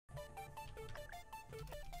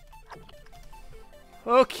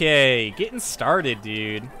Okay, getting started,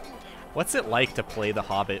 dude. What's it like to play The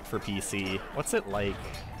Hobbit for PC? What's it like?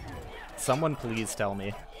 Someone please tell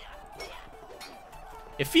me.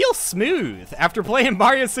 It feels smooth after playing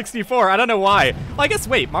Mario 64. I don't know why. Well, I guess,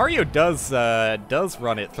 wait, Mario does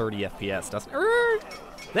run at 30 FPS, doesn't it?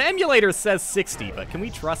 The emulator says 60, but can we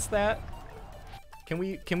trust that? Can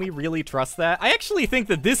we really trust that? I actually think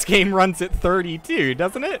that this game runs at 30 too,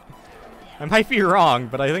 doesn't it? I might be wrong,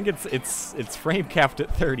 but I think it's frame capped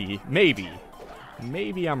at 30. Maybe.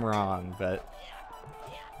 Maybe I'm wrong, but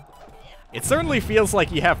it certainly feels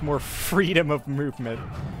like you have more freedom of movement,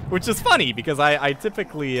 which is funny because I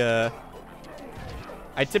typically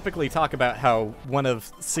talk about how one of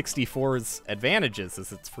 64's advantages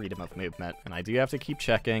is its freedom of movement, and I do have to keep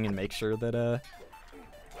checking and make sure that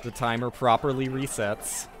the timer properly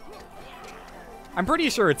resets. I'm pretty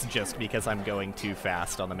sure it's just because I'm going too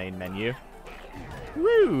fast on the main menu.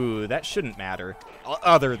 Woo, that shouldn't matter,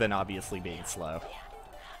 other than obviously being slow.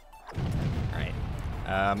 Alright,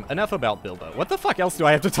 enough about Bilbo. What the fuck else do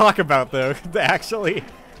I have to talk about, though, actually?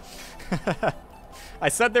 I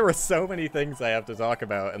said there were so many things I have to talk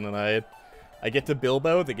about, and then I get to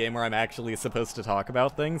Bilbo, the game where I'm actually supposed to talk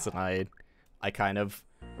about things, and I kind of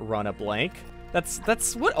run a blank.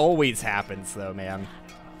 That's what always happens, though, man.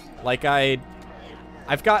 Like,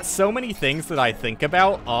 I've got so many things that I think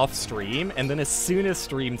about off stream, and then as soon as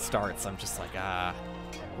stream starts, I'm just like,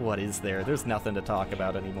 what is there? There's nothing to talk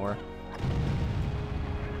about anymore.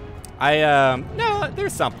 No,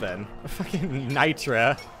 there's something. Fucking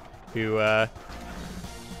Nitra, who,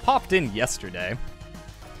 popped in yesterday,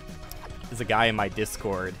 is a guy in my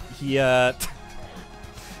Discord. He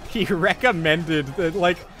recommended that,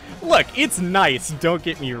 like, look, it's nice, don't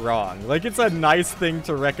get me wrong. Like, it's a nice thing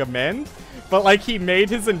to recommend, but, like, he made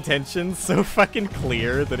his intentions so fucking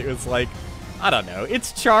clear that it was like, I don't know,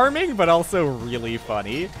 it's charming, but also really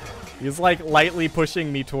funny. He was, like, lightly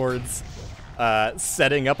pushing me towards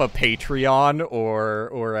setting up a Patreon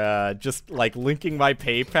or just, like, linking my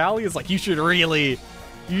PayPal. He was like, you should really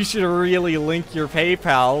link your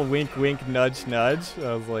PayPal, wink, wink, nudge, nudge.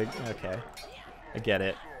 I was like, okay, I get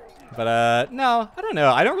it. But, no, I don't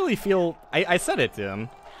know. I don't really feel... I said it to him.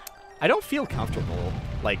 I don't feel comfortable,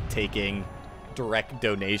 like, taking direct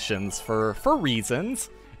donations for reasons,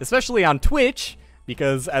 especially on Twitch,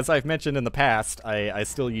 because, as I've mentioned in the past, I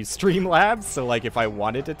still use Streamlabs, so, like, if I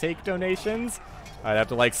wanted to take donations, I'd have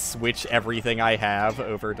to, like, switch everything I have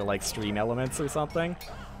over to, like, Stream Elements or something.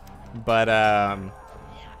 But,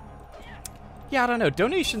 yeah, I don't know.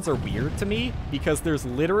 Donations are weird to me because there's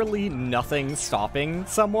literally nothing stopping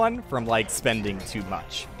someone from, like, spending too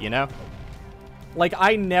much, you know? Like,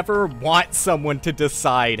 I never want someone to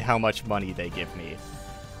decide how much money they give me.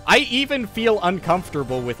 I even feel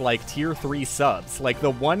uncomfortable with, like, tier 3 subs. Like,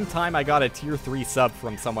 the one time I got a tier 3 sub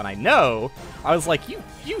from someone I know, I was like,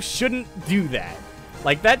 you shouldn't do that.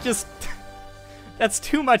 Like, that just... that's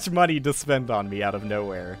too much money to spend on me out of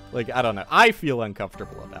nowhere. Like, I don't know. I feel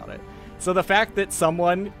uncomfortable about it. So the fact that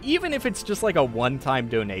someone, even if it's just like a one-time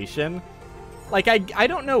donation, like, I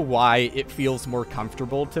don't know why it feels more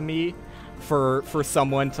comfortable to me for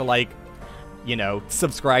someone to, like, you know,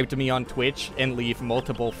 subscribe to me on Twitch and leave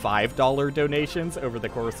multiple $5 donations over the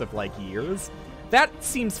course of, like, years. That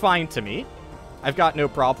seems fine to me. I've got no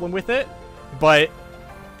problem with it. But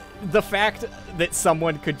the fact that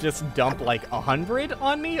someone could just dump, like, 100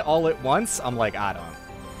 on me all at once, I'm like, I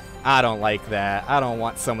don't like that. I don't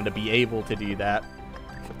want someone to be able to do that.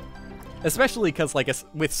 Especially because, like,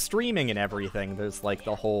 with streaming and everything, there's, like,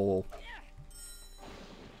 the whole...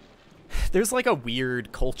 there's, like, a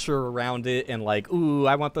weird culture around it, and, like, ooh,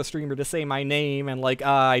 I want the streamer to say my name, and, like,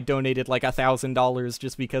 I donated, like, $1,000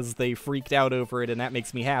 just because they freaked out over it, and that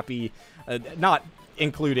makes me happy. Not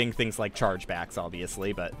including things like chargebacks,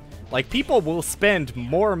 obviously, but, like, people will spend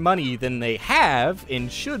more money than they have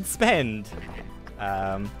and should spend.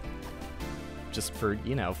 Just for,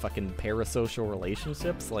 you know, fucking parasocial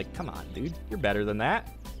relationships. Like, come on, dude. You're better than that.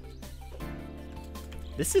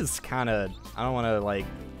 This is kind of... I don't want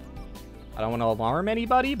to alarm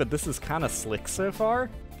anybody, but this is kind of slick so far.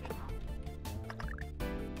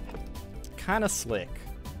 Kind of slick.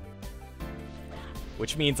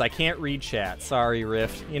 Which means I can't read chat. Sorry,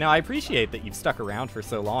 Rift. You know, I appreciate that you've stuck around for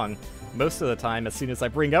so long. Most of the time, as soon as I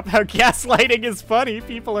bring up how gaslighting is funny,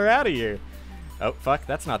 people are out of here. Oh, fuck.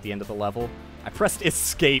 That's not the end of the level. I pressed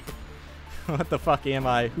escape. What the fuck am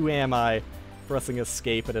I? Who am I? Pressing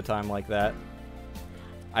escape at a time like that.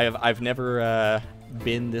 I've never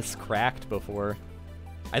been this cracked before.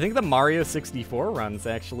 I think the Mario 64 runs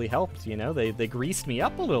actually helped, you know? They greased me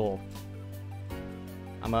up a little.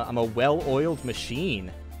 I'm a well-oiled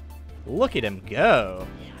machine. Look at him go.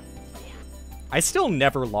 I still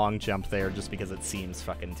never long jump there just because it seems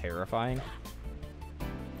fucking terrifying.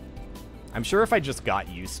 I'm sure if I just got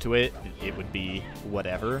used to it, it would be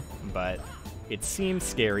whatever, but it seems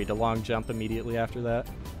scary to long jump immediately after that.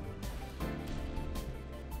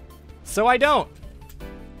 So I don't.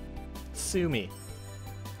 Sue me.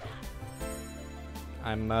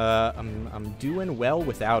 I'm doing well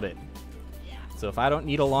without it. So if I don't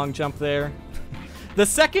need a long jump there, the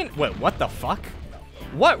second, wait, what the fuck?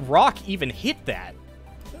 What rock even hit that?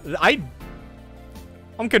 I'm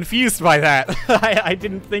confused by that. I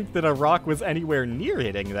didn't think that a rock was anywhere near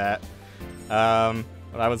hitting that.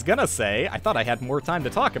 What I was gonna say, I thought I had more time to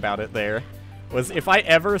talk about it there, was if I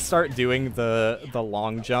ever start doing the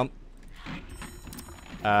long jump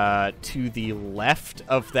to the left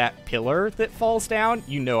of that pillar that falls down,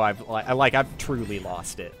 you know I've truly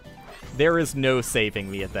lost it. There is no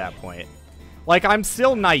saving me at that point. Like, I'm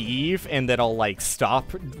still naive in that I'll, like, stop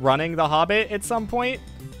running the Hobbit at some point,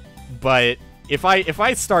 but if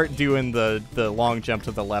I start doing the long jump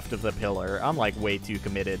to the left of the pillar, I'm, like, way too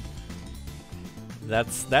committed.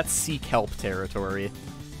 That's seek help territory.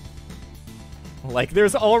 Like,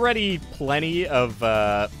 there's already plenty of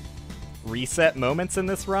reset moments in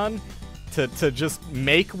this run to just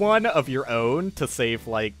make one of your own to save,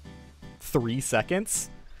 like, 3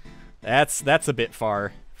 seconds. That's a bit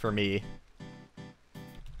far for me.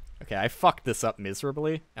 Okay, I fucked this up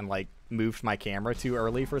miserably and, like, moved my camera too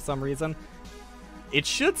early for some reason. It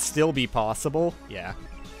should still be possible, yeah,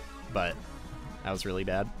 but that was really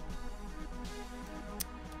bad.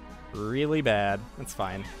 Really bad. That's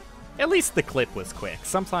fine. At least the clip was quick.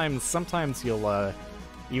 Sometimes you'll,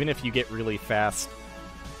 even if you get really fast,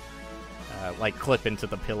 like, clip into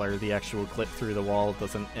the pillar, the actual clip through the wall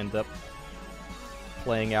doesn't end up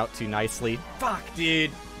playing out too nicely. Fuck,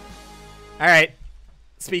 dude! Alright.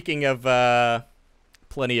 Speaking of,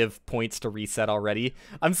 plenty of points to reset already,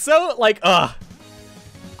 I'm so, like, I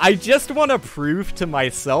just want to prove to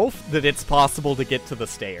myself that it's possible to get to the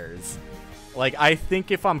stairs. Like, I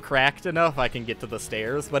think if I'm cracked enough, I can get to the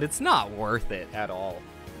stairs, but it's not worth it at all.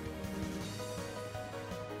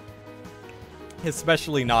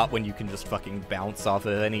 Especially not when you can just fucking bounce off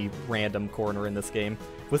of any random corner in this game.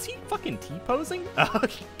 Was he fucking T-posing?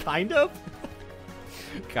 Kind of.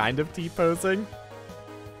 Kind of T-posing.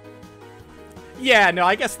 Yeah, no,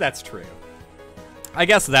 I guess that's true. I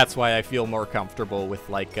guess that's why I feel more comfortable with,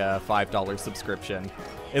 like, a $5 subscription.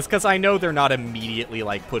 Is because I know they're not immediately,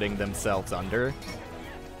 like, putting themselves under.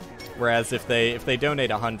 Whereas if they donate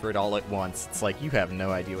 $100 all at once, it's like, you have no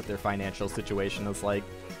idea what their financial situation is like.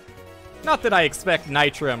 Not that I expect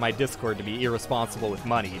Nitra and my Discord to be irresponsible with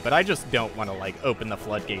money, but I just don't want to, like, open the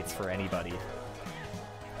floodgates for anybody.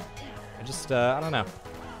 I just, I don't know.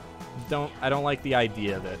 I don't like the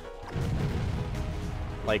idea that...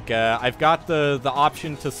 Like, I've got the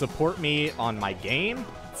option to support me on my game,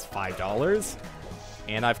 it's $5,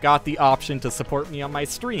 and I've got the option to support me on my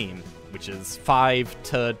stream, which is $5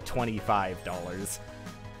 to $25.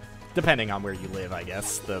 Depending on where you live, I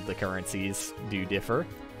guess. The currencies do differ.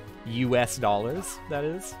 US dollars, that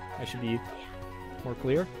is. I should be more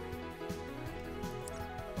clear.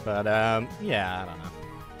 But, yeah, I don't know.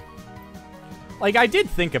 Like, I did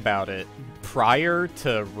think about it prior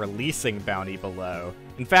to releasing Bounty Below.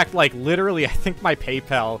 In fact, like, literally, I think my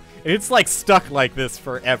PayPal, and it's, like, stuck like this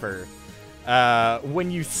forever.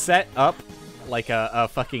 When you set up, like, a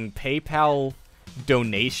fucking PayPal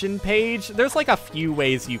donation page, there's, like, a few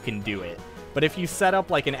ways you can do it. But if you set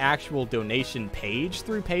up, like, an actual donation page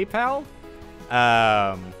through PayPal,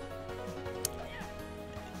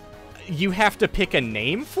 you have to pick a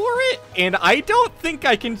name for it, and I don't think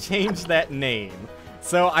I can change that name.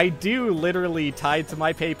 So I do, literally, tied to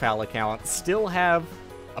my PayPal account, still have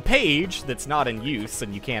a page that's not in use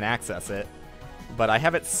and you can't access it, but I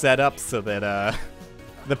have it set up so that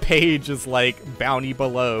the page is like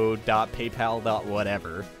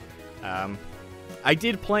bountybelow.paypal.whatever. I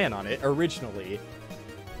did plan on it originally,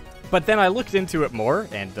 but then I looked into it more,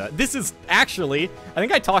 and this is actually, I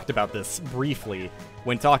think I talked about this briefly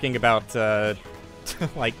when talking about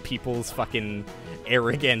like people's fucking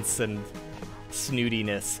arrogance and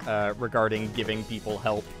snootiness regarding giving people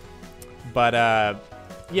help. But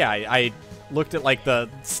yeah, I looked at, like, the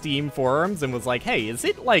Steam forums and was like, hey, is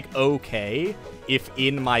it, like, okay if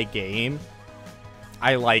in my game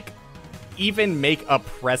I, like, even make a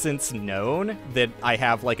presence known that I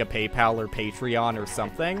have, like, a PayPal or Patreon or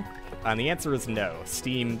something? And the answer is no.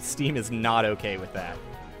 Steam is not okay with that,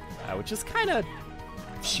 which is kind of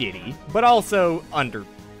shitty, but also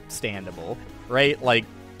understandable, right? Like,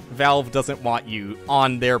 Valve doesn't want you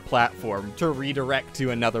on their platform to redirect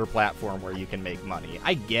to another platform where you can make money.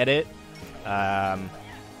 I get it. But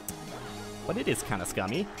it is kind of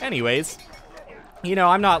scummy. Anyways, you know,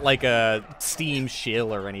 I'm not like a Steam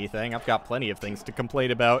shill or anything. I've got plenty of things to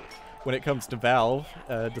complain about when it comes to Valve,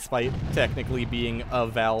 despite technically being a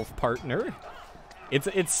Valve partner.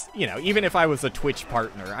 It's you know, even if I was a Twitch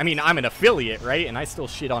partner, I mean, I'm an affiliate, right? And I still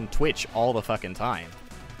shit on Twitch all the fucking time.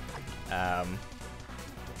 Yeah,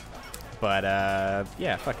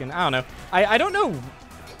 fucking, I don't know. I don't know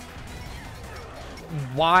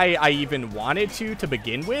why I even wanted to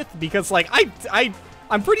begin with, because, like,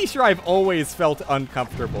 I'm pretty sure I've always felt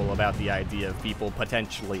uncomfortable about the idea of people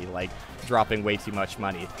potentially, like, dropping way too much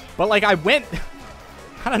money. But, like, I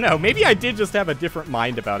don't know, maybe I did just have a different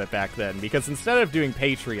mind about it back then, because instead of doing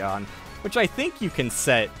Patreon, which I think you can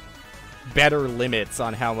set better limits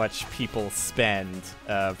on how much people spend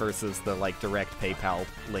versus the, like, direct PayPal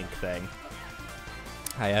link thing,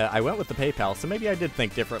 I went with the PayPal, so maybe I did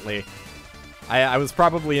think differently. I was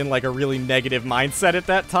probably in, like, a really negative mindset at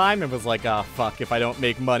that time and was like, ah, fuck, if I don't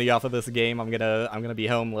make money off of this game, I'm gonna be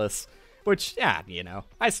homeless. Which, yeah, you know,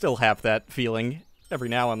 I still have that feeling every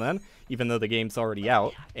now and then, even though the game's already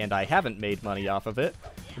out, and I haven't made money off of it.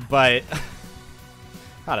 But,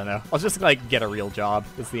 I don't know. I'll just, like, get a real job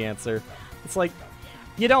is the answer. It's like,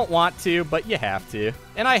 you don't want to, but you have to.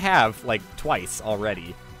 And I have, like, twice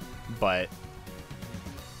already. But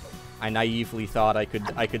I naively thought I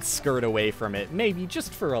could skirt away from it, maybe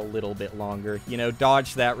just for a little bit longer. You know,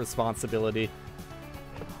 dodge that responsibility.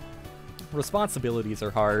 Responsibilities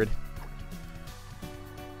are hard.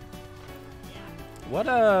 What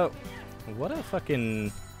a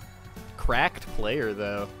fucking cracked player,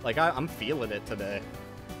 though. Like, I'm feeling it today.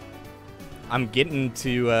 I'm getting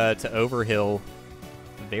to Overhill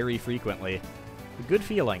very frequently. A good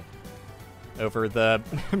feeling. Over the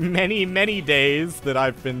many, many days that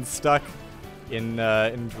I've been stuck in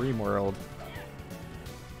Dreamworld.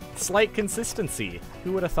 Slight consistency.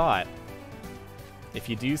 Who would have thought? If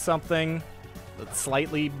you do something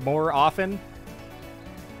slightly more often,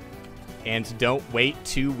 and don't wait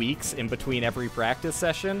 2 weeks in between every practice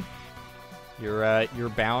session, you're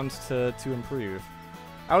bound to improve.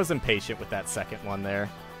 I was impatient with that second one there,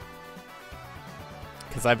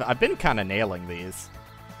 because I've been kind of nailing these.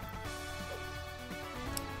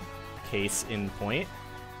 Case in point.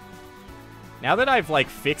 Now that I've, like,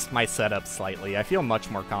 fixed my setup slightly, I feel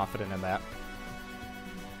much more confident in that.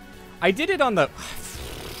 I did it on the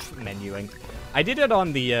menuing. I did it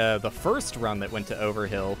on the first run that went to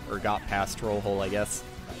Overhill, or got past Troll Hole, I guess.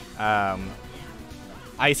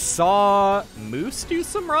 I saw Moose do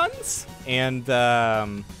some runs, and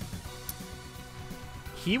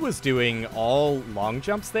he was doing all long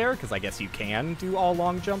jumps there, because I guess you can do all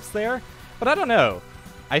long jumps there. But I don't know.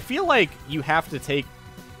 I feel like you have to take,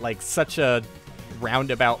 like, such a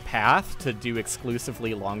roundabout path to do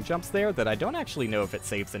exclusively long jumps there that I don't actually know if it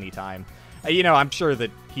saves any time. You know, I'm sure that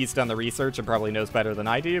he's done the research and probably knows better than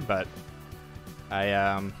I do, but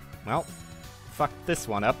well, fucked this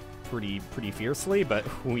one up pretty fiercely, but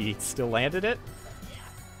we still landed it.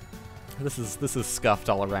 This is scuffed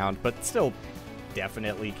all around, but still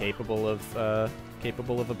definitely capable of a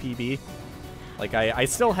PB. Like, I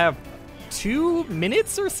still have 2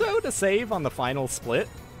 minutes or so to save on the final split,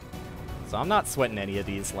 so I'm not sweating any of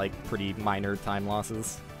these, like, pretty minor time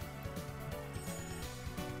losses.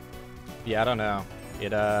 Yeah, I don't know.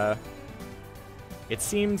 It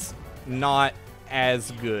seems not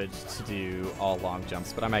as good to do all long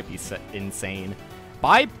jumps, but I might be insane.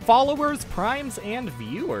 Bye, followers, primes, and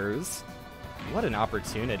viewers. What an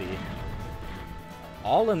opportunity.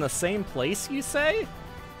 All in the same place, you say?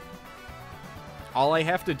 All I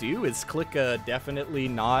have to do is click a definitely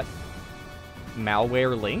not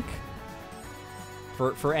malware link.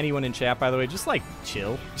 For anyone in chat, by the way, just, like,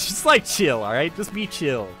 chill. Just, like, chill, alright? Just be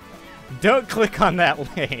chill. Don't click on that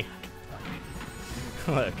link.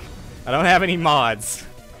 Look, I don't have any mods.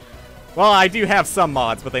 Well, I do have some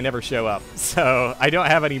mods, but they never show up. So, I don't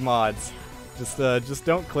have any mods. Just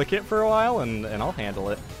don't click it for a while, and I'll handle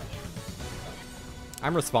it.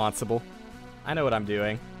 I'm responsible. I know what I'm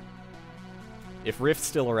doing. If Rift's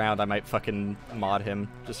still around, I might fucking mod him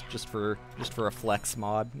just for a flex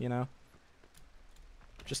mod, you know?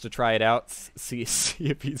 Just to try it out, see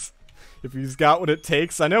if he's got what it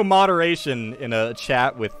takes. I know moderation in a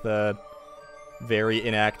chat with very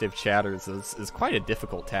inactive chatters is quite a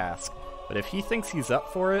difficult task, but if he thinks he's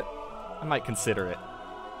up for it, I might consider it.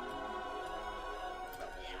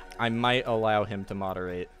 I might allow him to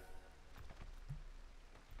moderate.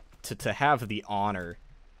 To have the honor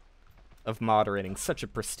of moderating such a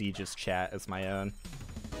prestigious chat as my own.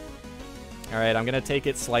 Alright, I'm gonna take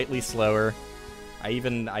it slightly slower. I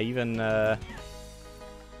even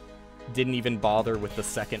didn't even bother with the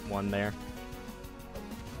second one there.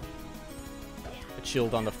 I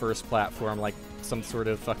chilled on the first platform like some sort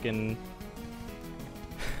of fucking...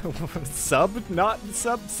 sub? Not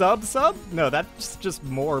sub? No, that's just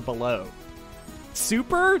more below.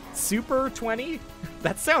 Super? Super 20?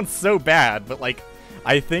 That sounds so bad, but like,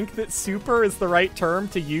 I think that super is the right term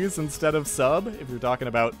to use instead of sub, if you're talking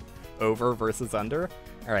about over versus under.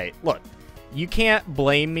 Alright, look. You can't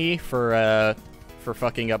blame me for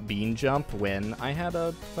fucking up Bean Jump when I had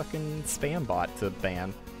a fucking spam bot to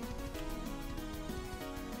ban.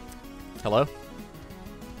 Hello?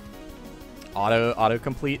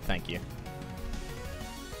 Autocomplete? Thank you.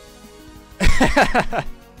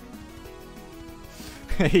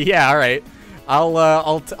 Yeah, alright.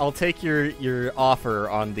 I'll take your offer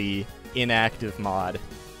on the inactive mod.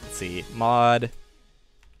 Let's see. Mod.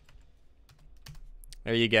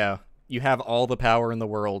 There you go. You have all the power in the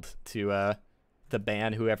world to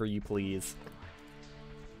ban whoever you please.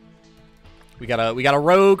 We got a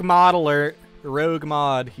rogue mod alert. A rogue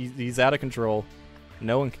mod. He's out of control.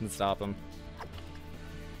 No one can stop him.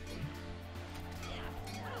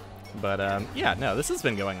 But yeah, no, this has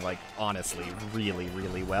been going like honestly really,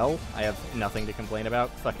 really well. I have nothing to complain about.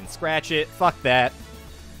 Fucking scratch it. Fuck that.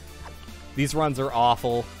 These runs are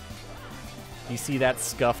awful. You see that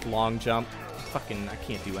scuffed long jump? Fucking, I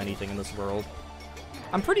can't do anything in this world.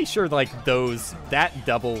 I'm pretty sure, like, that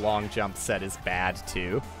double long jump set is bad,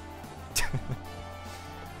 too.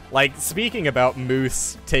 Like, speaking about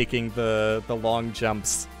Moose taking the long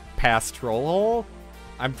jumps past Troll Hole,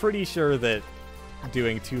 I'm pretty sure that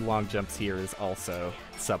doing 2 long jumps here is also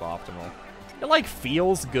suboptimal. It, like,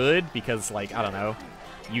 feels good because, like, I don't know,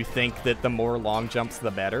 you think that the more long jumps,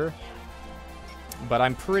 the better. But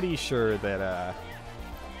I'm pretty sure that,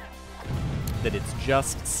 that it's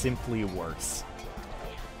just simply worse.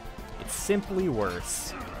 It's simply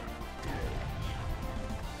worse.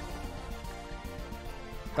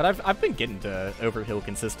 But I've been getting to Overhill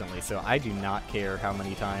consistently, so I do not care how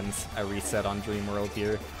many times I reset on Dream World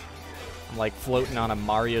here. I'm like floating on a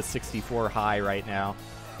Mario 64 high right now.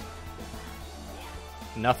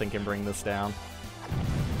 Nothing can bring this down.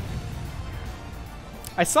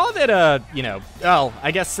 I saw that, you know, well,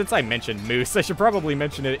 I guess since I mentioned Moose, I should probably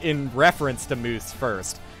mention it in reference to Moose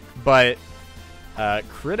first. But,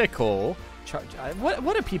 Critical,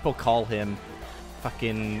 what do people call him?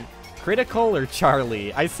 Fucking Critical or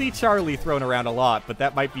Charlie? I see Charlie thrown around a lot, but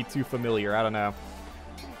that might be too familiar, I don't know.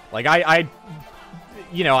 Like,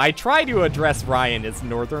 you know, I try to address Ryan as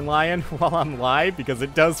Northern Lion while I'm live, because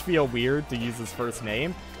it does feel weird to use his first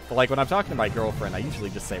name. But, like, when I'm talking to my girlfriend, I usually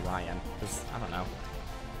just say Ryan, because, I don't know.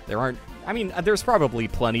 There aren't... I mean, there's probably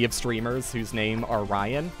plenty of streamers whose name are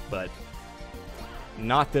Ryan, but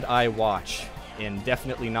not that I watch, and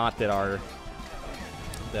definitely not that are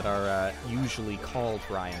usually called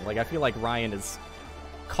Ryan. Like, I feel like Ryan is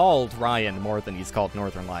called Ryan more than he's called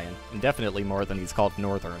Northern Lion, and definitely more than he's called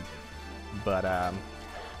Northern. But,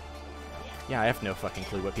 yeah, I have no fucking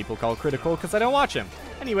clue what people call Critical, because I don't watch him.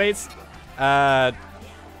 Anyways,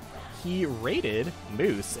 he raided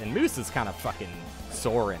Moose, and Moose is kind of fucking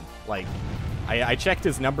soaring. Like, I checked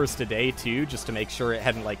his numbers today, too, just to make sure it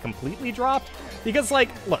hadn't, like, completely dropped. Because, like,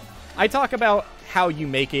 look, I talk about how you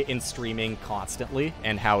make it in streaming constantly,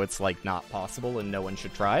 and how it's, like, not possible and no one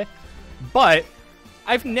should try. But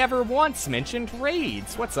I've never once mentioned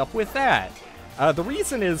raids. What's up with that? The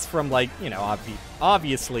reason is from, like, you know,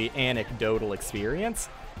 obviously anecdotal experience.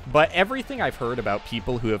 But everything I've heard about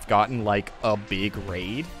people who have gotten, like, a big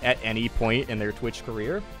raid at any point in their Twitch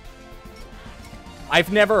career,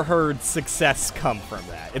 I've never heard success come from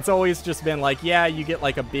that. It's always just been like, yeah, you get,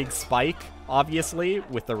 like, a big spike, obviously,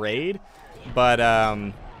 with the raid, but,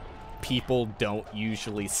 people don't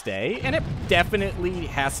usually stay, and it definitely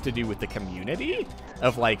has to do with the community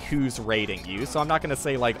of, like, who's raiding you. So I'm not gonna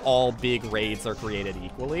say, like, all big raids are created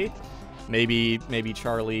equally. Maybe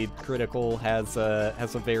Charlie Critical has a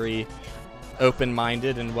very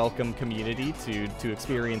open-minded and welcome community to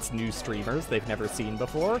experience new streamers they've never seen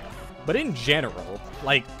before. But in general,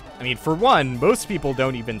 like, I mean, for one, most people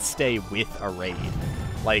don't even stay with a raid.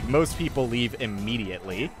 Like, most people leave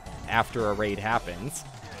immediately after a raid happens.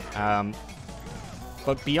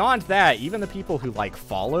 But beyond that, even the people who, like,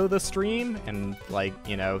 follow the stream and, like,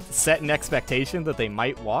 you know, set an expectation that they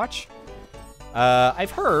might watch, I've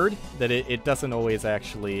heard that it doesn't always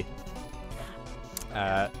actually,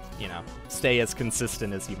 you know, stay as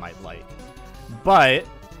consistent as you might like. But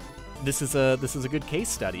this is a good case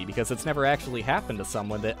study because it's never actually happened to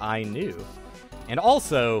someone that I knew. And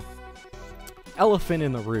also, elephant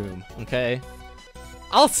in the room, okay?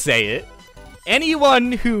 I'll say it.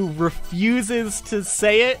 Anyone who refuses to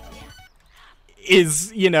say it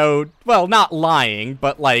is, you know, well, not lying,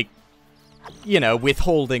 but, like, you know,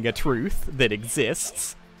 withholding a truth that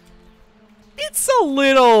exists. It's a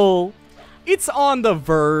little... It's on the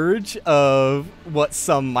verge of what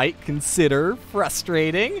some might consider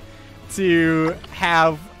frustrating to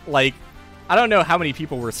have, like... I don't know how many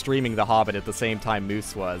people were streaming The Hobbit at the same time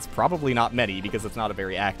Moose was. Probably not many, because it's not a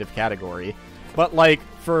very active category. But, like,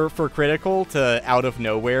 for Critical to out of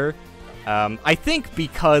nowhere, I think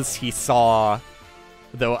because he saw...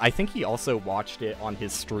 Though I think he also watched it on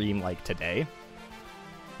his stream, like, today.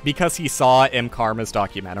 Because he saw M. Karma's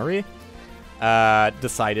documentary,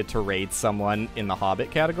 decided to raid someone in the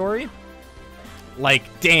Hobbit category. Like,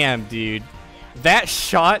 damn, dude. That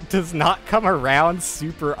shot does not come around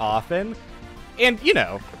super often. And, you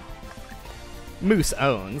know, Moose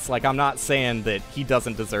owns. Like, I'm not saying that he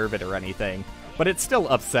doesn't deserve it or anything. But it's still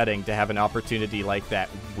upsetting to have an opportunity like that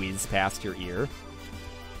whiz past your ear.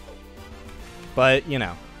 But, you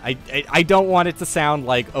know, I don't want it to sound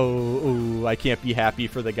like, oh, I can't be happy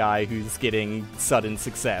for the guy who's getting sudden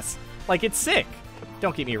success. Like, it's sick.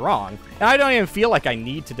 Don't get me wrong. And I don't even feel like I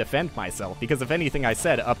need to defend myself, because if anything I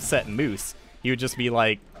said upset Moose, he would just be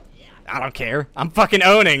like, I don't care. I'm fucking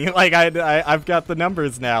owning. Like, I've got the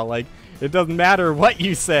numbers now. Like, it doesn't matter what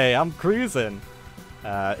you say. I'm cruising.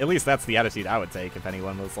 At least that's the attitude I would take if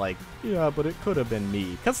anyone was like, yeah, but it could have been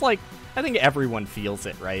me. Because, like, I think everyone feels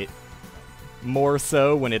it, right? More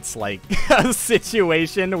so when it's, like, a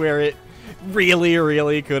situation where it really,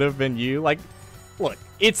 really could have been you. Like, look,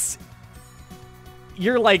 it's...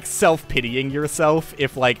 You're, like, self-pitying yourself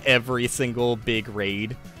if, like, every single big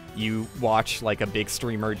raid you watch, like, a big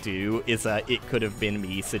streamer do is a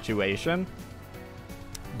it-could-have-been-me situation.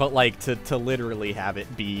 But, like, to literally have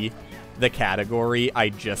it be the category I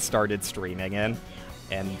just started streaming in.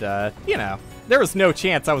 And, you know, there was no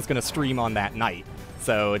chance I was going to stream on that night.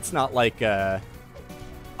 So it's not like, oh,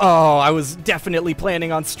 I was definitely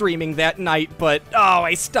planning on streaming that night, but, oh,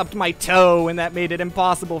 I stubbed my toe, and that made it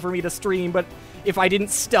impossible for me to stream, but if I didn't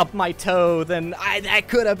stub my toe, then that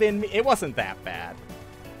could have been me. It wasn't that bad.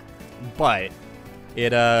 But,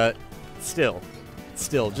 it, still,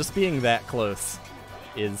 just being that close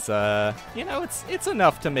is, you know, it's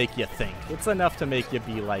enough to make you think. It's enough to make you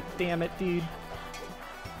be like, damn it, dude.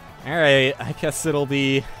 Alright, I guess it'll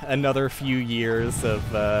be another few years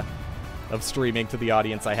of streaming to the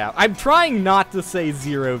audience I have. I'm trying not to say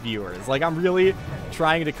 0 viewers. Like, I'm really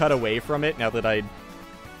trying to cut away from it now that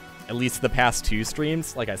at least the past 2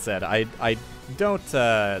 streams, like I said, I don't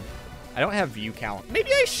have view count.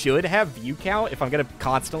 Maybe I should have view count if I'm gonna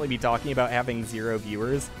constantly be talking about having 0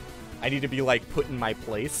 viewers. I need to be, like, put in my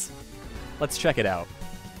place. Let's check it out.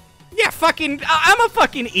 Yeah, I'm a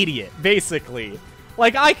fucking idiot, basically.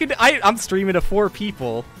 Like, I'm streaming to 4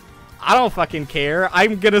 people. I don't fucking care.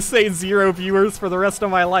 I'm gonna say 0 viewers for the rest of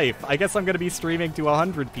my life. I guess I'm gonna be streaming to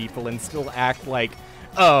 100 people and still act like,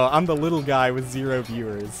 oh, I'm the little guy with 0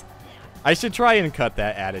 viewers. I should try and cut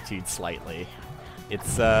that attitude slightly.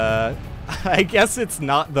 It's, I guess it's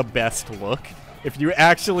not the best look. If you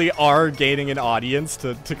actually are gaining an audience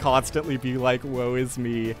to constantly be like, woe is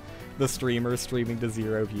me, the streamer streaming to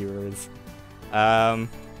 0 viewers.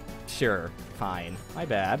 Sure, fine. My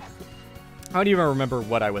bad. I don't even remember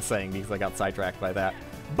what I was saying because I got sidetracked by that.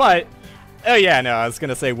 But, oh yeah, no, I was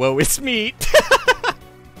gonna say, woe is me.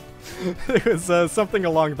 It was something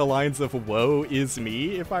along the lines of woe is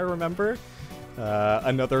me, if I remember.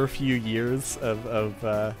 Another few years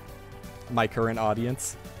of my current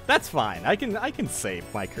audience. That's fine. I can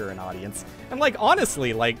save my current audience. And, like,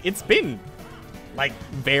 honestly, like, it's been, like,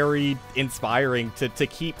 very inspiring to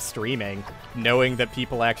keep streaming, knowing that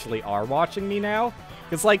people actually are watching me now.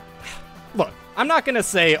 Because, like, look, I'm not gonna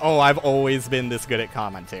say, oh, I've always been this good at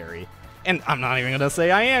commentary. And I'm not even gonna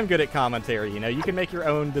say I am good at commentary, you know? You can make your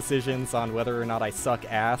own decisions on whether or not I suck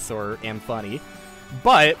ass or am funny.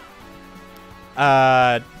 But,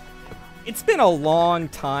 it's been a long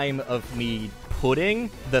time of me putting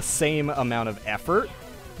the same amount of effort,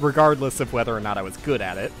 regardless of whether or not I was good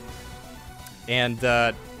at it, and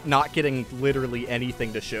not getting literally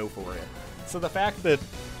anything to show for it. So the fact that,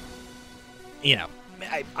 you know,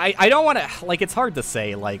 I don't want to, like, it's hard to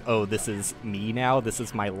say, like, oh, this is me now, this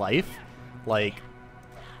is my life. Like,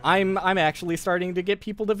 I'm actually starting to get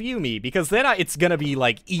people to view me, because then it's gonna be,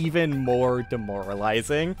 like, even more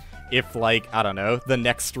demoralizing if, like, I don't know, the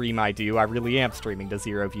next stream I do, I really am streaming to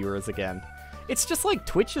 0 viewers again. It's just like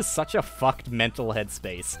Twitch is such a fucked mental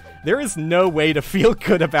headspace. There is no way to feel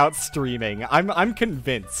good about streaming. I'm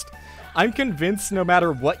convinced. I'm convinced no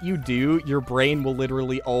matter what you do, your brain will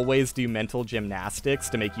literally always do mental gymnastics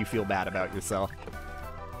to make you feel bad about yourself.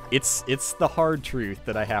 It's the hard truth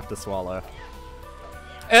that I have to swallow.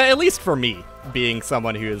 At least for me, being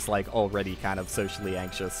someone who is, like, already kind of socially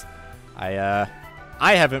anxious. I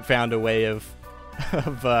haven't found a way of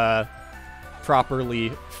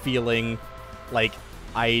properly feeling like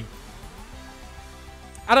I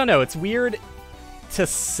don't know, it's weird to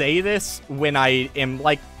say this when I am,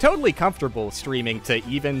 like, totally comfortable streaming to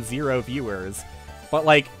even 0 viewers, but,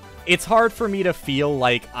 like, it's hard for me to feel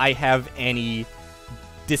like I have any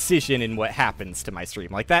decision in what happens to my stream.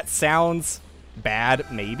 Like, that sounds bad,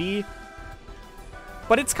 maybe,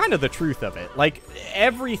 but it's kind of the truth of it. Like,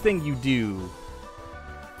 everything you do,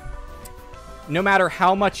 no matter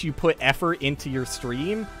how much you put effort into your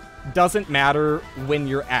stream, doesn't matter when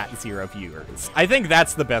you're at 0 viewers. I think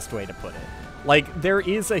that's the best way to put it. Like, there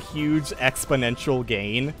is a huge exponential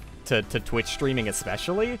gain to Twitch streaming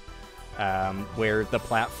especially, where the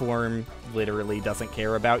platform literally doesn't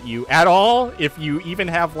care about you at all. If you even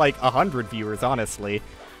have, like, 100 viewers, honestly,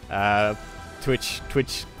 Twitch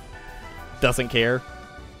doesn't care.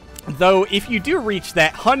 Though, if you do reach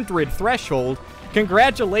that 100 threshold,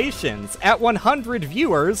 congratulations! At 100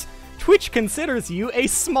 viewers, Twitch considers you a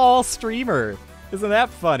small streamer. Isn't that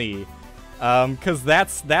funny? Because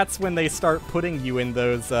that's when they start putting you in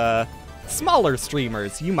those, smaller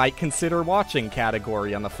streamers you might consider watching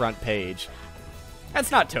category on the front page. That's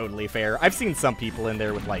not totally fair. I've seen some people in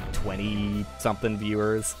there with, like, 20-something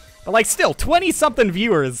viewers. But, like, still, 20-something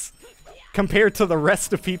viewers compared to the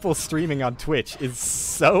rest of people streaming on Twitch is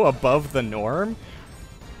so above the norm.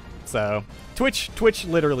 So, Twitch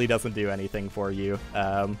literally doesn't do anything for you.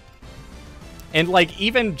 And, like,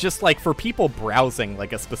 even just, like, for people browsing,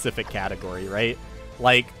 like, a specific category, right?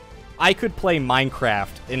 Like, I could play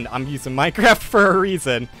Minecraft, and I'm using Minecraft for a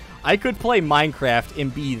reason. I could play Minecraft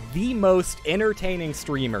and be the most entertaining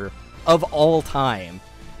streamer of all time.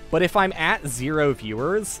 But if I'm at 0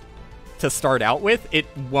 viewers to start out with, it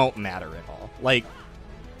won't matter at all. Like,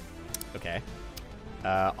 okay.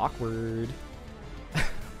 Awkward.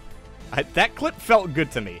 That clip felt good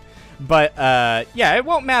to me. But, yeah, it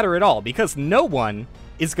won't matter at all, because no one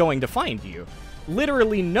is going to find you.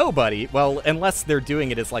 Literally nobody, well, unless they're doing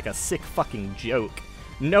it as, like, a sick fucking joke.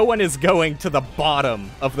 No one is going to the bottom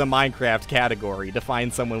of the Minecraft category to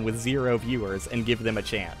find someone with 0 viewers and give them a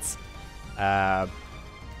chance.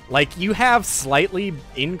 Like, you have slightly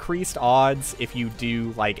increased odds if you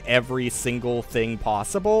do, like, every single thing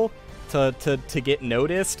possible to get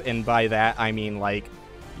noticed, and by that, I mean, like,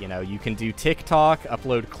 you know, you can do TikTok,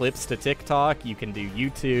 upload clips to TikTok, you can do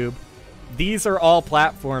YouTube. These are all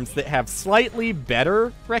platforms that have slightly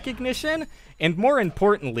better recognition, and more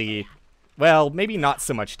importantly, well, maybe not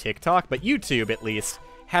so much TikTok, but YouTube, at least,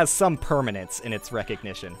 has some permanence in its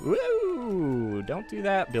recognition. Woo! Don't do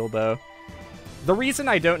that, Bilbo. The reason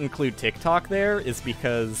I don't include TikTok there is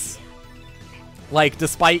because, like,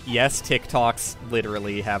 despite, yes, TikTok's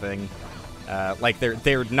literally having, like,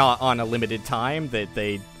 they're not on a limited time, that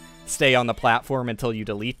they stay on the platform until you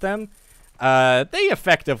delete them, they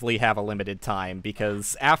effectively have a limited time,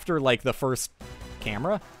 because after, like, the first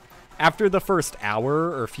after the first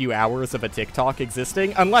hour or few hours of a TikTok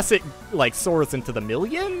existing, unless it, like, soars into the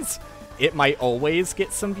millions, it might always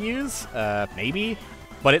get some views, maybe,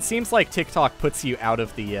 but it seems like TikTok puts you out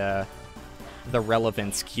of the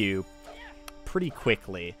relevance queue pretty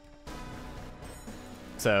quickly.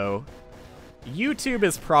 So, YouTube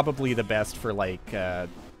is probably the best for, like,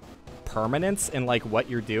 permanence in, like, what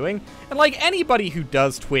you're doing. And, like, anybody who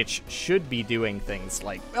does Twitch should be doing things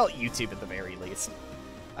like, well, YouTube at the very least.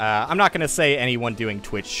 I'm not going to say anyone doing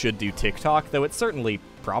Twitch should do TikTok, though it certainly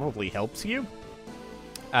probably helps you.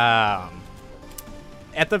 At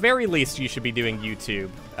the very least, you should be doing YouTube,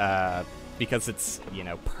 because it's, you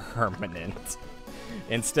know, permanent.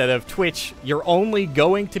 Instead of Twitch, you're only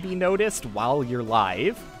going to be noticed while you're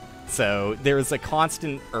live. So there's a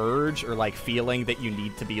constant urge or, like, feeling that you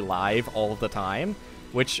need to be live all the time,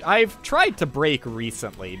 which I've tried to break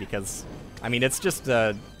recently because, I mean, it's just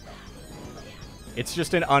an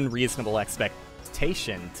unreasonable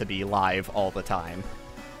expectation to be live all the time.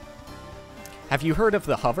 Have you heard of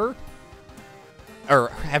the Hover? Or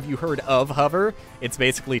have you heard of Hover? It's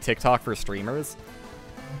basically TikTok for streamers.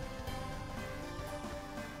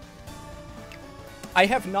 I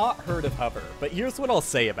have not heard of Hover, but here's what I'll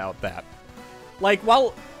say about that. Like,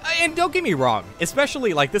 well, and don't get me wrong,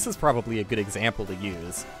 especially, like, this is probably a good example to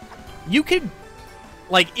use. You could,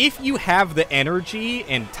 like, if you have the energy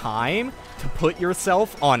and time to put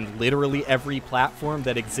yourself on literally every platform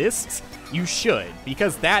that exists, You should,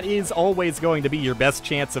 because that is always going to be your best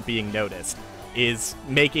chance of being noticed, is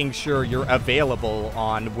making sure you're available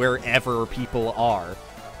on wherever people are.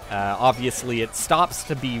 Obviously, it stops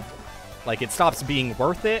being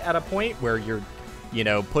worth it at a point where you're, you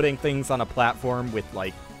know, putting things on a platform with,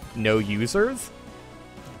 like, no users.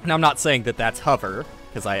 And I'm not saying that that's Hover,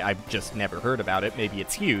 because I've just never heard about it. Maybe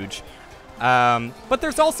it's huge. But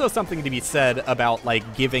there's also something to be said about,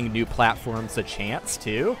 like, giving new platforms a chance,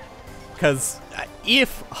 too. Because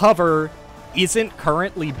if Hover isn't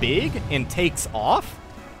currently big and takes off,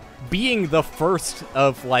 being the first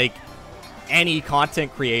of, like, any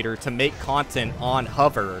content creator to make content on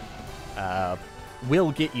Hover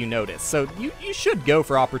will get you noticed. So you should go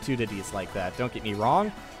for opportunities like that, don't get me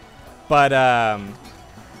wrong. But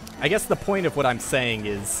I guess the point of what I'm saying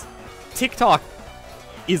is TikTok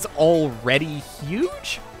is already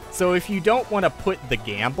huge. So if you don't want to put the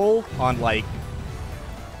gamble on, like,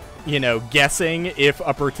 you know, guessing if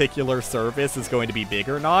a particular service is going to be big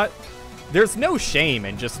or not, there's no shame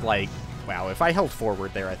in just, like, wow, if I held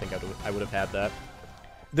forward there, I think I would have had that.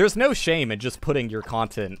 There's no shame in just putting your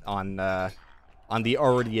content on the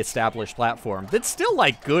already established platform that's still,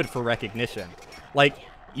 like, good for recognition. Like,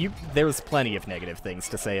 there's plenty of negative things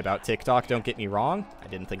to say about TikTok, don't get me wrong. I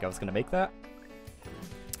didn't think I was going to make that.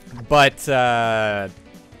 But,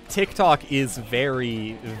 TikTok is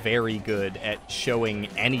very, very good at showing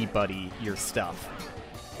anybody your stuff.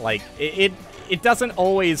 Like, it doesn't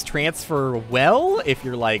always transfer well if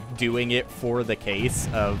you're, like, doing it for the case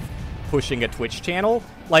of pushing a Twitch channel.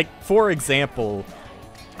 Like, for example,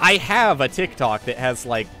 I have a TikTok that has,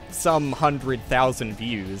 like, some 100,000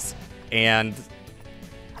 views, and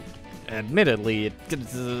admittedly,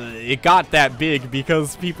 it got that big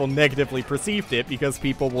because people negatively perceived it, because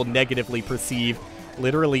people will negatively perceive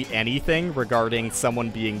literally anything regarding someone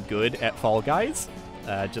being good at Fall Guys.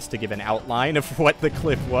 Just to give an outline of what the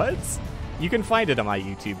clip was. You can find it on my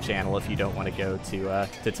YouTube channel if you don't want to go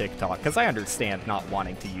to TikTok, because I understand not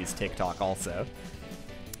wanting to use TikTok also.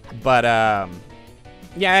 But,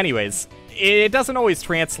 yeah, anyways, it doesn't always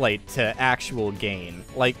translate to actual gain.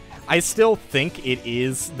 Like, I still think it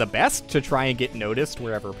is the best to try and get noticed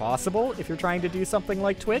wherever possible if you're trying to do something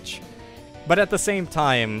like Twitch. But at the same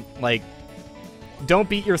time, like, don't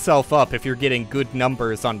beat yourself up if you're getting good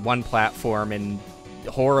numbers on one platform and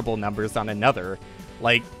horrible numbers on another.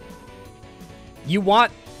 Like, you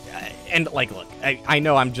want... and, like, look, I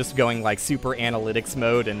know I'm just going, like, super analytics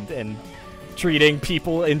mode and treating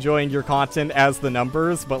people enjoying your content as the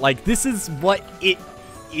numbers, but, like, this is what it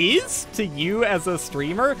is to you as a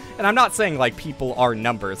streamer. And I'm not saying, like, people are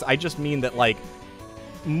numbers. I just mean that, like,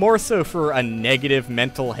 more so for a negative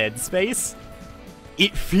mental headspace,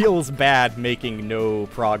 it feels bad making no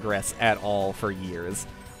progress at all for years.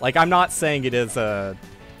 Like, I'm not saying it is a,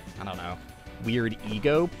 I don't know, weird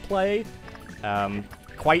ego play.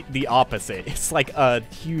 Quite the opposite. It's like a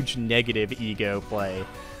huge negative ego play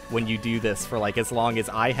when you do this for, like, as long as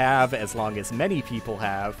I have, as long as many people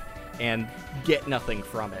have, and get nothing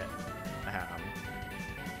from it.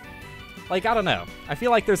 Like, I don't know. I feel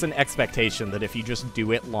like there's an expectation that if you just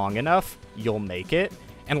do it long enough, you'll make it.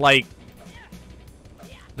 And, like,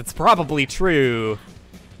 that's probably true,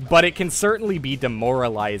 but it can certainly be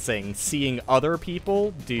demoralizing seeing other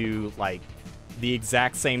people do, like, the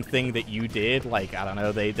exact same thing that you did. Like, I don't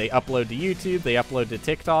know, they upload to YouTube, they upload to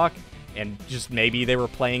TikTok, and just maybe they were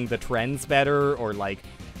playing the trends better, or, like,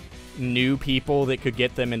 new people that could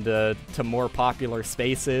get them into more popular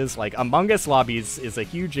spaces. Like, Among Us lobbies is a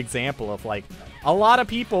huge example of, like, a lot of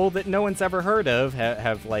people that no one's ever heard of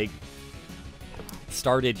have like,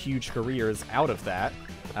 started huge careers out of that.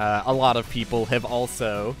 A lot of people have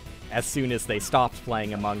also, as soon as they stopped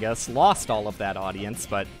playing Among Us, lost all of that audience,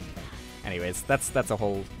 but anyways, that's a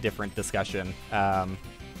whole different discussion. Well,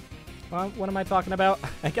 what am I talking about?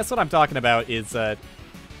 I guess what I'm talking about is,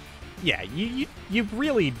 yeah, you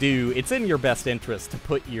really do, it's in your best interest to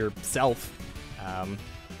put yourself, and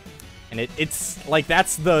it's, like,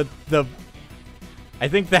 that's I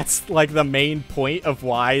think that's, like, the main point of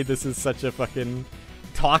why this is such a fucking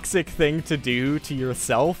toxic thing to do to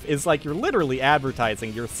yourself, is, like, you're literally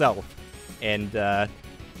advertising yourself. And,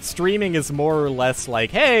 streaming is more or less like,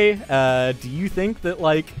 hey, do you think that,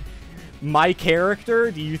 like, my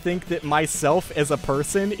character, do you think that myself as a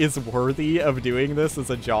person is worthy of doing this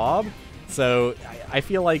as a job? So, I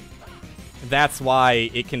feel like that's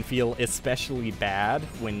why it can feel especially bad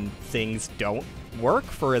when things don't work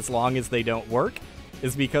for as long as they don't work,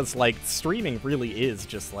 is because, like, streaming really is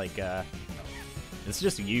just, like, it's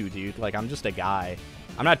just you, dude. Like, I'm just a guy.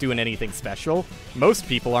 I'm not doing anything special. Most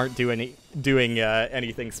people aren't doing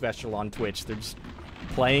anything special on Twitch. They're just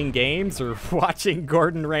playing games or watching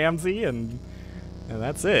Gordon Ramsay, and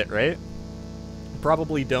that's it, right?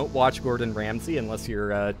 Probably don't watch Gordon Ramsay unless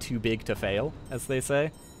you're too big to fail, as they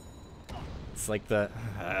say. It's like the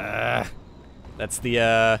that's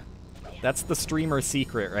the streamer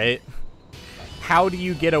secret, right? How do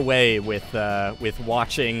you get away with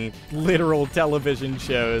watching literal television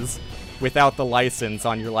shows without the license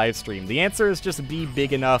on your live stream? The answer is just be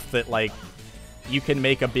big enough that, like, you can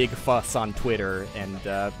make a big fuss on Twitter and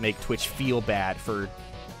make Twitch feel bad for,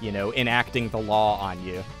 you know, enacting the law on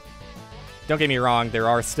you. Don't get me wrong, there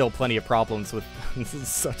are still plenty of problems with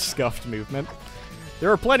such scuffed movement.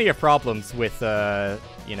 There are plenty of problems with,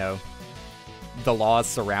 you know, the laws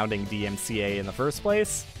surrounding DMCA in the first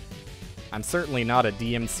place. I'm certainly not a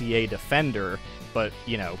DMCA defender, but,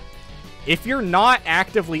 you know, if you're not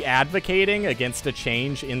actively advocating against a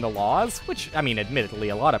change in the laws, which, I mean, admittedly,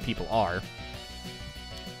 a lot of people are,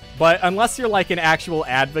 but unless you're like an actual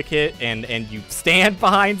advocate and you stand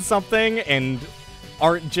behind something and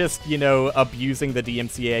aren't just, you know, abusing the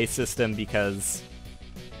DMCA system because,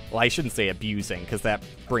 well, I shouldn't say abusing, because that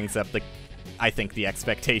brings up the, I think, the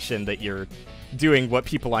expectation that you're doing what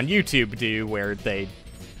people on YouTube do, where they,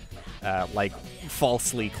 like,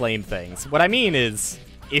 falsely claim things. What I mean is,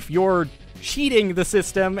 if you're cheating the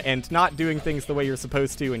system and not doing things the way you're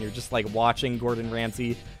supposed to, and you're just, like, watching Gordon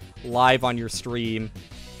Ramsay live on your stream,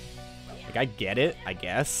 like, I get it, I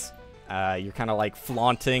guess. You're kind of, like,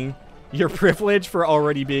 flaunting your privilege for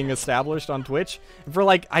already being established on Twitch. For,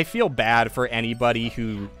 like, I feel bad for anybody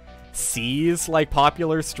who sees, like,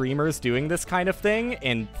 popular streamers doing this kind of thing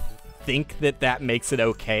and think that that makes it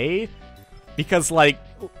okay. Because, like,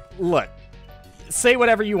 look, say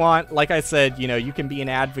whatever you want. Like I said, you know, you can be an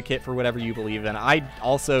advocate for whatever you believe in. I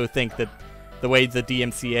also think that the way the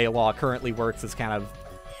DMCA law currently works is kind of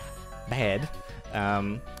bad.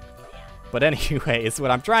 But anyways,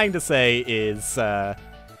 what I'm trying to say is,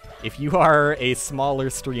 if you are a smaller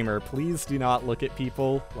streamer, please do not look at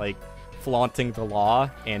people, like, flaunting the law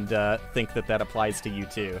and think that that applies to you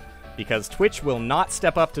too. Because Twitch will not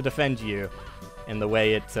step up to defend you in the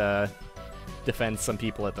way it defends some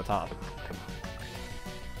people at the top.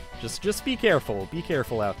 Just be careful. Be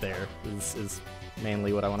careful out there, is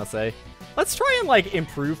mainly what I want to say. Let's try and, like,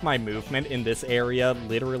 improve my movement in this area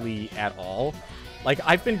literally at all. Like,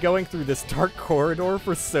 I've been going through this dark corridor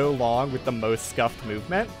for so long with the most scuffed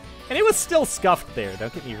movement, and it was still scuffed there,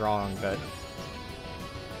 don't get me wrong, but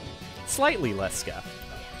slightly less scuffed.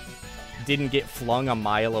 Didn't get flung a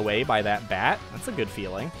mile away by that bat. That's a good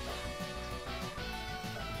feeling.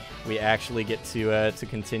 We actually get to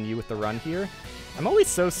continue with the run here. I'm always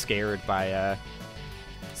so scared by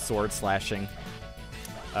sword slashing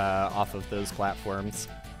off of those platforms.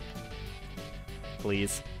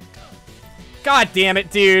 Please. God damn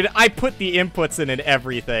it, dude! I put the inputs in and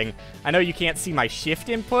everything. I know you can't see my shift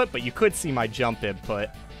input, but you could see my jump input.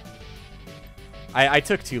 I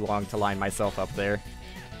took too long to line myself up there.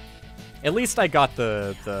 At least I got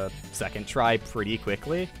the second try pretty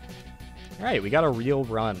quickly. Alright, we got a real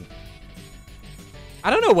run.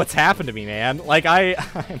 I don't know what's happened to me, man. Like,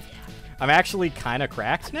 I'm actually kind of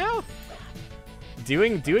cracked now?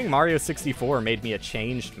 Doing Mario 64 made me a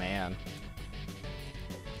changed man.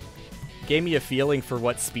 Gave me a feeling for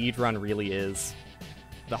what speedrun really is.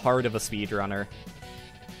 The heart of a speedrunner.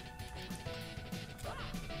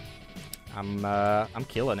 I'm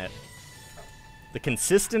killing it. The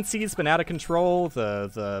consistency's been out of control.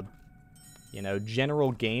 The you know,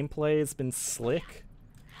 general gameplay has been slick.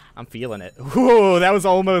 I'm feeling it. Whoa, that was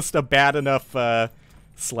almost a bad enough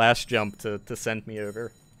slash jump to send me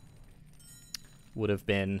over. Would have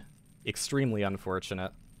been extremely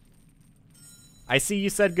unfortunate. I see you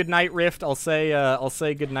said goodnight, Rift. I'll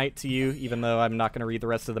say goodnight to you, even though I'm not going to read the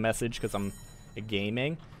rest of the message because I'm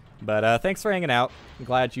gaming. But thanks for hanging out. I'm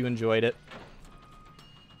glad you enjoyed it.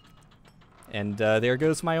 And there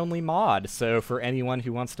goes my only mod. So for anyone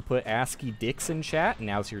who wants to put ASCII dicks in chat,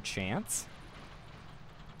 now's your chance.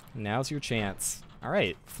 Now's your chance. All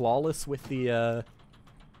right, flawless with the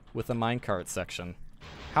minecart section.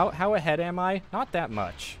 How ahead am I? Not that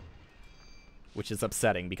much. Which is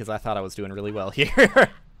upsetting, because I thought I was doing really well here.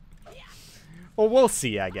 Well, we'll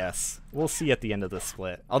see, I guess. We'll see at the end of the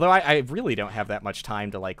split. Although I really don't have that much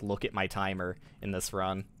time to, like, look at my timer in this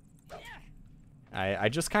run. I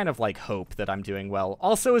just kind of, like, hope that I'm doing well.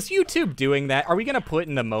 Also, is YouTube doing that? Are we going to put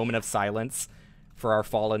in a moment of silence for our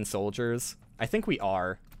fallen soldiers? I think we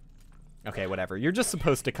are. Okay, whatever. You're just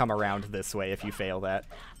supposed to come around this way if you fail that.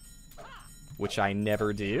 Which I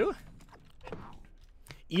never do.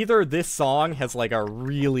 Either this song has, like, a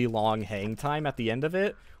really long hang time at the end of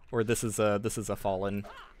it, or this is a fallen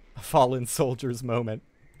A fallen soldier's moment.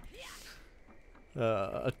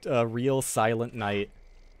 A real silent night.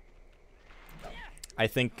 I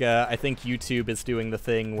think YouTube is doing the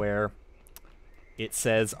thing where it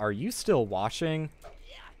says, "Are you still watching?"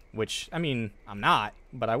 Which, I mean, I'm not,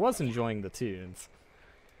 but I was enjoying the tunes.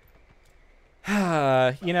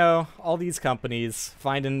 You know, all these companies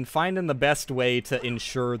finding the best way to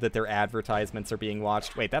ensure that their advertisements are being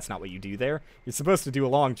watched. Wait, that's not what you do there. You're supposed to do a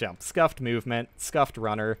long jump. Scuffed movement, scuffed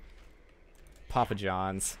runner, Papa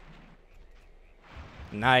John's.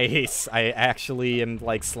 Nice. I actually am,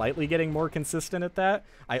 like, slightly getting more consistent at that.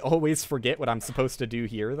 I always forget what I'm supposed to do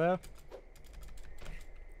here, though.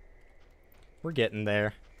 We're getting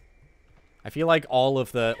there. I feel like all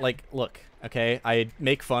of the, like, look, okay, I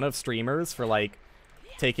make fun of streamers for, like,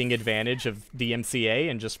 taking advantage of DMCA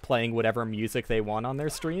and just playing whatever music they want on their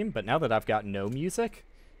stream, but now that I've got no music,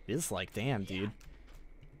 it is like, damn, dude.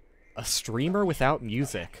 A streamer without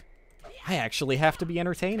music. I actually have to be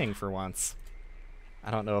entertaining for once. I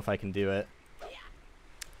don't know if I can do it.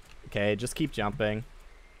 Okay, just keep jumping.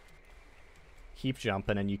 Keep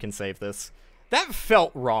jumping and you can save this. That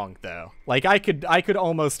felt wrong, though. Like, I could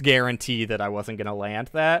almost guarantee that I wasn't gonna land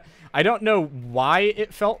that. I don't know why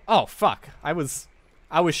it felt... Oh, fuck. I was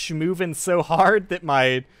schmooving so hard that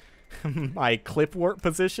my my clip warp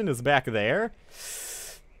position is back there.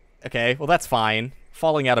 Okay, well, that's fine.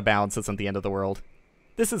 Falling out of bounds isn't the end of the world.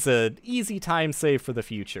 This is an easy time save for the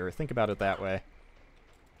future. Think about it that way.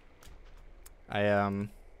 I've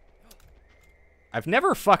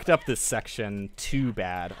never fucked up this section too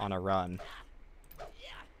bad on a run.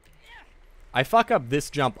 I fuck up this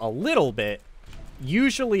jump a little bit,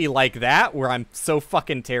 usually like that, where I'm so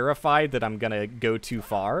fucking terrified that I'm gonna go too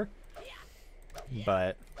far.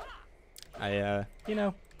 But, you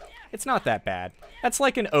know, it's not that bad. That's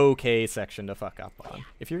like an okay section to fuck up on.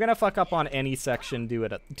 If you're gonna fuck up on any section, do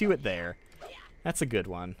it there. That's a good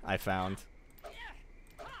one, I found.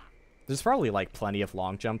 There's probably, like, plenty of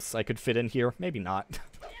long jumps I could fit in here. Maybe not.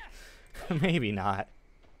 Maybe not.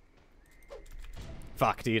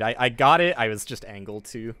 Fuck, dude. I got it. I was just angled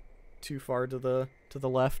too far to the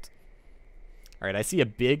left. Alright, I see a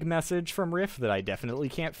big message from Riff that I definitely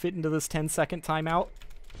can't fit into this 10-second timeout.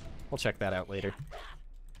 I'll check that out later.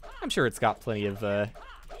 I'm sure it's got plenty of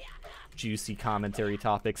juicy commentary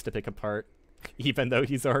topics to pick apart, even though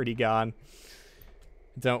he's already gone.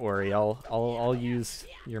 Don't worry, I'll use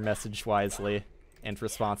your message wisely and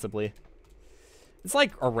responsibly. It's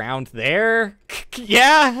like around there.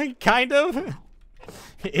 Yeah, kind of.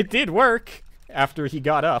 It did work after he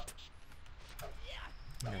got up.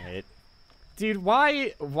 Alright. Dude,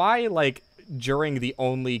 why, like, during the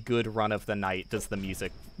only good run of the night does the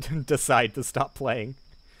music decide to stop playing?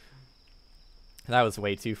 That was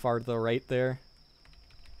way too far to the right there.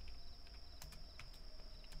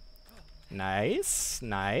 Nice,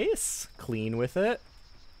 nice. Clean with it.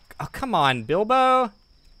 Oh, come on, Bilbo.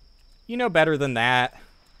 You know better than that.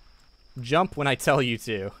 Jump when I tell you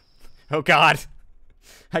to. Oh, God.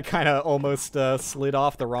 I kind of almost slid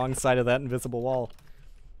off the wrong side of that invisible wall.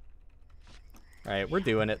 Alright, we're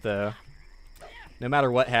doing it, though. No matter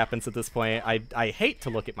what happens at this point, I hate to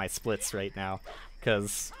look at my splits right now,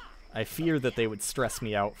 because I fear that they would stress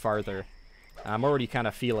me out farther. I'm already kind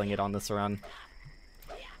of feeling it on this run.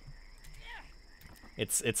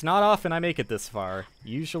 It's not often I make it this far.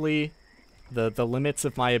 Usually, the limits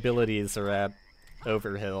of my abilities are at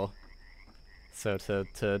overhill. So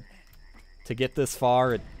to get this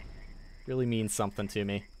far, it really means something to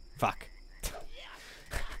me. Fuck.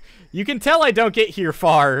 You can tell I don't get here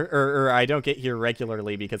far, or I don't get here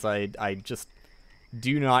regularly, because I just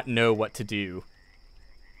do not know what to do.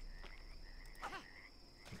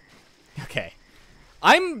 Okay.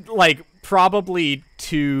 I'm, like, probably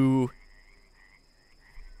too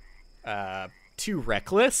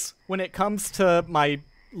reckless when it comes to my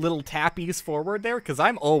little tappies forward there, because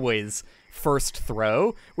I'm always first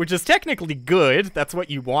throw, which is technically good. That's what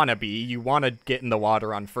you want to be. You want to get in the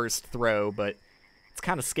water on first throw, but it's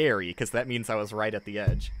kind of scary, because that means I was right at the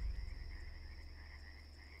edge.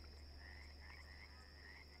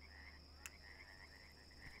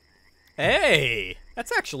 Hey!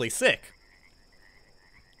 That's actually sick.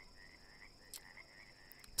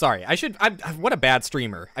 Sorry, what a bad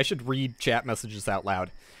streamer. I should read chat messages out loud.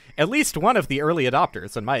 At least one of the early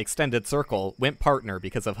adopters in my extended circle went partner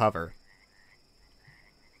because of hover.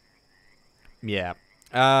 Yeah.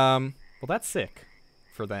 Well, that's sick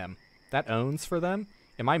for them. That owns for them.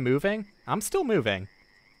 Am I moving? I'm still moving.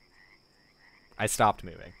 I stopped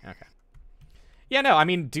moving. Okay. Yeah, no, I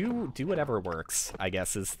mean, do whatever works, I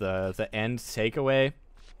guess, is the end takeaway.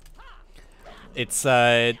 It's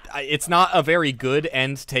not a very good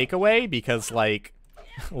end takeaway because, like,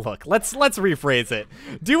 look, let's rephrase it.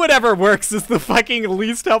 Do whatever works is the fucking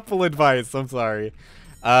least helpful advice. I'm sorry.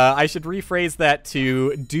 I should rephrase that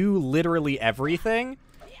to do literally everything,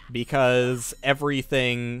 because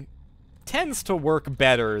everything tends to work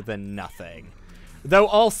better than nothing. Though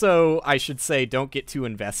also, I should say, don't get too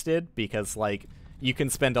invested, because, like, you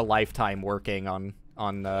can spend a lifetime working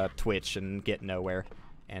on Twitch and get nowhere,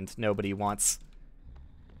 and nobody wants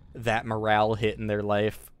that morale hit in their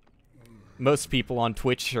life. Most people on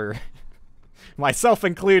Twitch are, myself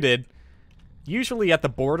included, usually at the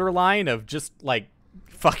borderline of just, like,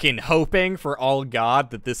 fucking hoping for all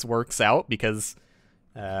God that this works out, because,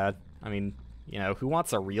 I mean, you know, who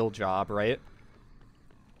wants a real job, right?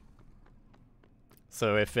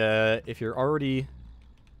 So if you're already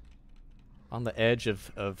on the edge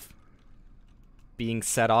of being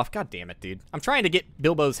set off, god damn it, dude. I'm trying to get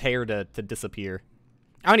Bilbo's hair to disappear.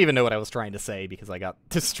 I don't even know what I was trying to say because I got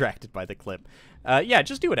distracted by the clip. Yeah,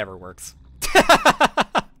 just do whatever works.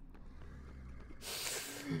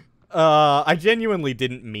 I genuinely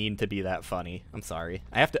didn't mean to be that funny. I'm sorry.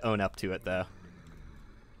 I have to own up to it, though.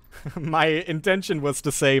 My intention was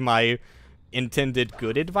to say my intended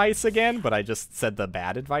good advice again, but I just said the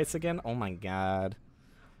bad advice again. Oh my god.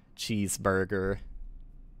 Cheeseburger.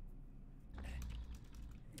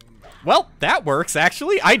 Well, that works,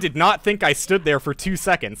 actually. I did not think I stood there for 2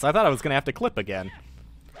 seconds. I thought I was going to have to clip again.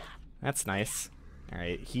 That's nice.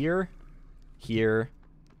 Alright, here. Here.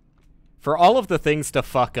 For all of the things to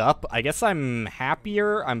fuck up, I guess I'm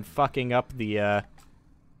happier I'm fucking up the,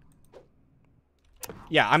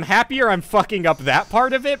 Yeah, I'm happier I'm fucking up that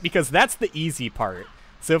part of it, because that's the easy part.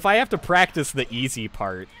 So if I have to practice the easy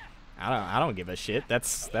part, I don't give a shit.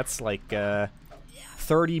 That's like,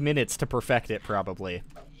 30 minutes to perfect it, probably.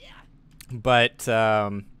 But,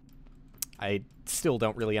 I still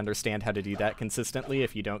don't really understand how to do that consistently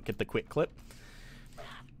if you don't get the quick clip.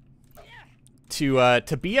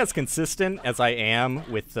 To be as consistent as I am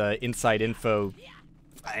with inside info,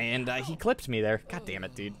 and he clipped me there. God damn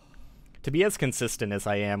it, dude. To be as consistent as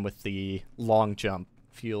I am with the long jump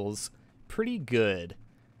feels pretty good.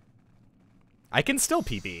 I can still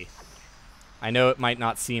PB. I know it might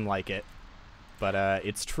not seem like it, but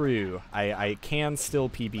it's true. I can still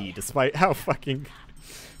PB, despite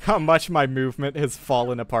how much my movement has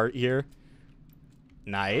fallen apart here.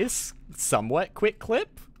 Nice. Somewhat quick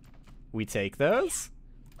clip. We take those.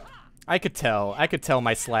 I could tell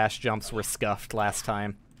my slash jumps were scuffed last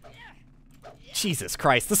time. Jesus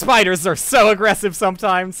Christ, the spiders are so aggressive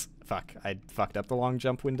sometimes. Fuck, I fucked up the long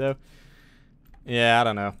jump window. Yeah, I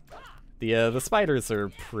don't know. The spiders are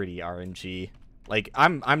pretty RNG. Like,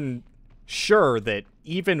 I'm sure that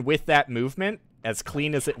even with that movement, as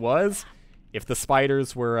clean as it was, if the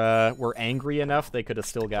spiders were angry enough, they could have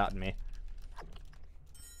still gotten me.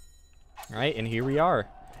 Alright, and here we are.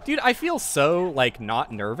 Dude, I feel so, like,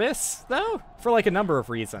 not nervous, though, for, like, a number of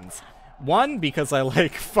reasons. One, because I,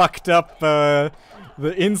 like, fucked up the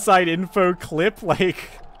inside info clip,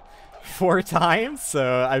 like, 4 times,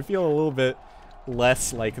 so I feel a little bit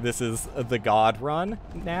less like this is the God run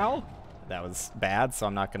now. That was bad, so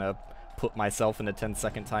I'm not gonna put myself in a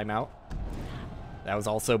 10-second timeout. That was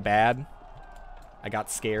also bad. I got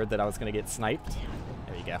scared that I was gonna get sniped.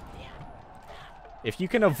 There you go. If you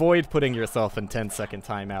can avoid putting yourself in 10-second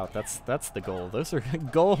timeout, that's the goal. Those are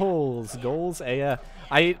goals. Goals.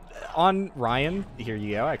 On Ryan, here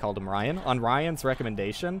you go. I called him Ryan. On Ryan's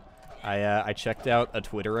recommendation, I checked out a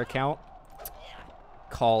Twitter account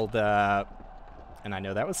called, and I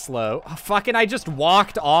know that was slow. Oh, fucking, I just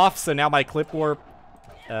walked off, so now my clip warp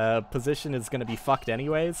position is gonna be fucked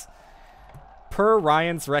anyways. Per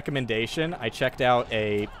Ryan's recommendation, I checked out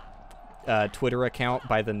a Twitter account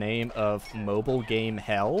by the name of Mobile Game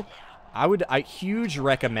Hell. I huge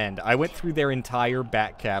recommend. I went through their entire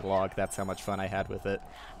back catalog. That's how much fun I had with it.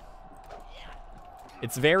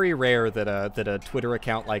 It's very rare that a Twitter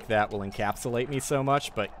account like that will encapsulate me so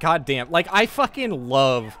much, but goddamn, like, I fucking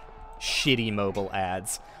love shitty mobile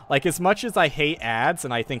ads. Like, as much as I hate ads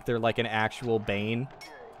and I think they're like an actual bane,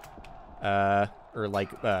 or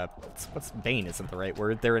like, what's bane isn't the right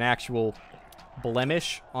word. They're an actual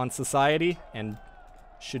blemish on society and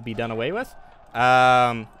should be done away with.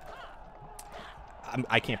 I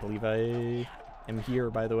can't believe I am here,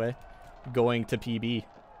 by the way, going to PB.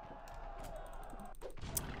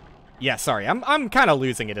 Yeah, sorry, I'm kind of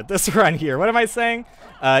losing it at this run here. What am I saying?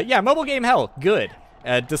 Yeah, Mobile Game Hell, good.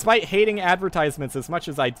 Despite hating advertisements as much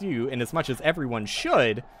as I do, and as much as everyone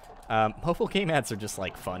should, mobile game ads are just,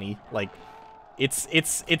 like, funny. Like,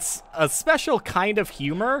 it's a special kind of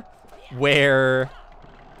humor where,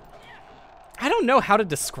 I don't know how to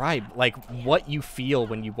describe, like, what you feel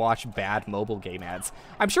when you watch bad mobile game ads.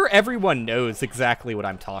 I'm sure everyone knows exactly what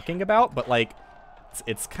I'm talking about, but, like,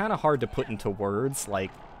 it's kind of hard to put into words, like,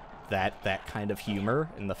 that kind of humor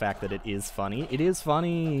and the fact that it is funny. It is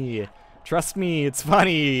funny. Trust me, it's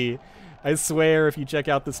funny. I swear, if you check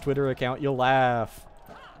out this Twitter account, you'll laugh.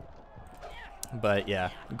 But, yeah,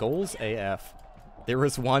 goals AF. There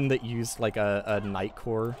was one that used, like, a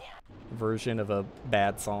Nightcore version of a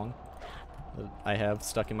bad song that I have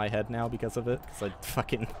stuck in my head now because of it, because I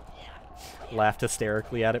fucking laughed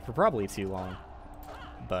hysterically at it for probably too long.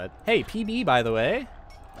 But, hey, PB, by the way.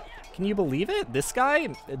 Can you believe it? This guy,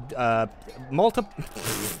 multiple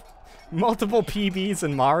PBs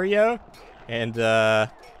in Mario, and,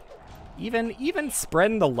 even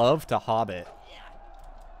spreading the love to Hobbit.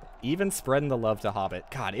 Even spreading the love to Hobbit.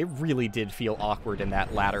 God, it really did feel awkward in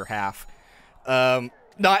that latter half.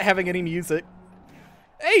 Not having any music.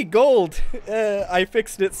 Hey, gold! I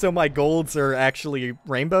fixed it so my golds are actually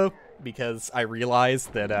rainbow, because I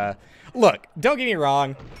realized that, look, don't get me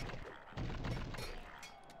wrong.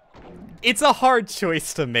 It's a hard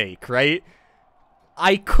choice to make, right?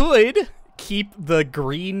 I could keep the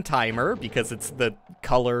green timer, because it's the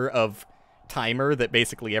color of timer that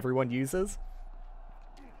basically everyone uses.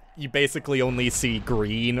 You basically only see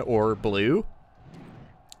green or blue.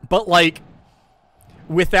 But, like,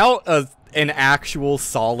 without an actual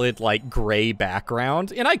solid, like, gray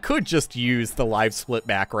background, and I could just use the live split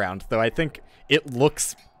background, though I think it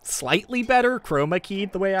looks slightly better chroma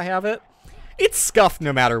keyed the way I have it. It's scuffed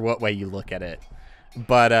no matter what way you look at it.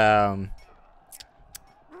 But,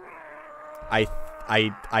 I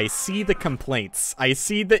see the complaints. I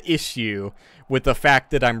see the issue with the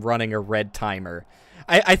fact that I'm running a red timer.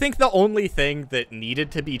 I think the only thing that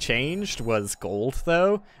needed to be changed was gold,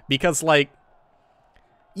 though, because, like,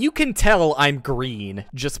 you can tell I'm green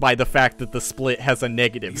just by the fact that the split has a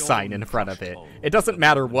negative sign in front of it. It doesn't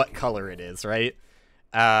matter what color it is, right?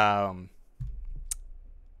 And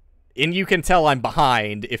you can tell I'm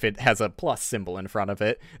behind if it has a plus symbol in front of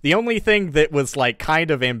it. The only thing that was, like,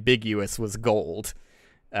 kind of ambiguous was gold.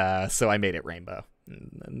 So I made it rainbow.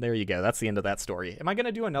 And there you go. That's the end of that story. Am I going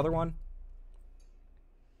to do another one?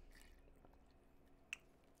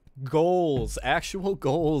 Goals. Actual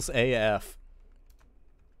goals AF.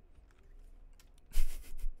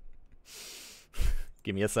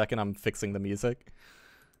 Give me a second. I'm fixing the music.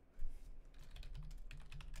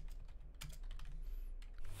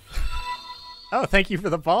 Oh, thank you for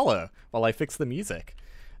the follow while I fix the music.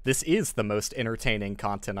 This is the most entertaining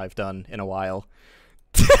content I've done in a while.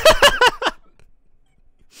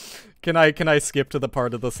 Can I skip to the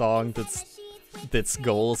part of the song that's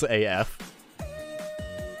goals AF?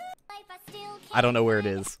 I don't know where it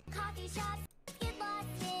is.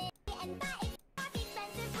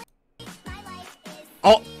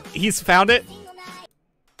 Oh, he's found it.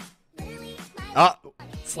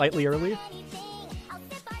 Slightly early.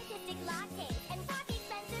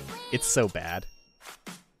 It's so bad.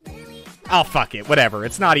 Oh, fuck it. Whatever.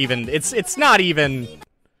 It's not even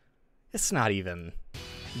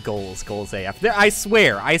goals AF. I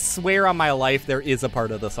swear on my life there is a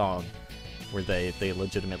part of the song where they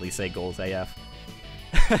legitimately say goals AF.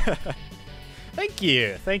 Thank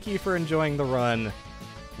you. Thank you for enjoying the run.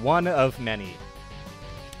 One of many.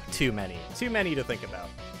 Too many. Too many to think about.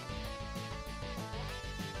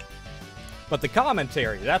 But the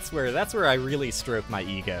commentary, that's where I really stroke my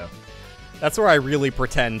ego. That's where I really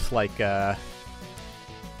pretend like I'm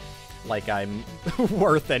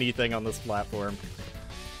worth anything on this platform.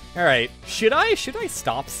 All right, should I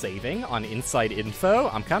stop saving on Inside Info?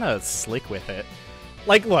 I'm kind of slick with it.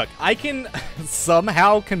 Like, look, I can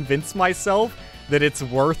somehow convince myself that it's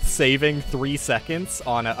worth saving 3 seconds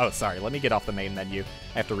on a... Oh, sorry, let me get off the main menu.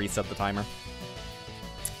 I have to reset the timer.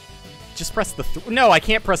 Just press the... No, I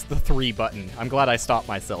can't press the 3 button. I'm glad I stopped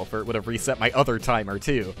myself, or it would have reset my other timer,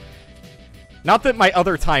 too. Not that my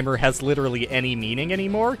other timer has literally any meaning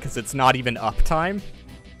anymore, because it's not even uptime.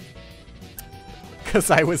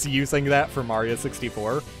 Because I was using that for Mario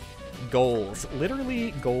 64. Goals.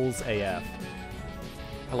 Literally goals AF.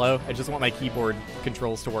 Hello? I just want my keyboard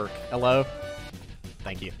controls to work. Hello?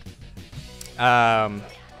 Thank you. What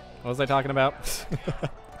was I talking about?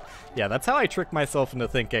 Yeah, that's how I trick myself into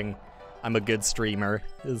thinking I'm a good streamer,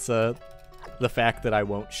 is the fact that I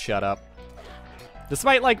won't shut up.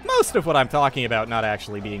 Despite, like, most of what I'm talking about not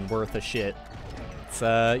actually being worth a shit. It's,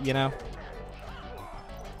 you know...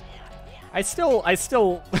 I still...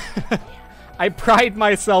 I pride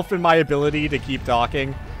myself in my ability to keep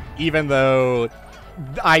talking, even though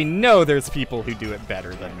I know there's people who do it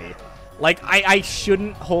better than me. Like, I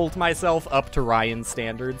shouldn't hold myself up to Ryan's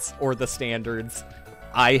standards, or the standards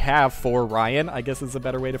I have for Ryan, I guess is a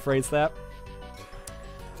better way to phrase that.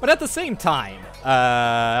 But at the same time,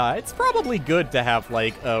 it's probably good to have,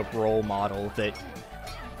 like, a role model that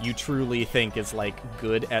you truly think is, like,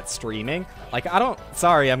 good at streaming. Like,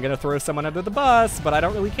 sorry, I'm gonna throw someone under the bus, but I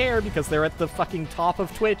don't really care because they're at the fucking top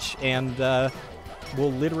of Twitch and,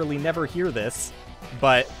 will literally never hear this.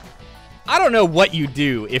 But I don't know what you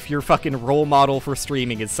do if your fucking role model for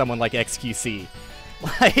streaming is someone like XQC.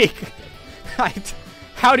 Like,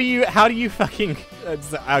 how do you fucking...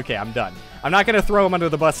 okay, I'm done. I'm not gonna throw him under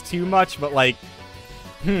the bus too much, but, like,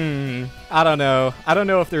 I don't know. I don't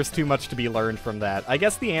know if there's too much to be learned from that. I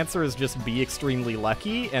guess the answer is just be extremely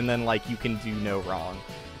lucky, and then, like, you can do no wrong.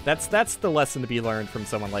 That's the lesson to be learned from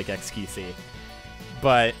someone like XQC.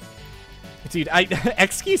 But, dude,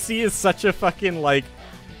 XQC is such a fucking, like,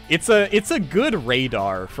 it's a good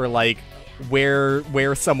radar for, like,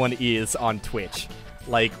 where someone is on Twitch.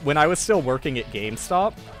 Like, when I was still working at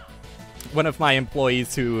GameStop, one of my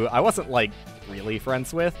employees who I wasn't, like, really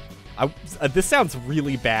friends with, this sounds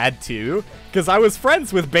really bad, too, because I was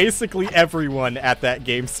friends with basically everyone at that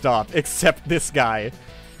GameStop, except this guy.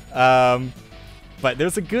 But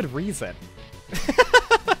there's a good reason.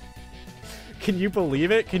 Can you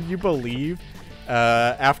believe it? Can you believe,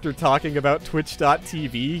 after talking about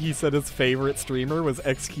Twitch.tv, he said his favorite streamer was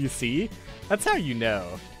XQC? That's how you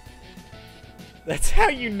know. That's how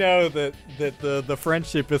you know that the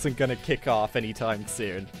friendship isn't gonna kick off anytime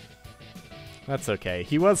soon. That's okay.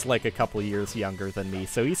 He was like a couple years younger than me,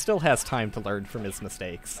 so he still has time to learn from his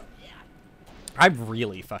mistakes. I'm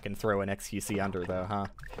really fucking throwing XQC under, though, huh?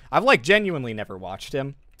 I've, like, genuinely never watched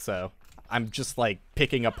him, so I'm just, like,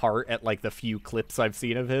 picking apart at, like, the few clips I've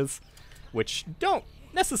seen of his, which don't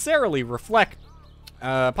necessarily reflect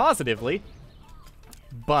positively,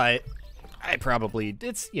 but I probably,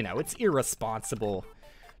 it's, you know, it's irresponsible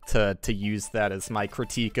to use that as my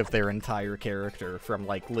critique of their entire character from,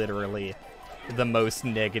 like, literally the most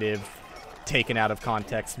negative, taken out of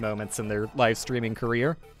context moments in their live streaming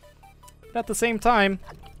career. But at the same time,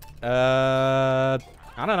 I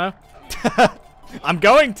don't know. I'm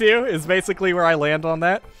going to, is basically where I land on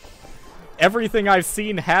that. Everything I've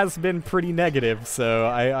seen has been pretty negative, so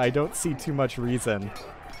I don't see too much reason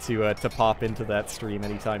to pop into that stream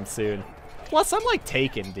anytime soon. Plus, I'm, like,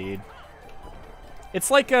 taken, dude.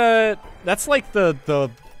 It's like, that's like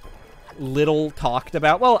the little talked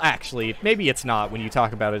about, well, actually, maybe it's not when you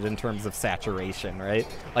talk about it in terms of saturation, right?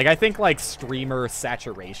 Like, I think, like, streamer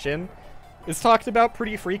saturation is talked about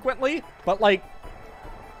pretty frequently, but, like,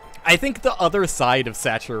 I think the other side of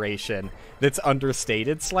saturation that's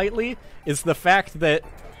understated slightly is the fact that,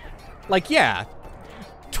 like, yeah,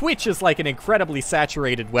 Twitch is like an incredibly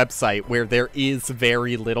saturated website where there is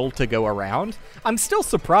very little to go around. I'm still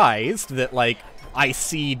surprised that, like, I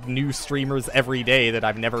see new streamers every day that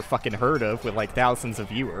I've never fucking heard of with, like, thousands of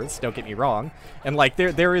viewers, don't get me wrong. And, like,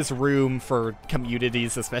 there is room for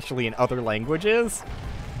communities, especially in other languages.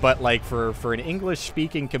 But, like, for an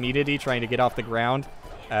English-speaking community trying to get off the ground,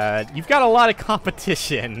 you've got a lot of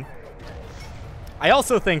competition. I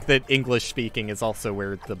also think that English-speaking is also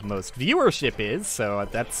where the most viewership is, so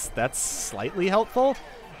that's slightly helpful.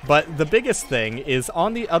 But the biggest thing is,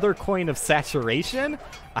 on the other coin of saturation,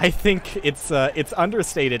 I think it's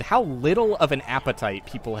understated how little of an appetite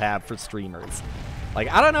people have for streamers. Like,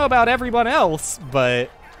 I don't know about everyone else, but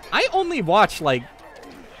I only watch, like,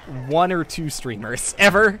 1 or 2 streamers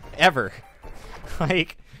ever.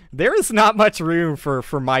 Like, there is not much room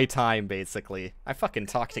for my time, basically. I fucking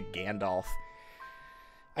talk to Gandalf.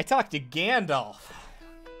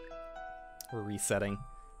 We're resetting.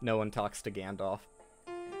 No one talks to Gandalf.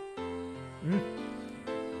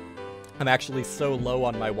 I'm actually so low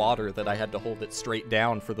on my water that I had to hold it straight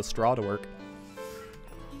down for the straw to work.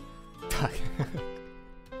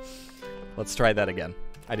 Let's try that again.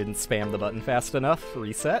 I didn't spam the button fast enough.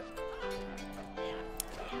 Reset.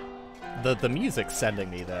 The music's sending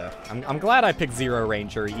me, though. I'm glad I picked Zero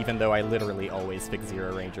Ranger, even though I literally always pick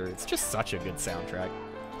Zero Ranger. It's just such a good soundtrack.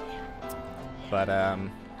 But,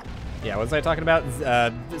 yeah, what was I talking about?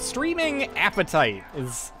 Streaming appetite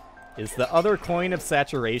is the other coin of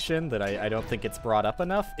saturation that I don't think it's brought up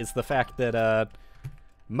enough, is the fact that,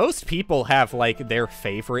 most people have, like, their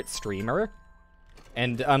favorite streamer,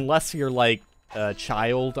 and unless you're, like, a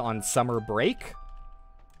child on summer break,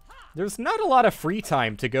 there's not a lot of free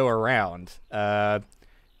time to go around, and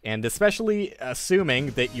especially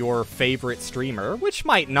assuming that your favorite streamer, which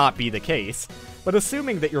might not be the case, but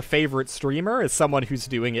assuming that your favorite streamer is someone who's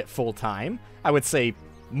doing it full-time, I would say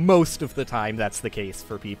most of the time that's the case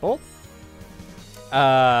for people.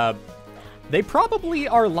 they probably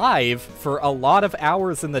are live for a lot of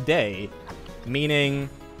hours in the day, meaning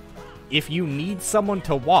if you need someone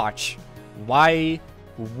to watch, why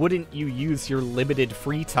wouldn't you use your limited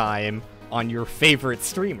free time on your favorite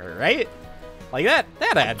streamer, right? Like,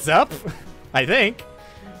 that adds up, I think.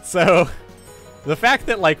 So, the fact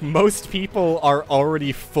that, like, most people are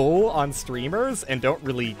already full on streamers and don't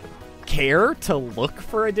really care to look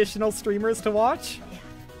for additional streamers to watch,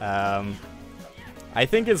 I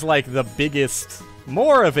think is, like, the biggest,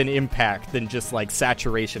 more of an impact than just, like,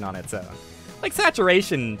 saturation on its own. Like,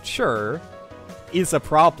 saturation, sure, is a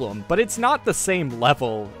problem, but it's not the same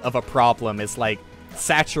level of a problem as, like,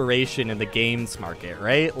 saturation in the games market,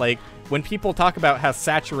 right? Like, when people talk about how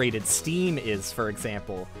saturated Steam is, for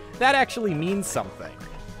example, that actually means something.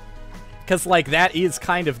 Because, like, that is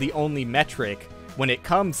kind of the only metric when it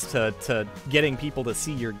comes to getting people to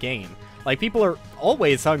see your game. Like, people are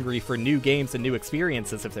always hungry for new games and new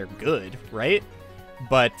experiences if they're good, right?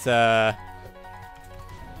 But,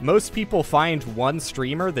 most people find one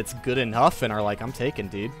streamer that's good enough and are like, I'm taken,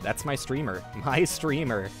 dude. That's my streamer. My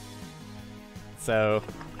streamer. So,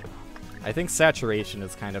 I think saturation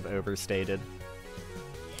is kind of overstated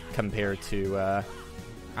compared to,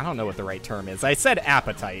 I don't know what the right term is. I said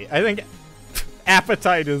appetite. I think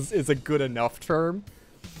appetite is a good enough term.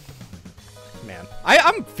 Man,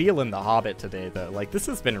 I'm feeling the Hobbit today, though. Like, this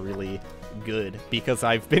has been really good because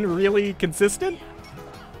I've been really consistent.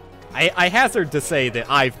 I hazard to say that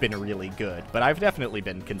I've been really good, but I've definitely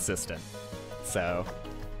been consistent. So,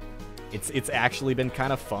 it's actually been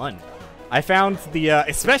kind of fun. I found the,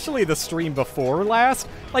 especially the stream before last,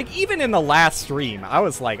 like, even in the last stream, I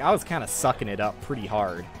was kind of sucking it up pretty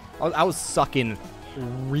hard. I was sucking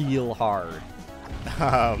real hard.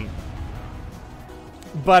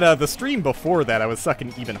 But the stream before that, I was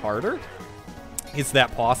sucking even harder. Is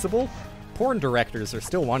that possible? Porn directors are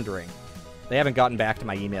still wondering. They haven't gotten back to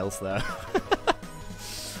my emails, though.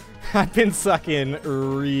 I've been sucking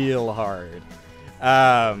real hard.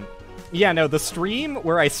 Yeah, no, the stream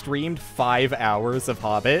where I streamed 5 hours of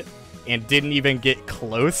Hobbit and didn't even get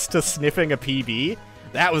close to sniffing a PB,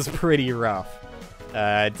 that was pretty rough.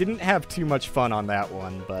 Didn't have too much fun on that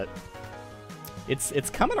one, but it's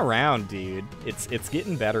coming around, dude. It's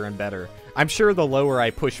getting better and better. I'm sure the lower I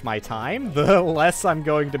push my time, the less I'm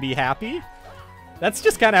going to be happy. That's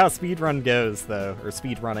just kind of how speedrun goes, though, or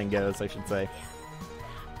speedrunning goes, I should say.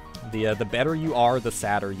 The better you are, the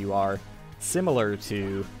sadder you are. Similar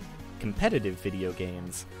to competitive video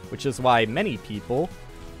games, which is why many people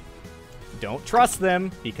don't trust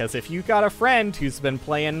them, because if you got a friend who's been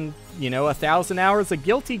playing, 1,000 hours of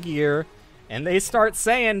Guilty Gear, and they start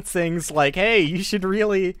saying things like, hey, you should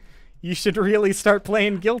really start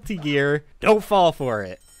playing Guilty Gear, don't fall for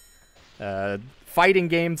it. Fighting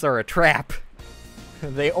games are a trap.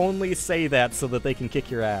 They only say that so that they can kick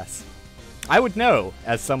your ass. I would know,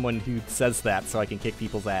 as someone who says that so I can kick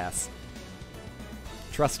people's ass.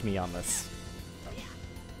 Trust me on this.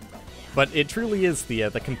 But it truly is the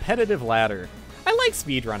competitive ladder. I like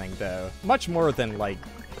speedrunning, though. Much more than, like,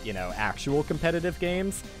 actual competitive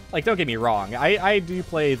games. Like, don't get me wrong. I do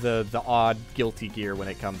play the odd Guilty Gear when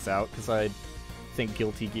it comes out, because I think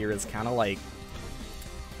Guilty Gear is kind of like,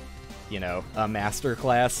 a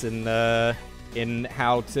masterclass in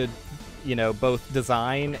how to, both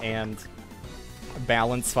design and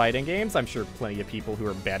balance fighting games. I'm sure plenty of people who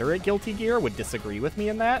are better at Guilty Gear would disagree with me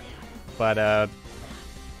in that. But,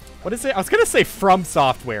 what is it? I was gonna say From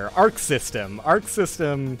Software. Arc System. Arc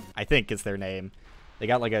System, I think, is their name. They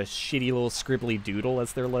got, like, a shitty little scribbly doodle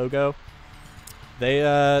as their logo.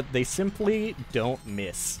 They simply don't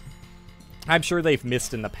miss. I'm sure they've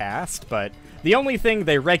missed in the past, but the only thing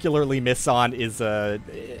they regularly miss on is,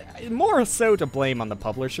 more so to blame on the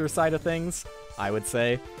publisher side of things, I would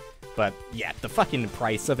say. But, yeah, the fucking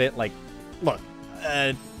price of it, like, look,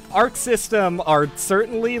 Arc System are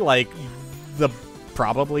certainly, like,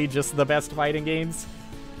 probably just the best fighting games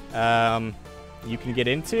you can get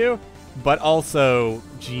into, but also,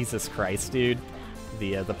 Jesus Christ, dude,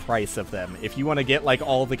 the price of them. If you want to get, like,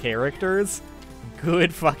 all the characters,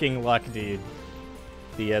 good fucking luck, dude.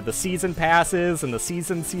 The season passes, and the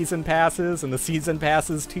season passes, and the season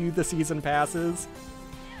passes to the season passes.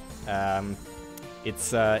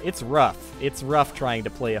 It's rough. It's rough trying to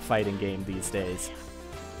play a fighting game these days.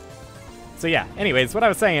 So yeah, anyways, what I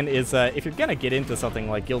was saying is, if you're gonna get into something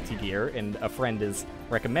like Guilty Gear, and a friend is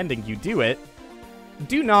recommending you do it,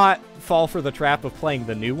 do not fall for the trap of playing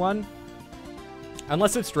the new one.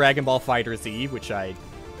 Unless it's Dragon Ball FighterZ, which I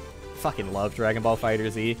fucking love Dragon Ball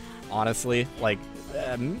FighterZ, honestly. Like,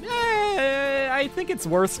 I think it's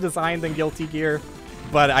worse designed than Guilty Gear,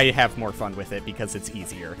 but I have more fun with it because it's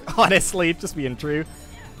easier. Honestly, just being true.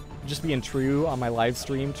 Just being true on my live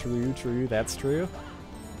stream. True, that's true.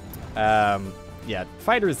 Yeah,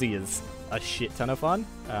 Fighter Z is a shit ton of fun.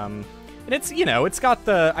 And it's, you know, it's got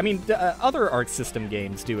the, I mean, other Arc System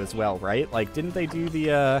games do as well, right? Like, didn't they do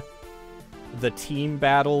the team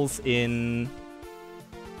battles in,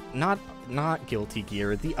 not Guilty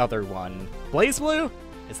Gear, the other one, BlazBlue?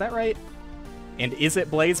 Is that right? And is it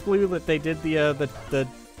BlazBlue that they did the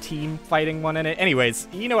team fighting one in it? Anyways,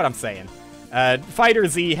 you know what I'm saying. Fighter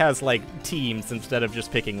Z has, like, teams instead of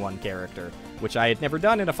just picking one character, which I had never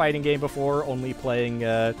done in a fighting game before, only playing,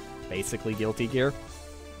 basically Guilty Gear.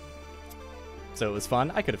 So it was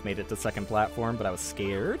fun. I could have made it to second platform, but I was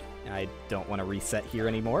scared. I don't want to reset here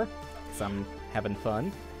anymore, because I'm having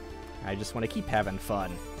fun. I just want to keep having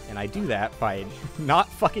fun. And I do that by not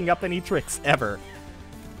fucking up any tricks, ever.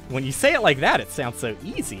 When you say it like that, it sounds so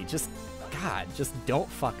easy. Just, God, just don't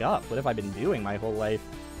fuck up. What have I been doing my whole life?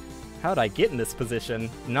 How'd I get in this position,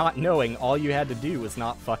 not knowing all you had to do was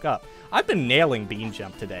not fuck up? I've been nailing Bean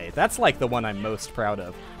Jump today. That's, like, the one I'm most proud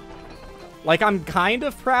of. Like, I'm kind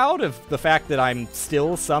of proud of the fact that I'm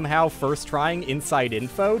still somehow first trying Inside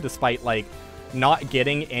Info, despite, like, not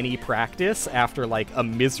getting any practice after, like, a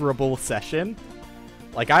miserable session.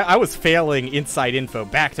 Like, I was failing Inside Info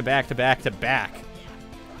back to back to back to back.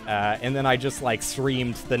 And then I just, like,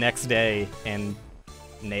 streamed the next day and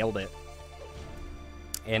nailed it.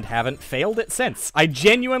 And haven't failed it since. I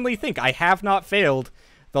genuinely think I have not failed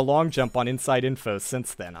the long jump on Inside Info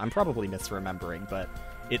since then. I'm probably misremembering, but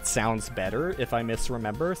it sounds better if I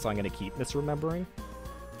misremember, so I'm going to keep misremembering.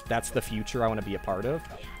 That's the future I want to be a part of.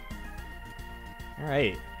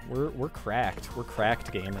 Alright, we're cracked. We're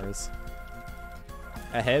cracked gamers.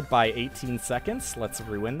 Ahead by 18 seconds. Let's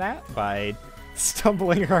ruin that by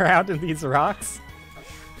stumbling around in these rocks.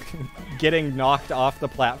 Getting knocked off the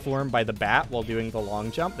platform by the bat while doing the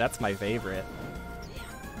long jump. That's my favorite.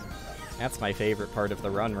 That's my favorite part of the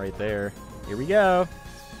run right there. Here we go.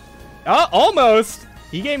 Oh, almost!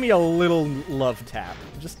 He gave me a little love tap.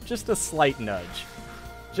 Just a slight nudge.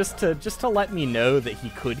 Just to let me know that he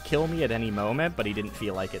could kill me at any moment, but he didn't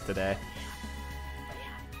feel like it today.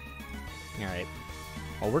 Alright.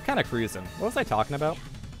 Well, we're kind of cruising. What was I talking about?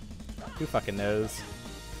 Who fucking knows?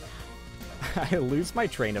 I lose my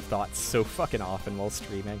train of thought so fucking often while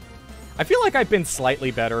streaming. I feel like I've been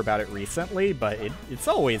slightly better about it recently, but it's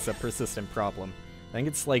always a persistent problem. I think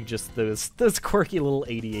it's like just those quirky little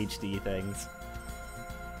ADHD things.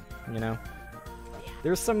 You know?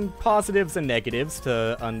 There's some positives and negatives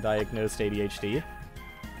to undiagnosed ADHD.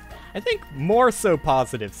 I think more so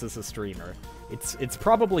positives as a streamer. It's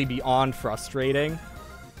probably beyond frustrating.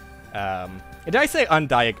 Did I say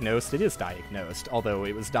undiagnosed? It is diagnosed, although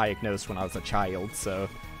it was diagnosed when I was a child, so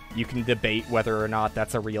you can debate whether or not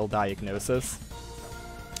that's a real diagnosis.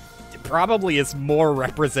 It probably is more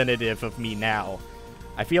representative of me now.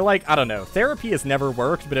 I feel like, I don't know, therapy has never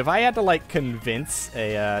worked, but if I had to, like, convince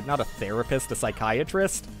a, not a therapist, a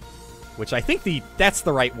psychiatrist, which I think that's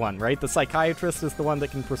the right one, right? The psychiatrist is the one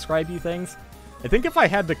that can prescribe you things. I think if I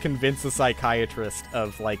had to convince a psychiatrist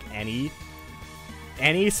of, like, any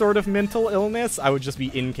sort of mental illness, I would just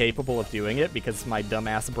be incapable of doing it because my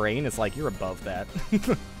dumbass brain is like, you're above that.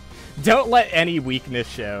 Don't let any weakness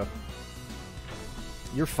show.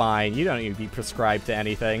 You're fine. You don't need to be prescribed to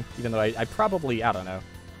anything, even though I probably, I don't know,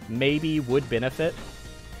 maybe would benefit.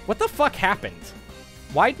 What the fuck happened?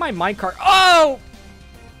 Why'd my minecart... Oh!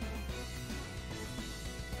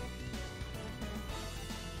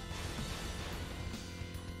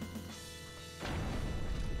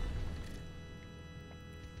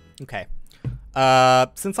 Okay.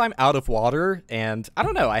 Since I'm out of water, and I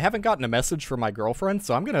don't know, I haven't gotten a message from my girlfriend,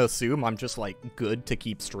 so I'm gonna assume I'm just, like, good to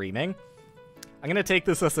keep streaming. I'm gonna take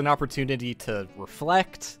this as an opportunity to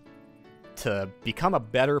reflect, to become a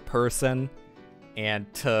better person,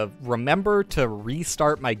 and to remember to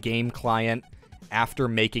restart my game client after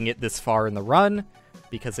making it this far in the run,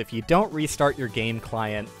 because if you don't restart your game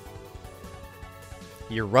client,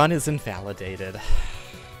 your run is invalidated.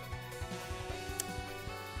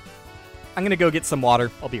 I'm gonna go get some water.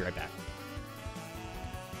 I'll be right back.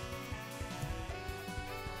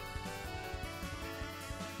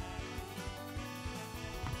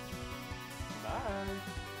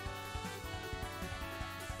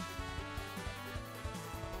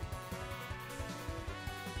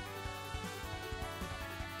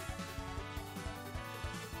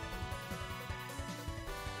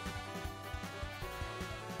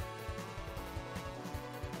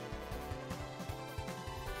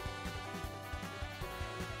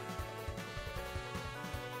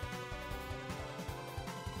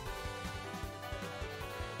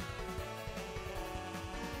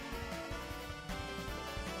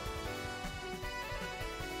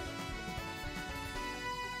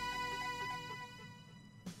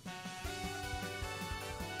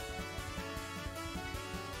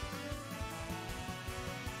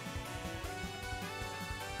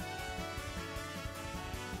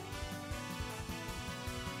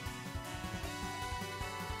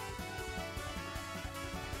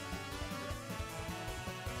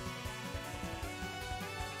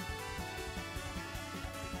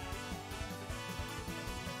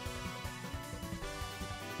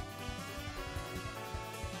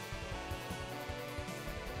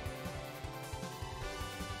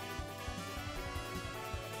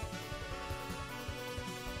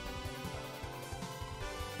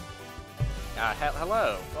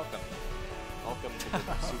 Hello. Welcome. Welcome to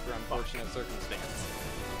the super unfortunate circumstance.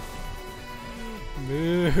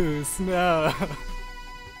 Moose, no.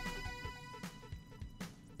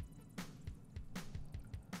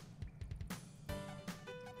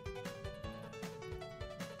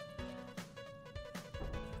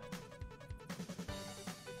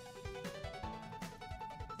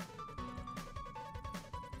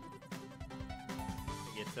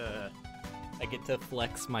 I get to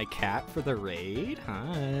flex my cat for the raid.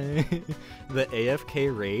 Hi. The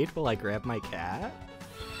AFK raid while I grab my cat.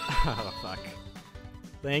 Oh, fuck.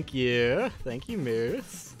 Thank you. Thank you,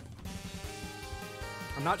 Moose.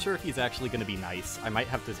 I'm not sure if he's actually going to be nice. I might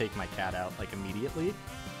have to take my cat out, like, immediately.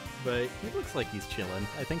 But he looks like he's chilling.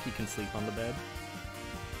 I think he can sleep on the bed.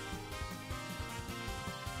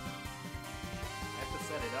 I have to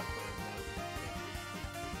set it up for him, though.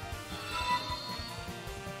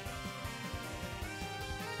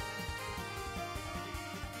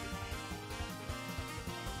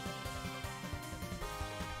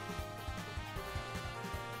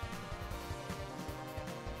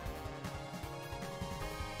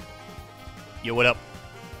 Yo, what up?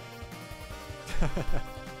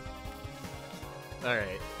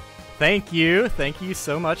 Alright. Thank you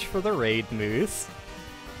so much for the raid, Moose.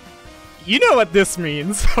 You know what this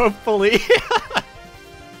means, hopefully.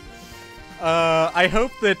 I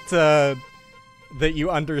hope that, that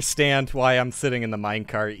you understand why I'm sitting in the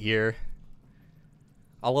minecart here.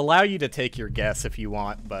 I'll allow you to take your guess if you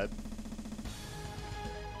want, but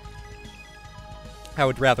I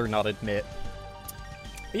would rather not admit.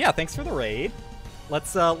 But yeah, thanks for the raid.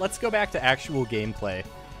 Let's go back to actual gameplay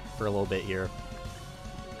for a little bit here.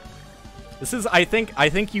 This is, I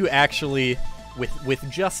think you actually, with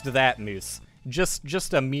just that, Moose,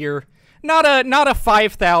 just a mere, not a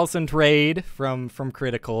 5,000 raid from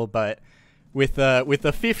Critical, but with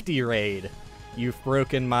a 50 raid, you've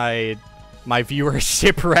broken my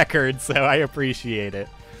viewership record, so I appreciate it.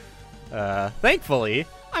 Thankfully,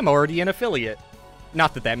 I'm already an affiliate.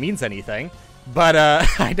 Not that that means anything. But,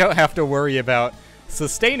 I don't have to worry about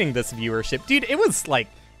sustaining this viewership. Dude, it was, like...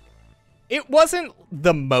 It wasn't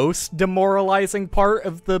the most demoralizing part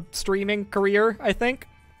of the streaming career, I think.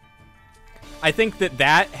 I think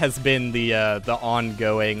that has been the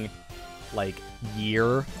ongoing, like,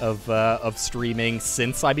 year of streaming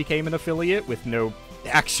since I became an affiliate, with no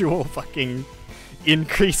actual fucking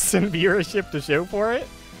increase in viewership to show for it.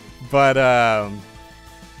 But,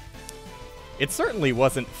 it certainly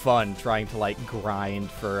wasn't fun trying to, like,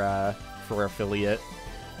 grind for affiliate,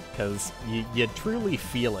 because you truly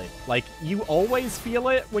feel it. Like, you always feel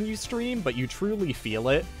it when you stream, but you truly feel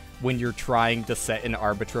it when you're trying to set an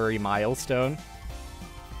arbitrary milestone,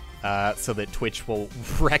 so that Twitch will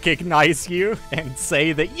recognize you and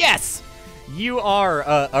say that, yes, you are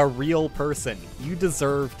a real person. You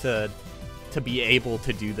deserve to be able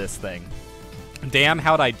to do this thing. Damn,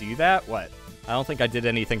 how'd I do that? What? I don't think I did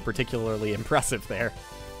anything particularly impressive there.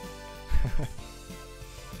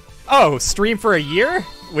 Oh, stream for a year?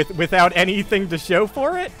 Without anything to show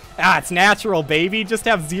for it? Ah, it's natural, baby. Just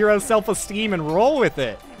have zero self-esteem and roll with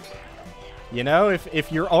it. You know,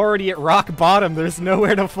 if you're already at rock bottom, there's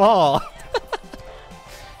nowhere to fall.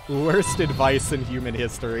 Worst advice in human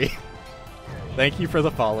history. Thank you for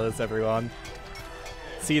the follows, everyone.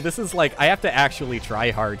 See, this is like, I have to actually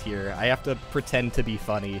try hard here. I have to pretend to be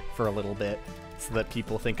funny for a little bit so that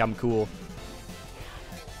people think I'm cool.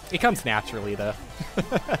 It comes naturally, though.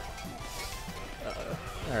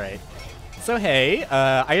 Alright. So, hey,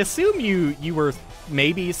 I assume you were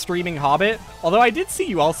maybe streaming Hobbit, although I did see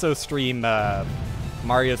you also stream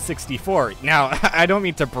Mario 64. Now, I don't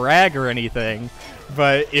mean to brag or anything,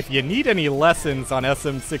 but if you need any lessons on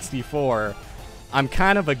SM64, I'm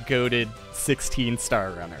kind of a goated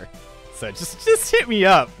 16-star runner. So just hit me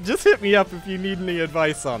up. Just hit me up if you need any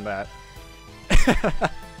advice on that.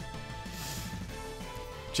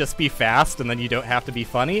 Just be fast and then you don't have to be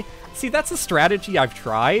funny. See, that's a strategy I've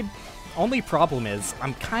tried. Only problem is,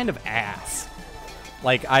 I'm kind of ass.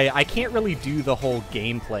 Like, I can't really do the whole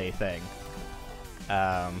gameplay thing.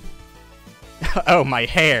 Oh, my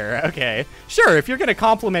hair. Okay. Sure, if you're gonna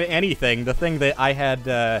compliment anything, the thing that I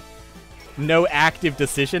had, no active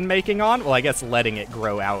decision-making on, well, I guess letting it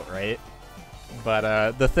grow out, right?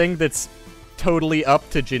 But, the thing that's totally up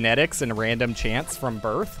to genetics and random chance from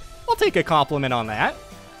birth, I'll take a compliment on that.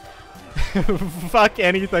 Fuck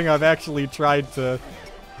anything I've actually tried to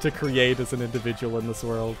create as an individual in this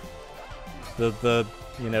world. The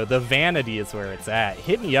you know, the vanity is where it's at.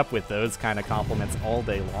 Hit me up with those kind of compliments all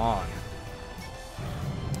day long.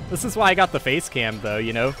 This is why I got the face cam, though,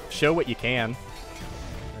 you know? Show what you can.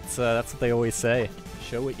 That's what they always say.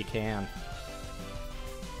 Show what you can.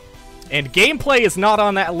 And gameplay is not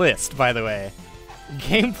on that list, by the way.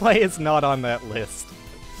 Gameplay is not on that list.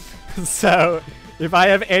 So, if I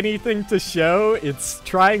have anything to show, it's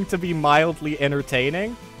trying to be mildly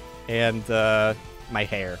entertaining. And, my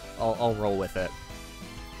hair. I'll roll with it.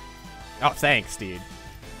 Oh, thanks, dude.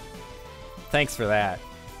 Thanks for that.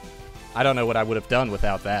 I don't know what I would have done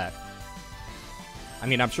without that. I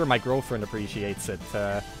mean, I'm sure my girlfriend appreciates it,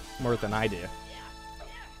 more than I do.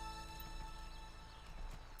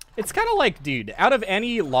 It's kind of like, dude, out of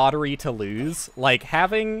any lottery to lose, like,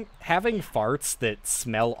 having farts that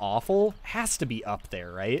smell awful has to be up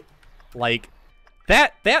there, right? Like,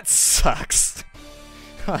 that sucks.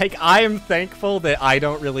 Like, I am thankful that I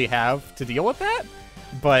don't really have to deal with that,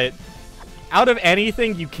 but out of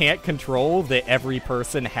anything you can't control that every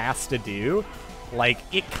person has to do, like,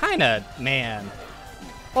 it kind of, man.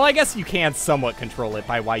 Well, I guess you can somewhat control it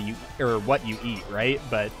by what you eat, right?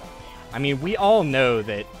 But I mean, we all know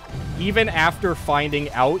that even after finding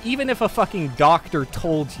out, even if a fucking doctor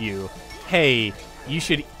told you, hey, you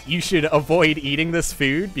should avoid eating this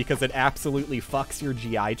food because it absolutely fucks your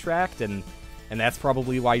GI tract and that's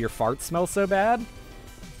probably why your farts smell so bad,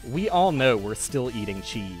 we all know we're still eating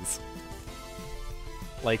cheese.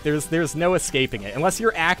 Like, there's no escaping it. Unless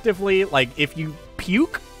you're actively, like, if you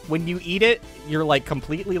puke when you eat it, you're, like,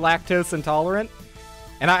 completely lactose intolerant.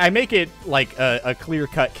 And I make it, like, a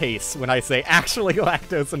clear-cut case when I say actually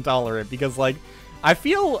lactose intolerant, because, like, I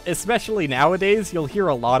feel, especially nowadays, you'll hear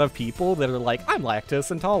a lot of people that are like, I'm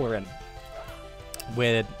lactose intolerant.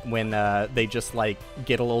 When they just, like,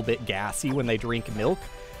 get a little bit gassy when they drink milk.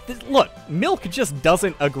 Look, milk just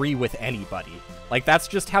doesn't agree with anybody. Like, that's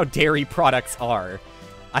just how dairy products are.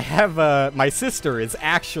 I have, my sister is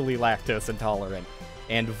actually lactose intolerant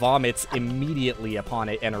and vomits immediately upon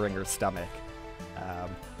it entering her stomach.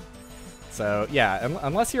 So, yeah,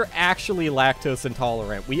 unless you're actually lactose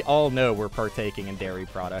intolerant, we all know we're partaking in dairy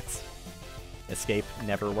products. Escape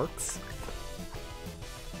never works.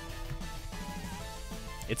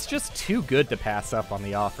 It's just too good to pass up on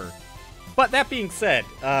the offer. But that being said,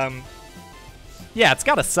 yeah, it's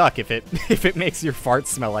gotta suck if it makes your farts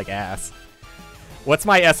smell like ass. What's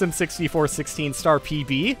my SM64 16-star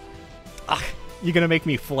PB? Ugh, you gonna make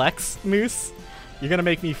me flex, Moose? You're gonna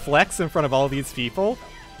make me flex in front of all these people?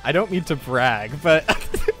 I don't mean to brag, but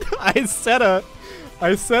I said a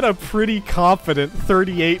pretty confident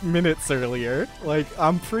 38 minutes earlier. Like,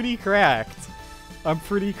 I'm pretty cracked. I'm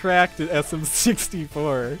pretty cracked at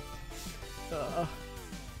SM64.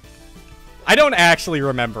 I don't actually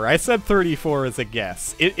remember. I said 34 as a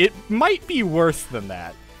guess. It might be worse than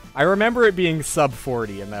that. I remember it being sub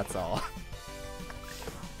 40, and that's all.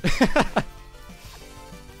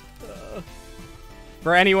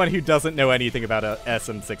 For anyone who doesn't know anything about a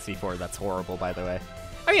SM64, that's horrible, by the way.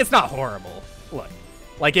 I mean, it's not horrible. Look,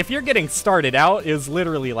 like, if you're getting started out, it's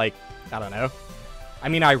literally, like, I don't know. I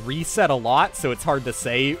mean, I reset a lot, so it's hard to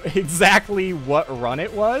say exactly what run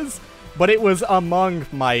it was, but it was among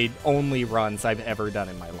my only runs I've ever done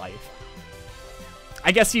in my life.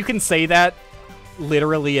 I guess you can say that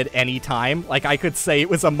literally at any time. Like, I could say it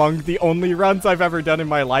was among the only runs I've ever done in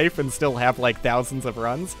my life and still have, like, thousands of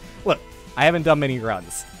runs. Look, I haven't done many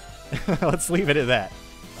runs. Let's leave it at that.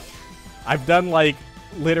 I've done, like,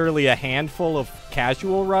 literally a handful of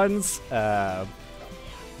casual runs,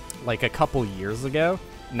 like a couple years ago.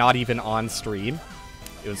 Not even on stream.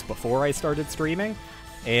 It was before I started streaming.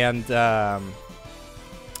 And, I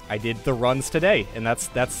did the runs today, and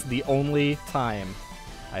that's the only time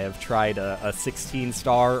I have tried a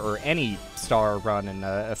 16-star or any star run in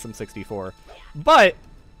SM64. But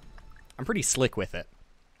I'm pretty slick with it.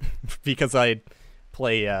 Because I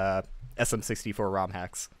play SM64 ROM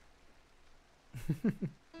hacks.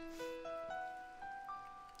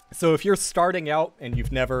 So if you're starting out and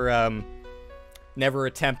you've never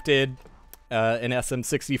attempted an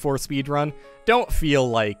SM64 speedrun, don't feel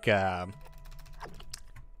like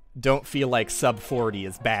sub 40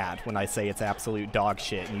 is bad when I say it's absolute dog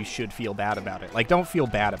shit and you should feel bad about it. Like, don't feel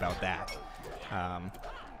bad about that.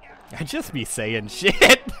 I'd just be saying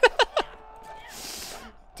shit.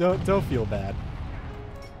 Don't feel bad.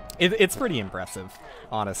 It's pretty impressive,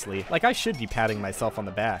 honestly. Like, I should be patting myself on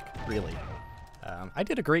the back, really. I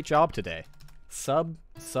did a great job today. Sub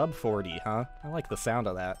 40, huh? I like the sound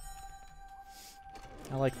of that.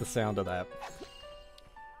 I like the sound of that.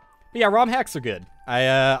 But yeah, ROM hacks are good.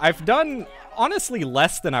 I've done, honestly,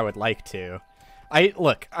 less than I would like to.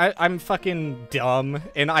 I'm fucking dumb,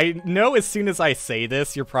 and I know as soon as I say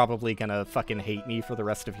this, you're probably gonna fucking hate me for the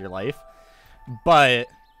rest of your life. But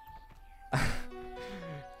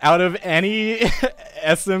out of any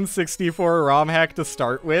SM64 ROM hack to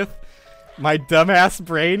start with, My dumbass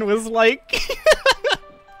brain was like,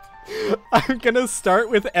 I'm gonna start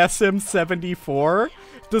with SM74,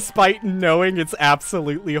 despite knowing it's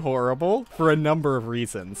absolutely horrible for a number of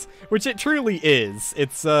reasons. Which it truly is.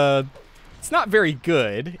 It's not very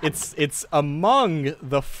good. It's among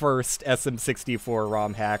the first SM64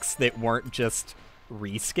 ROM hacks that weren't just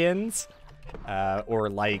reskins, or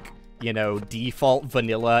like, you know, default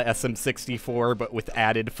vanilla SM64, but with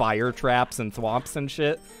added fire traps and thwomps and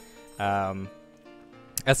shit.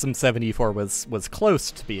 SM74 was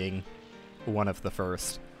close to being one of the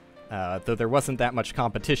first, though there wasn't that much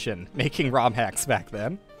competition making ROM hacks back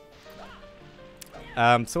then.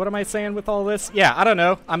 So what am I saying with all this? Yeah, I don't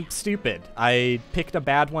know. I'm stupid. I picked a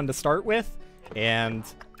bad one to start with, and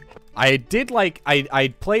I did like,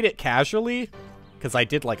 I played it casually, because I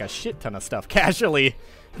did like a shit ton of stuff casually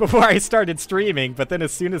before I started streaming, but then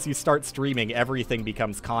as soon as you start streaming, everything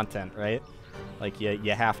becomes content, right? Like,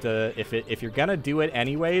 you have to, if you're gonna do it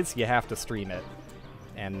anyways, you have to stream it.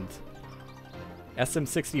 And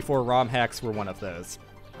SM64 ROM hacks were one of those.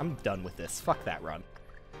 I'm done with this. Fuck that run.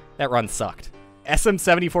 That run sucked.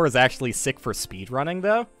 SM74 is actually sick for speedrunning,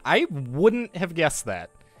 though. I wouldn't have guessed that.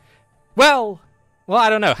 Well, I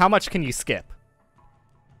don't know. How much can you skip?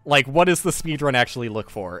 Like, what does the speedrun actually look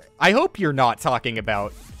for? I hope you're not talking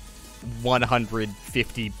about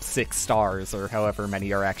 156 stars, or however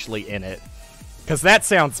many are actually in it. Because that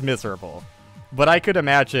sounds miserable. But I could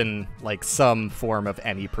imagine, like, some form of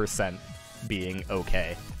any percent being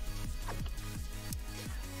okay.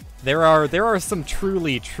 There are some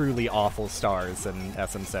truly, truly awful stars in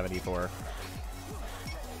SM74.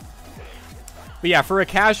 But yeah, for a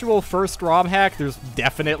casual first ROM hack, there's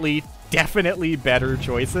definitely better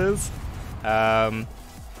choices. I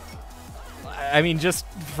mean, just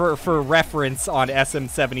for reference on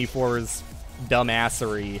SM74's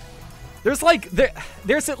dumbassery,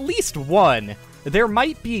 there's at least one. There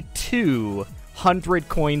might be 200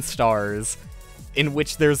 coin stars in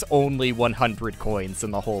which there's only 100 coins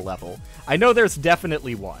in the whole level. I know there's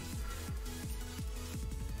definitely one.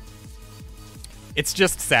 It's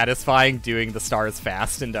just satisfying doing the stars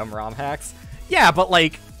fast in dumb ROM hacks. Yeah, but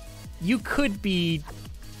like, you could be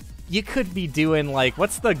doing, like,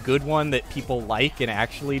 what's the good one that people like and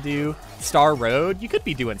actually do? Star Road? You could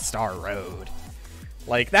be doing Star Road.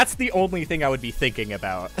 Like, that's the only thing I would be thinking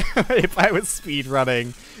about if I was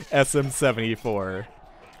speedrunning SM74.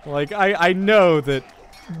 Like, I know that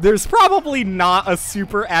there's probably not a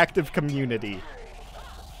super active community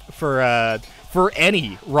for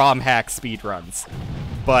any ROM hack speedruns,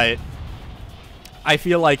 but I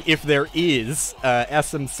feel like if there is,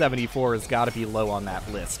 SM74 has got to be low on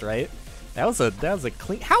that list, right? That was a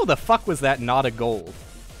clean. How the fuck was that not a gold?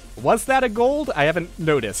 Was that a gold? I haven't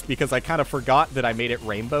noticed because I kind of forgot that I made it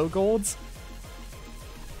rainbow golds.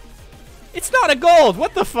 It's not a gold!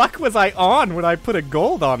 What the fuck was I on when I put a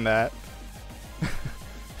gold on that?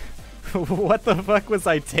 What the fuck was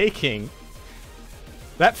I taking?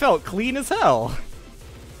 That felt clean as hell.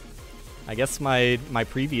 I guess my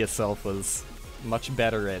previous self was much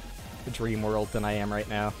better at the dream world than I am right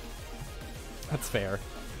now. That's fair.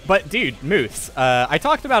 But dude, Moose, I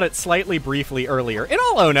talked about it slightly briefly earlier, and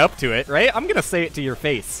I'll own up to it, right? I'm gonna say it to your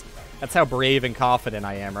face. That's how brave and confident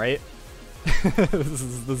I am, right? This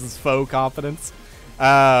is faux confidence.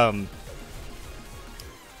 I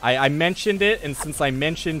mentioned it, and since I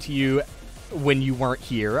mentioned to you when you weren't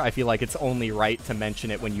here, I feel like it's only right to mention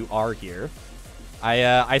it when you are here.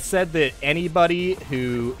 I said that anybody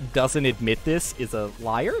who doesn't admit this is a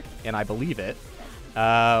liar, and I believe it.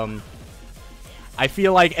 I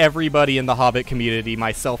feel like everybody in the Hobbit community,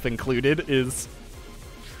 myself included, is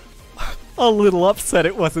a little upset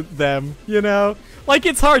it wasn't them, you know? Like,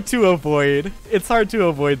 it's hard to avoid. It's hard to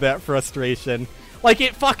avoid that frustration. Like,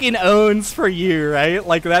 it fucking owns for you, right?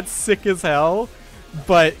 Like, that's sick as hell.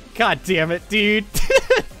 But, god damn it, dude.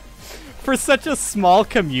 For such a small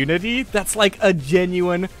community, that's like a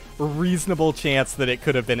genuine, reasonable chance that it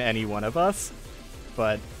could have been any one of us.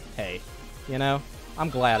 But, hey, you know,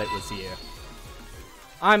 I'm glad it was you.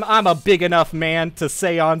 I'm a big enough man to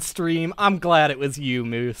say on stream, I'm glad it was you,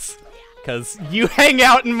 Moose. Because you hang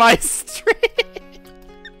out in my stream.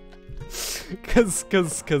 Cause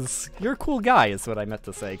you're a cool guy is what I meant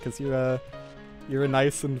to say. Cause you're a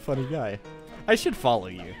nice and funny guy. I should follow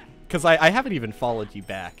you. Cause I haven't even followed you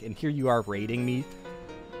back. And here you are rating me.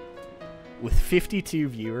 With 52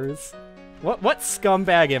 viewers. What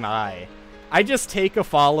scumbag am I? I just take a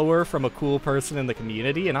follower from a cool person in the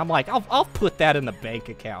community and I'm like, I'll put that in the bank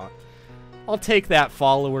account. I'll take that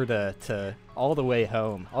follower to all the way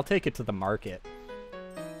home. I'll take it to the market.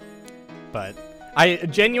 But I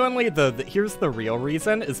genuinely, here's the real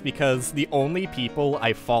reason, is because the only people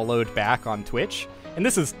I followed back on Twitch, and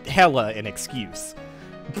this is hella an excuse,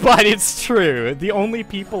 but it's true, the only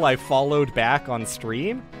people I followed back on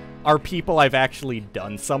stream are people I've actually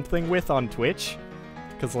done something with on Twitch.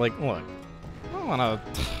 Because, like, look, I don't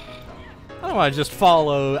want to just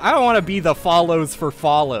follow, I don't want to be the follows for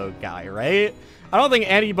follow guy, right? I don't think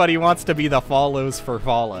anybody wants to be the follows for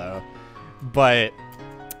follow, but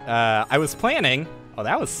I was planning, oh,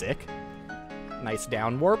 that was sick, nice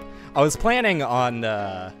down warp. I was planning on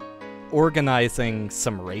organizing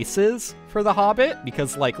some races for the Hobbit,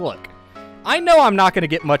 because, like, look, I know I'm not going to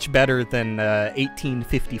get much better than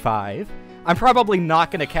 1855. I'm probably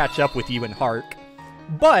not going to catch up with you in Hark,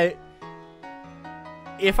 but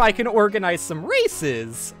if I can organize some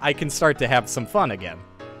races, I can start to have some fun again.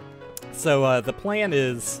 So the plan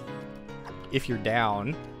is, if you're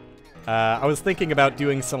down, I was thinking about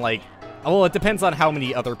doing some, like, well, it depends on how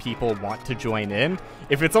many other people want to join in.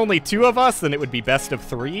 If it's only 2 of us, then it would be best of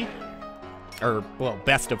 3. Or, well,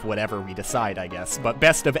 best of whatever we decide, I guess. But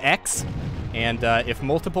best of X. And if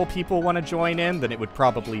multiple people want to join in, then it would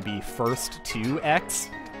probably be first to X.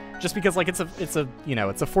 Just because, like, it's a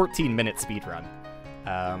 14-minute speedrun.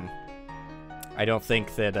 I don't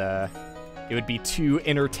think that it would be too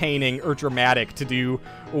entertaining or dramatic to do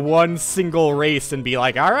one single race and be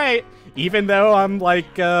like, all right, even though I'm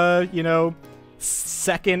like,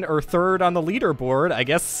 second or third on the leaderboard, I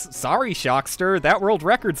guess, sorry, Shockster, that world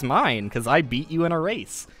record's mine, because I beat you in a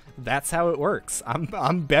race. That's how it works.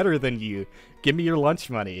 I'm better than you. Give me your lunch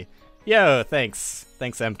money. Yo, thanks.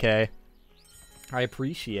 Thanks, MK. I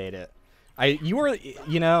appreciate it.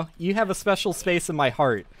 You have a special space in my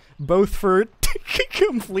heart, both for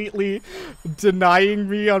completely denying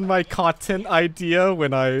me on my content idea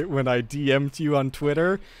when I DM'd you on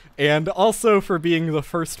Twitter, and also for being the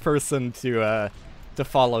first person to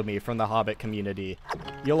follow me from the Hobbit community.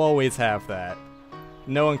 You'll always have that.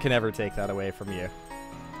 No one can ever take that away from you.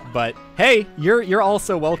 But hey, you're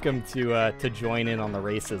also welcome to join in on the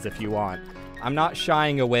races if you want. I'm not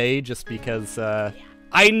shying away just because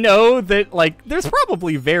I know that, like, there's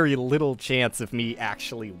probably very little chance of me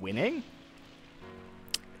actually winning,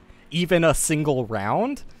 even a single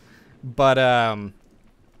round, but I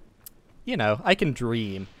can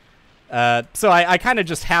dream. So I kind of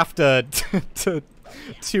just have to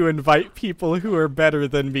to invite people who are better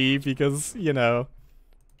than me, because,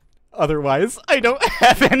 otherwise I don't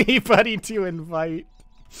have anybody to invite.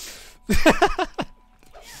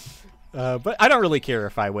 But I don't really care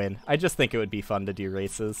if I win. I just think it would be fun to do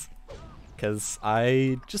races, because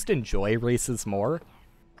I just enjoy races more.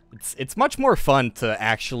 It's much more fun to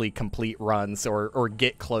actually complete runs or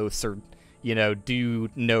get close or, do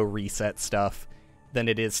no reset stuff than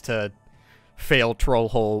it is to fail troll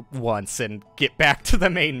hole once and get back to the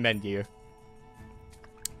main menu.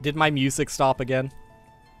 Did my music stop again?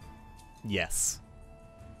 Yes.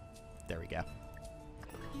 There we go.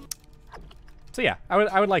 So yeah,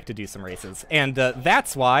 I would like to do some races, and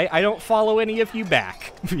that's why I don't follow any of you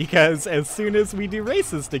back, because as soon as we do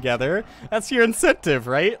races together, that's your incentive,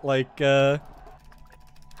 right? Like,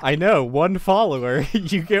 I know, 1 follower,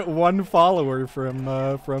 you get 1 follower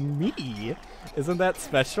from me. Isn't that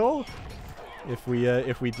special? If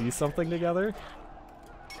we do something together,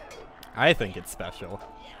 I think it's special.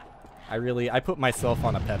 I put myself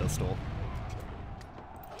on a pedestal.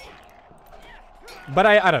 But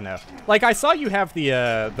I don't know. Like, I saw you have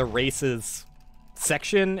the races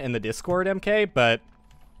section in the Discord, MK, but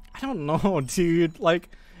I don't know, dude. Like,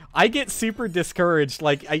 I get super discouraged.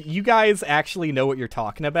 Like, you guys actually know what you're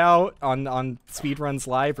talking about on Speedruns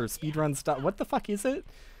Live or Speedruns. What the fuck is it?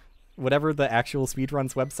 Whatever the actual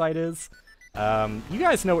Speedruns website is. You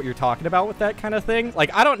guys know what you're talking about with that kind of thing.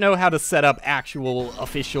 Like, I don't know how to set up actual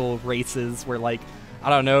official races where, like, I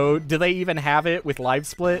don't know, do they even have it with Live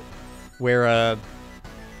Split? Where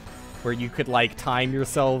you could, like, time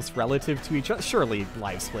yourselves relative to each other. Surely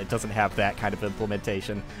Live Split doesn't have that kind of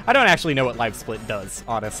implementation. I don't actually know what Live Split does,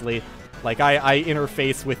 honestly. Like, I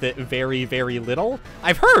interface with it very, very little.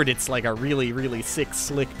 I've heard it's, like, a really, really sick,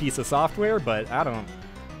 slick piece of software, but I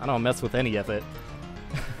don't mess with any of it.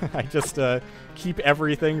 I just keep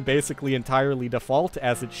everything basically entirely default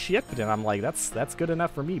as it's shipped, and I'm like, that's good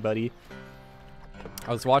enough for me, buddy.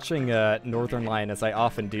 I was watching Northern Lion, as I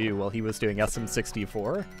often do, while he was doing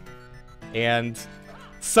SM64, and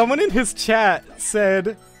someone in his chat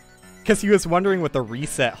said, because he was wondering what the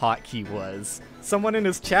reset hotkey was, someone in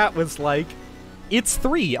his chat was like, it's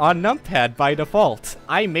 3 on numpad by default.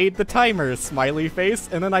 I made the timer, smiley face,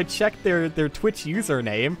 and then I checked their Twitch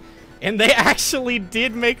username, and they actually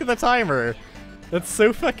did make the timer. That's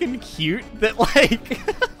so fucking cute that, like...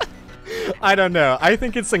 I don't know. I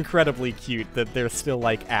think it's incredibly cute that they're still,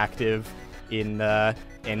 like, active in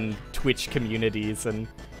Twitch communities and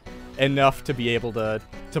enough to be able to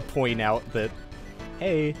point out that,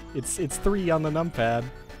 hey, it's 3 on the numpad.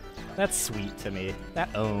 That's sweet to me.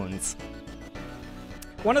 That owns.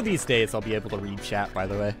 One of these days I'll be able to read chat, by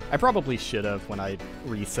the way. I probably should have when I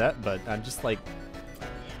reset, but I'm just like...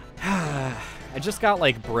 I just got,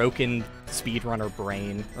 like, broken speedrunner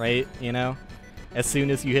brain, right? You know? As soon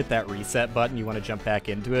as you hit that reset button, you want to jump back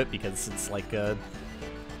into it because it's like a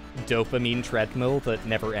dopamine treadmill that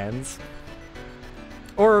never ends.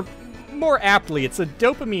 Or, more aptly, it's a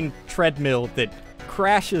dopamine treadmill that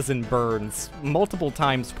crashes and burns multiple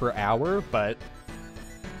times per hour, but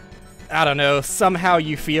I don't know, somehow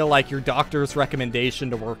you feel like your doctor's recommendation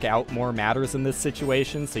to work out more matters in this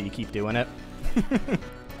situation, so you keep doing it.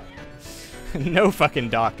 No fucking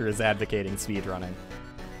doctor is advocating speedrunning.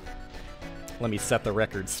 Let me set the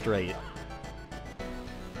record straight.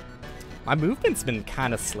 My movement's been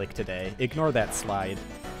kind of slick today. Ignore that slide.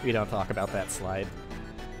 We don't talk about that slide.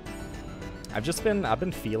 I've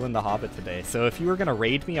been feeling the Hobbit today, so if you were gonna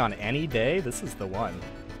raid me on any day, this is the one.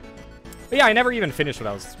 But yeah, I never even finished what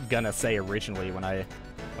I was gonna say originally when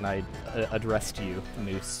I addressed you,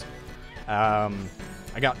 Moose. I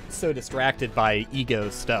got so distracted by ego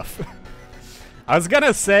stuff. I was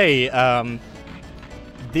gonna say,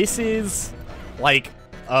 this is like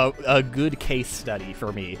a good case study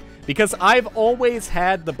for me, because I've always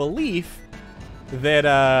had the belief that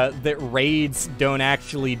that raids don't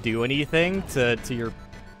actually do anything to your,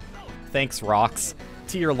 thanks Rocks,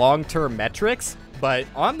 to your long-term metrics. But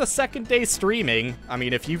on the second day streaming, I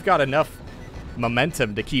mean, if you've got enough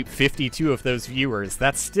momentum to keep 52 of those viewers,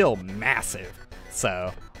 that's still massive.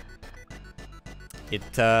 So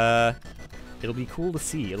it'll be cool to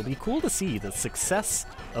see. It'll be cool to see the success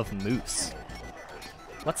of Moose.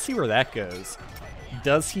 Let's see where that goes.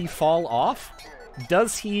 Does he fall off?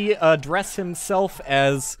 Does he address himself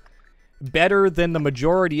as better than the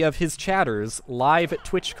majority of his chatters live at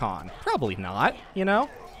TwitchCon? Probably not, you know?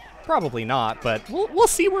 Probably not, but we'll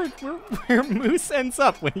see where Moose ends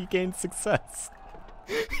up when he gains success.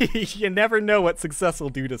 You never know what success will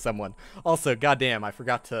do to someone. Also, goddamn, I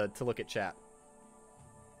forgot to look at chat.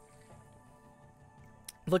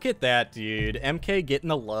 Look at that, dude. MK getting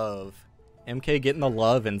the love. MK getting the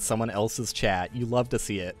love in someone else's chat. You love to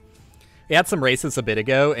see it. We had some races a bit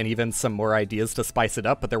ago, and even some more ideas to spice it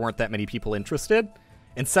up, but there weren't that many people interested.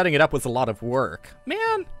 And setting it up was a lot of work.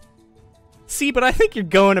 Man! See, but I think you're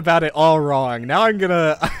going about it all wrong. Now I'm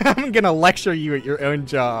gonna lecture you at your own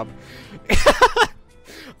job.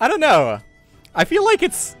 I don't know. I feel like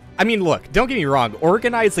it's... I mean, look, don't get me wrong.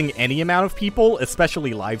 Organizing any amount of people,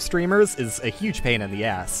 especially live streamers, is a huge pain in the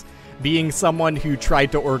ass. Being someone who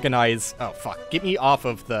tried to organize... Oh, fuck. Get me off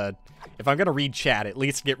of the... If I'm gonna read chat, at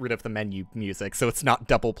least get rid of the menu music so it's not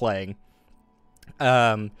double playing.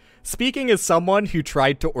 Speaking as someone who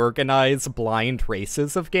tried to organize blind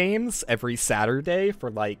races of games every Saturday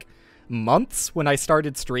for, like, months when I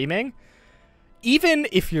started streaming, even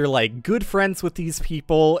if you're, like, good friends with these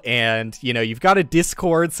people and, you know, you've got a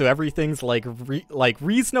Discord so everything's, like,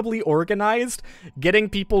 reasonably organized, getting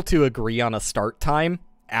people to agree on a start time,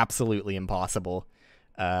 absolutely impossible.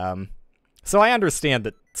 So I understand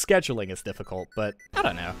that scheduling is difficult, but I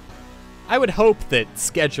don't know. I would hope that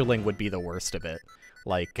scheduling would be the worst of it.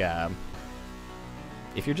 Like,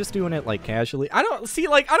 if you're just doing it, like, casually... I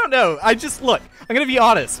don't know. Look, I'm gonna be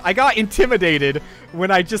honest. I got intimidated when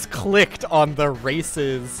I just clicked on the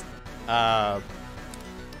races,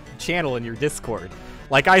 channel in your Discord.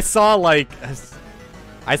 Like, I saw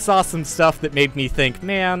some stuff that made me think,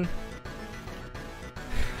 man,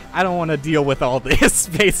 I don't want to deal with all this,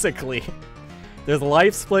 basically. There's a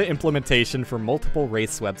live split implementation for multiple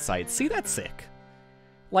race websites. See, that's sick.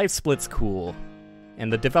 Live split's cool.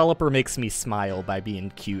 And the developer makes me smile by being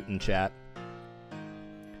cute in chat.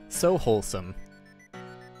 So wholesome.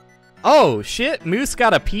 Oh, shit, Moose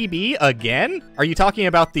got a PB again? Are you talking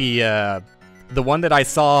about the one that I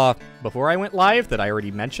saw before I went live that I already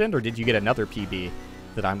mentioned? Or did you get another PB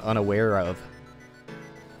that I'm unaware of?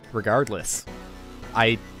 Regardless,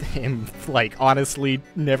 I am, like, honestly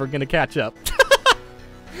never gonna catch up.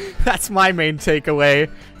 That's my main takeaway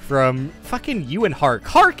from fucking you and Hark.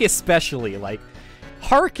 Hark especially, like,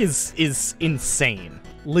 Hark is insane.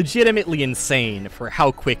 Legitimately insane for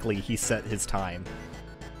how quickly he set his time.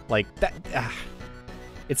 Like, that...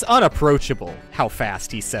 it's unapproachable how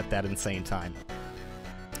fast he set that insane time.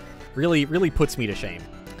 Really, really puts me to shame.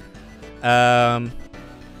 Yeah,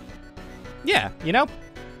 you know?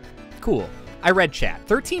 Cool. I read chat.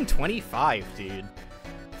 1325, dude.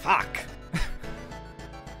 Fuck.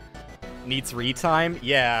 Needs retime?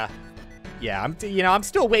 Yeah. Yeah, I'm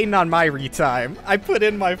still waiting on my retime. I put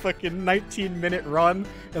in my fucking 19-minute run,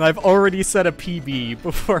 and I've already set a PB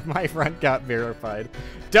before my run got verified.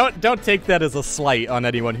 Don't take that as a slight on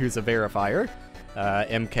anyone who's a verifier.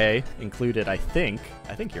 MK included, I think.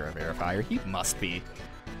 I think you're a verifier. You must be.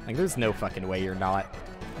 Like, there's no fucking way you're not.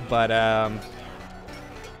 But,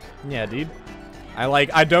 yeah, dude.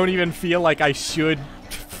 I don't even feel like I should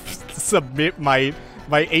submit my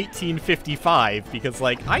 1855, because,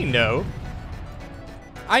 like, I know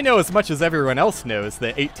as much as everyone else knows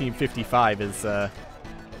that 1855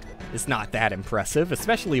 is not that impressive,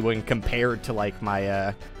 especially when compared to, like,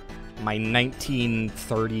 my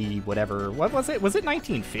 1930 whatever. What was it? Was it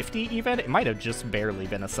 1950 even? It might have just barely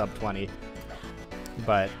been a sub 20.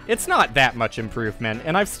 But it's not that much improvement,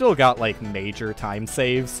 and I've still got, like, major time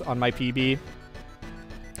saves on my PB.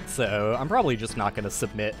 So I'm probably just not going to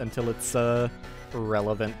submit until it's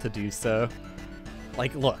relevant to do so.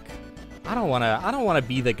 Like, look, I don't want to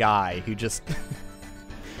be the guy who just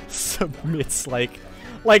submits like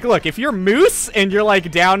look, if you're Moose and you're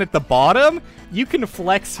like down at the bottom, you can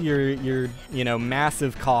flex your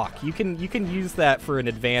massive cock. You can use that for an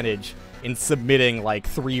advantage in submitting like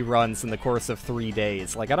 3 runs in the course of 3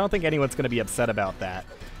 days. Like, I don't think anyone's going to be upset about that.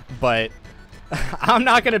 But I'm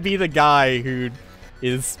not going to be the guy who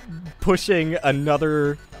is pushing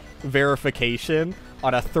another verification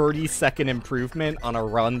on a 30-second improvement on a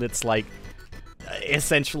run that's like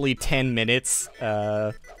essentially 10 minutes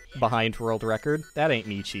behind world record. That ain't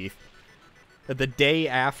me, Chief. The day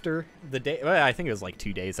after, well, I think it was like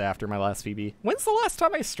 2 days after my last PB. When's the last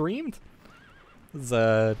time I streamed? It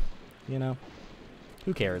was,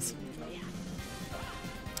 who cares?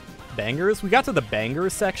 Bangers? We got to the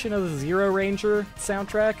bangers section of the Zero Ranger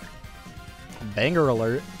soundtrack. Banger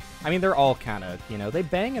alert. I mean, they're all kind of, they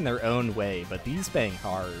bang in their own way, but these bang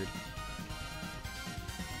hard.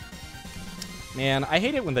 Man, I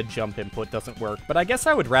hate it when the jump input doesn't work, but I guess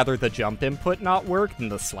I would rather the jump input not work than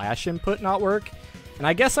the slash input not work. And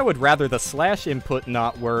I guess I would rather the slash input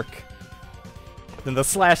not work than the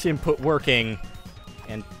slash input working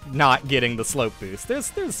and not getting the slope boost.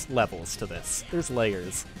 There's levels to this. There's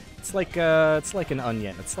layers. It's like an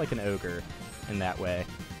onion. It's like an ogre in that way.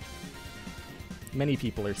 Many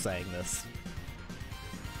people are saying this.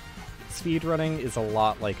 Speedrunning is a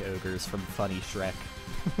lot like ogres from Funny Shrek.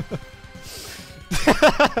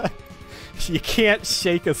 You can't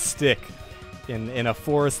shake a stick in a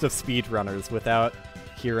forest of speedrunners without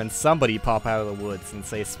hearing somebody pop out of the woods and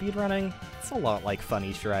say, speedrunning, it's a lot like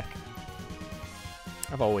Funny Shrek.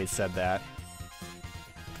 I've always said that.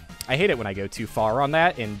 I hate it when I go too far on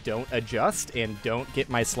that and don't adjust and don't get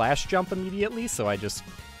my slash jump immediately, so I just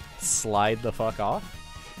slide the fuck off.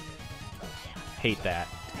 Hate that.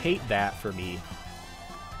 Hate that for me.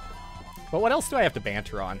 But what else do I have to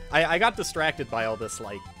banter on? I got distracted by all this,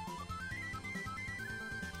 like,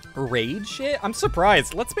 raid shit? I'm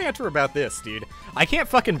surprised. Let's banter about this, dude. I can't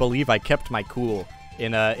fucking believe I kept my cool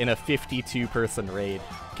in a 52-person raid.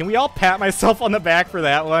 Can we all pat myself on the back for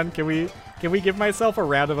that one? Can we give myself a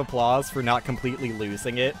round of applause for not completely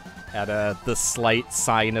losing it at the slight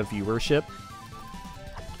sign of viewership?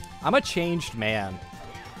 I'm a changed man.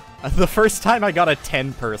 The first time I got a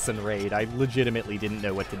 10-person raid, I legitimately didn't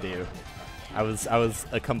know what to do. I was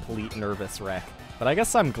a complete nervous wreck. But I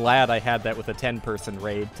guess I'm glad I had that with a 10-person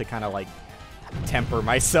raid to kind of, like, temper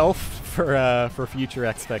myself for future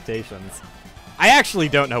expectations. I actually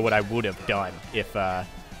don't know what I would have done if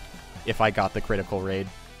I got the critical raid.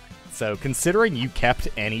 So considering you kept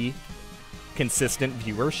any consistent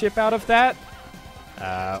viewership out of that,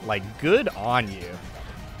 like, good on you.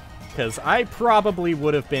 Because I probably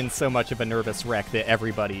would have been so much of a nervous wreck that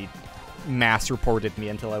everybody mass reported me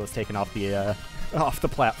until I was taken off the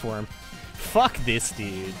platform. Fuck this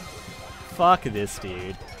dude. Fuck this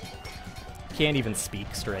dude. Can't even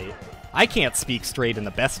speak straight. I can't speak straight in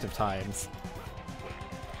the best of times.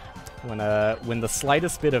 When the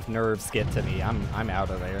slightest bit of nerves get to me, I'm out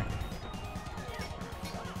of there.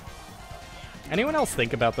 Anyone else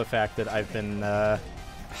think about the fact that I've been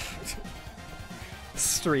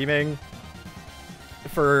streaming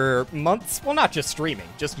for months? Well, not just streaming,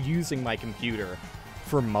 just using my computer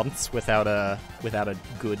for months without a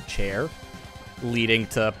good chair, leading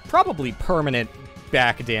to probably permanent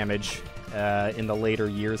back damage in the later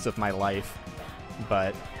years of my life.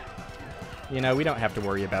 But we don't have to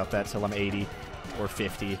worry about that till I'm 80 or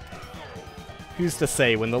 50. Who's to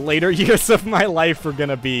say when the later years of my life are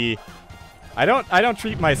gonna be? I don't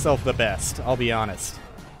treat myself the best, I'll be honest.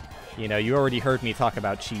 You know, you already heard me talk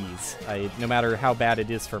about cheese. No matter how bad it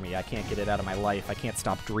is for me, I can't get it out of my life. I can't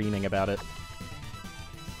stop dreaming about it.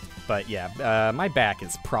 But yeah, my back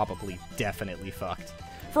is probably definitely fucked.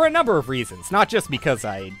 For a number of reasons. Not just because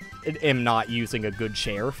I am not using a good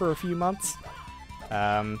chair for a few months.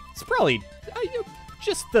 It's probably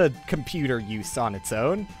just the computer use on its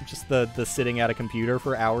own. Just the sitting at a computer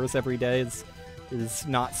for hours every day is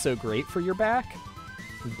not so great for your back.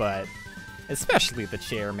 But especially the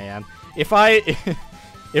chair, man. If I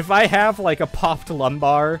have like a popped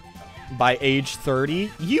lumbar by age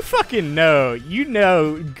 30, you fucking know,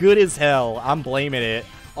 good as hell, I'm blaming it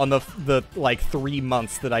on the like 3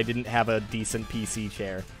 months that I didn't have a decent PC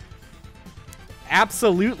chair.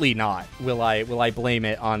 Absolutely not will I blame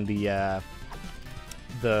it on the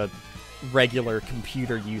regular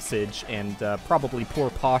computer usage and probably poor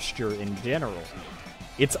posture in general.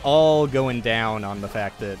 It's all going down on the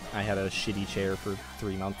fact that I had a shitty chair for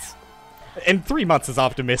 3 months. And 3 months is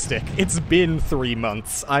optimistic. It's been 3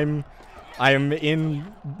 months. I'm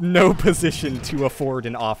in no position to afford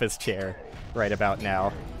an office chair right about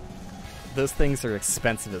now. Those things are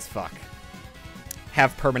expensive as fuck.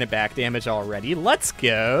 Have permanent back damage already. Let's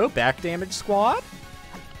go, back damage squad.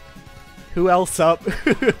 Who else up?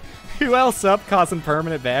 Who else up causing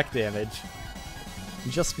permanent back damage?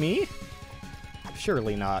 Just me?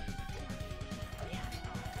 Surely not.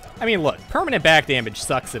 I mean, look, permanent back damage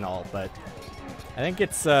sucks and all, but I think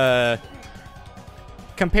it's,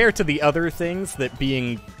 compared to the other things that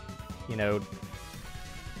being, you know,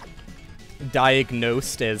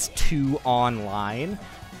 diagnosed as too online,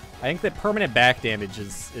 I think that permanent back damage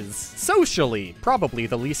is socially probably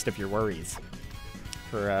the least of your worries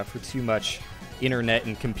for too much internet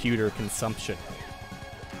and computer consumption.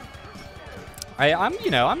 I'm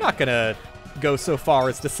not gonna go so far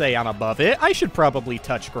as to say I'm above it. I should probably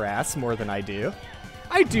touch grass more than I do.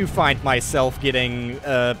 I do find myself getting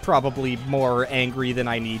probably more angry than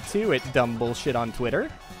I need to at dumb bullshit on Twitter.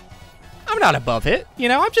 I'm not above it, you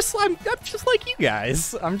know. I'm just like you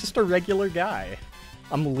guys. I'm just a regular guy.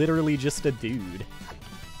 I'm literally just a dude.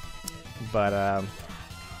 But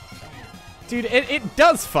dude, it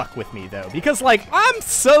does fuck with me though, because like I'm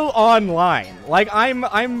so online. Like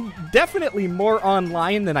I'm definitely more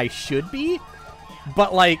online than I should be.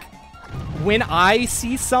 But like when I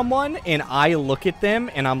see someone and I look at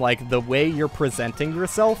them and I'm like, the way you're presenting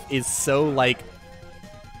yourself is so like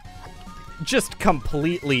just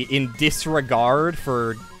completely in disregard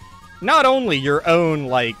for not only your own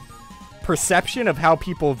like perception of how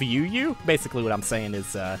people view you. Basically what I'm saying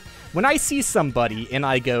is when I see somebody and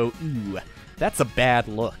I go, ooh, that's a bad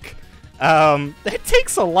look. That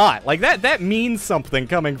takes a lot. Like that means something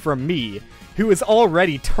coming from me, who is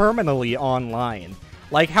already terminally online.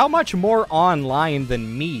 Like, how much more online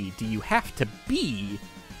than me do you have to be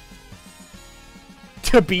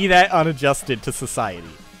that unadjusted to society?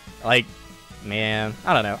 Like, man,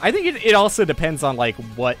 I don't know. I think it also depends on, like,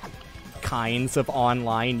 what kinds of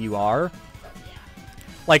online you are.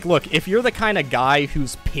 Like, look, if you're the kind of guy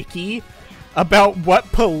who's picky about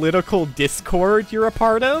what political discord you're a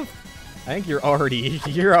part of, I think you're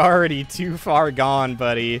already too far gone,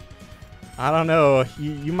 buddy. I don't know.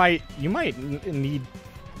 You might need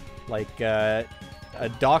like a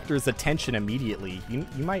doctor's attention immediately. You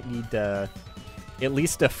might need at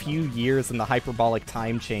least a few years in the hyperbolic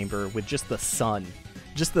time chamber with just the sun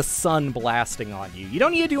blasting on you. You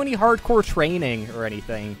don't need to do any hardcore training or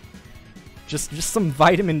anything. Just some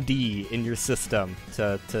vitamin D in your system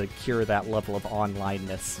to cure that level of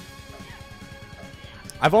onlineness.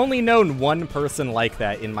 I've only known one person like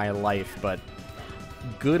that in my life, but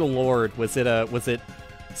good lord, was it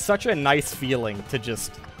such a nice feeling to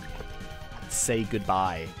just say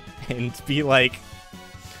goodbye and be like,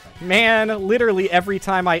 man, literally every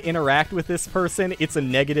time I interact with this person, it's a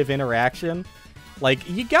negative interaction. Like,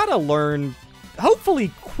 you gotta learn,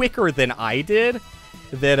 hopefully quicker than I did,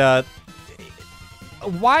 that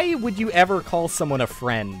why would you ever call someone a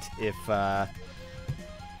friend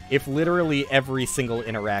if literally every single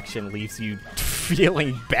interaction leaves you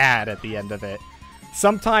feeling bad at the end of it?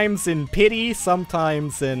 Sometimes in pity,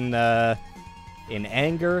 sometimes in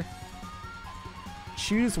anger.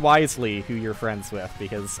 Choose wisely who you're friends with,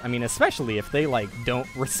 because, I mean, especially if they, like, don't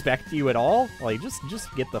respect you at all, like,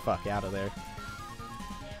 just get the fuck out of there.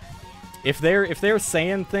 If they're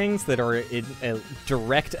saying things that are a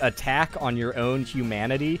direct attack on your own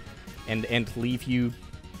humanity and leave you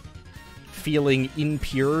feeling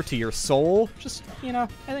impure to your soul, just, you know,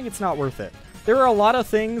 I think it's not worth it. There are a lot of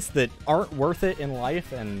things that aren't worth it in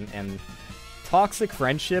life, and toxic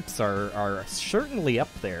friendships are certainly up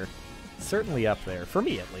there. Certainly up there, for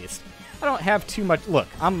me at least. I don't have too much... Look,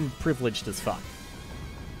 I'm privileged as fuck.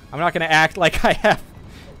 I'm not gonna act like I have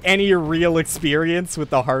any real experience with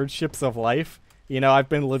the hardships of life. You know, I've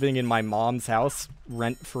been living in my mom's house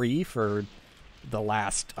rent-free for the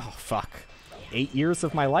last, 8 years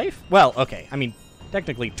of my life? Well, okay, I mean,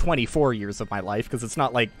 technically 24 years of my life, because it's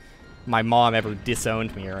not like my mom ever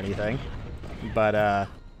disowned me or anything. But,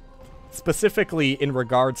 specifically in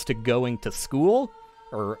regards to going to school,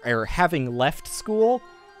 or having left school,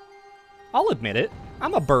 I'll admit it.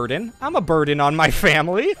 I'm a burden. I'm a burden on my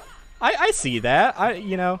family. I see that.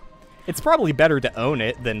 You know, it's probably better to own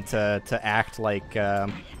it than to act like,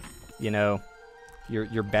 you know,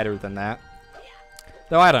 you're better than that.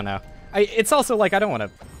 Though I don't know. It's also like I don't want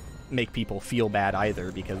to make people feel bad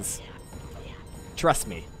either, because trust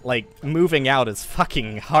me, like, moving out is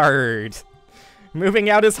fucking hard. Moving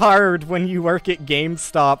out is hard when you work at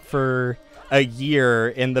GameStop for a year,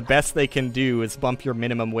 and the best they can do is bump your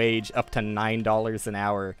minimum wage up to $9 an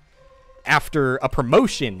hour. After a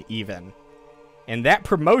promotion, even. And that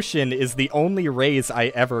promotion is the only raise I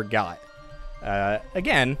ever got.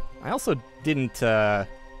 Again, I also didn't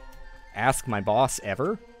ask my boss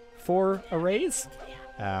ever for a raise.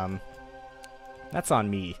 That's on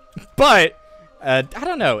me. But, I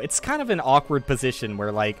don't know, it's kind of an awkward position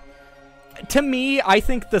where, like, to me, I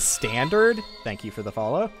think the standard... Thank you for the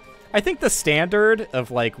follow. I think the standard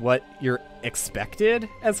of, like, what you're expected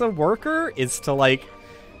as a worker is to, like,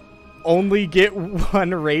 only get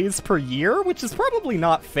one raise per year, which is probably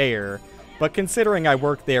not fair. But considering I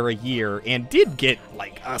worked there a year and did get,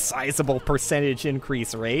 like, a sizable percentage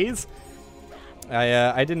increase raise,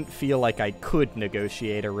 I didn't feel like I could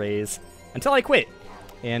negotiate a raise until I quit.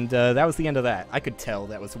 And that was the end of that. I could tell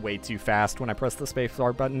that was way too fast when I pressed the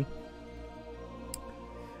spacebar button.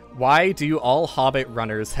 Why do all Hobbit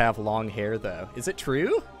runners have long hair, though? Is it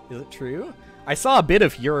true? Is it true? I saw a bit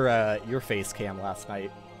of your face cam last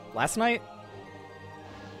night. Last night?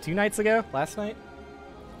 2 nights ago? Last night?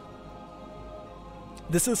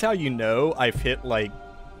 This is how you know I've hit, like,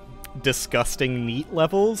 disgusting neat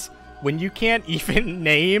levels. When you can't even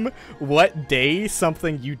name what day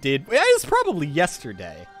something you did... It was probably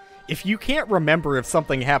yesterday. If you can't remember if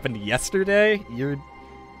something happened yesterday, you're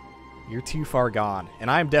too far gone.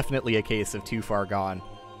 And I'm definitely a case of too far gone.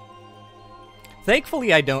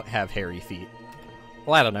 Thankfully, I don't have hairy feet.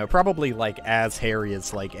 Well, I don't know. Probably, like, as hairy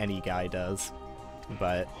as, like, any guy does.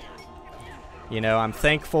 But, you know, I'm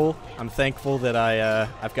thankful. I'm thankful that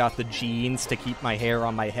I've got the genes to keep my hair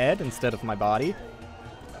on my head instead of my body.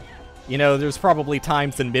 You know, there's probably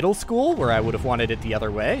times in middle school where I would have wanted it the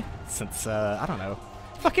other way. Since, I don't know.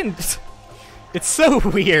 Fucking... It's so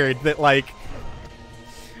weird that, like...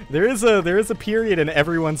 There is a period in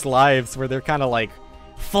everyone's lives where they're kind of, like,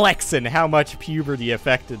 flexing how much puberty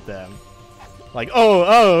affected them. Like,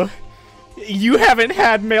 oh, you haven't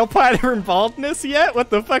had male pattern baldness yet? What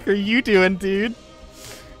the fuck are you doing, dude?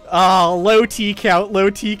 Oh, low T count, low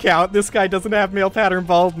T count. This guy doesn't have male pattern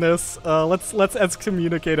baldness. Let's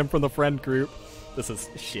excommunicate him from the friend group. This is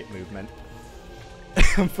shit movement.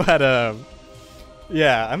 But,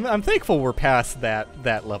 yeah, I'm thankful we're past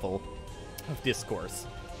that level of discourse.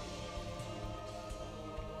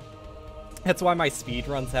 That's why my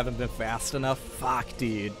speedruns haven't been fast enough. Fuck,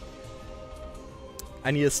 dude. I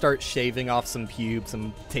need to start shaving off some pubes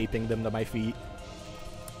and taping them to my feet.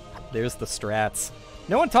 There's the strats.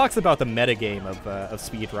 No one talks about the metagame of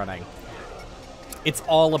speedrunning. It's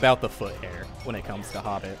all about the foot hair when it comes to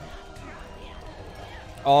Hobbit.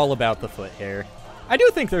 All about the foot hair. I do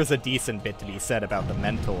think there's a decent bit to be said about the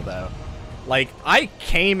mental, though. Like, I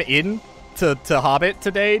came in to Hobbit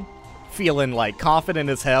today feeling, like, confident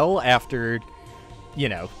as hell after, you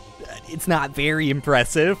know, it's not very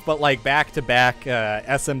impressive, but, like, back-to-back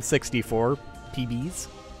SM64 PBs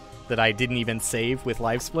that I didn't even save with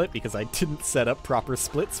LiveSplit because I didn't set up proper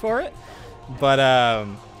splits for it. But,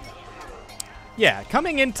 yeah,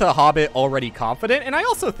 coming into Hobbit already confident, and I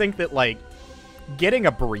also think that, like, getting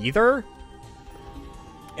a breather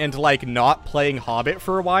and, like, not playing Hobbit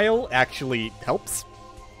for a while actually helps.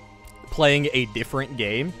 Playing a different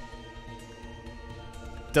game.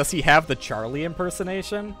 Does he have the Charlie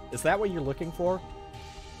impersonation? Is that what you're looking for?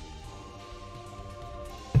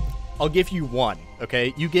 I'll give you one,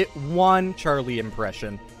 okay? You get one Charlie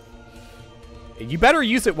impression. You better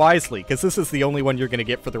use it wisely, because this is the only one you're going to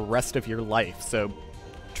get for the rest of your life, so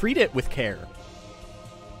treat it with care.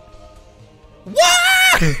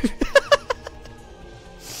 What?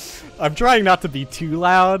 I'm trying not to be too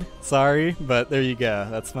loud, sorry, but there you go.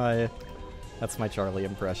 That's my Charlie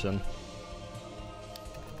impression.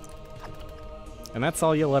 And that's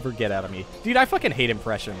all you'll ever get out of me. Dude, I fucking hate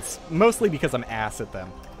impressions. Mostly because I'm ass at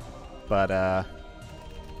them. But,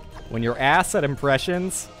 when you're ass at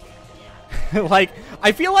impressions... like,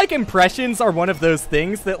 I feel like impressions are one of those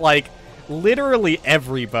things that, like, literally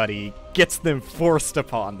everybody gets them forced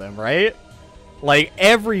upon them, right? Like,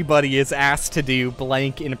 everybody is asked to do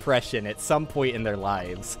blank impression at some point in their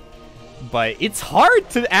lives. But it's hard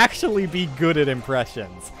to actually be good at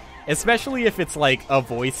impressions. Especially if it's, like, a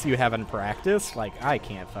voice you haven't practiced. Like, I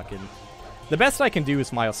can't fucking... The best I can do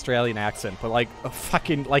is my Australian accent, but, like,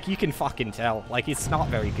 fucking... Like, you can fucking tell. Like, it's not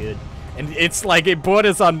very good. And it's, like, it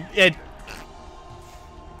borders on...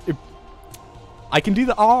 I can do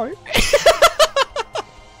the R.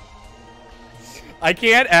 I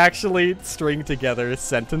can't actually string together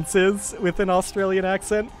sentences with an Australian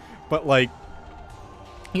accent, but, like...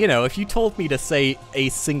 You know, if you told me to say a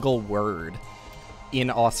single word... in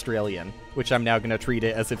Australian, which I'm now going to treat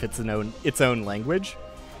it as if it's its own language.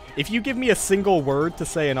 If you give me a single word to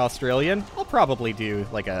say in Australian, I'll probably do,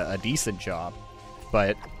 like, a decent job.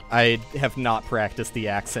 But I have not practiced the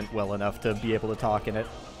accent well enough to be able to talk in it.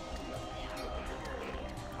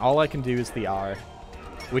 All I can do is the R.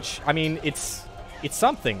 Which, I mean, it's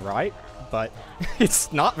something, right? But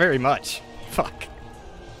it's not very much. Fuck.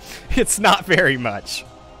 It's not very much.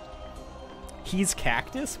 He's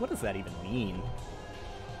cactus? What does that even mean?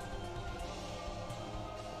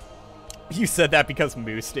 You said that because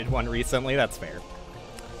Moose did one recently. That's fair.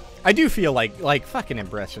 I do feel like fucking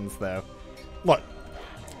impressions, though. Look,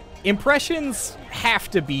 impressions have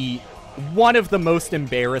to be one of the most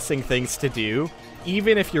embarrassing things to do,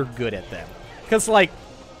 even if you're good at them. Because, like,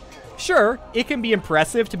 sure, it can be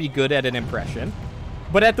impressive to be good at an impression,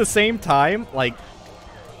 but at the same time, like,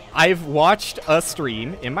 I've watched a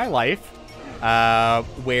stream in my life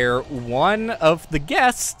where one of the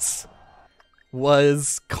guests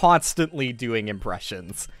was constantly doing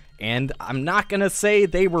impressions. And I'm not gonna say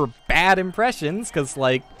they were bad impressions, because,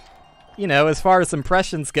 like, you know, as far as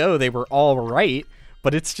impressions go, they were all right.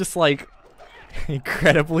 But it's just, like,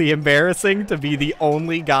 incredibly embarrassing to be the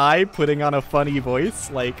only guy putting on a funny voice.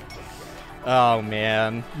 Like, oh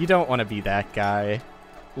man, you don't want to be that guy.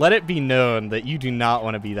 Let it be known that you do not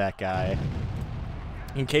want to be that guy.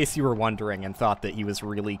 In case you were wondering and thought that he was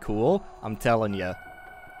really cool, I'm telling you.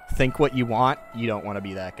 Think what you want, you don't want to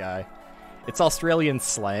be that guy. It's Australian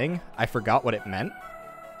slang. I forgot what it meant.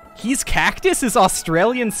 He's cactus is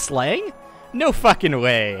Australian slang? No fucking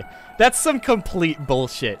way. That's some complete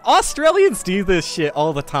bullshit. Australians do this shit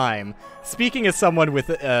all the time. Speaking as someone with,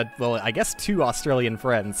 well, I guess 2 Australian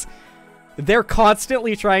friends, they're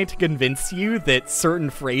constantly trying to convince you that certain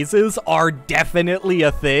phrases are definitely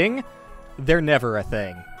a thing. They're never a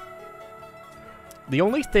thing. The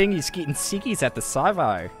only thing is getting ciggies at the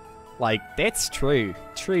Savo. Like, that's true.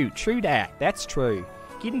 True that. That's true.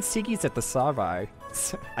 Getting ciggies at the Savo.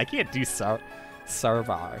 I can't do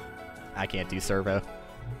servo. I can't do servo.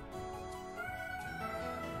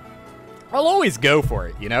 I'll always go for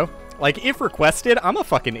it, you know? Like, if requested, I'm a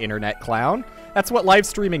fucking internet clown. That's what live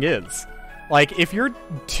streaming is. Like, if you're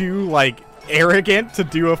too, like, arrogant to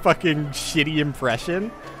do a fucking shitty impression,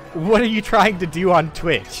 what are you trying to do on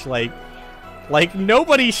Twitch? Like,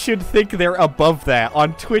 nobody should think they're above that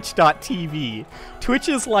on Twitch.tv. Twitch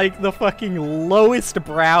is, like, the fucking lowest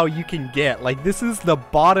brow you can get. Like, this is the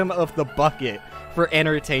bottom of the bucket for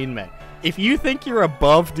entertainment. If you think you're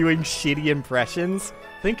above doing shitty impressions,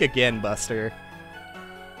 think again, Buster.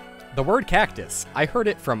 The word cactus. I heard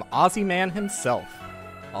it from Aussie Man himself.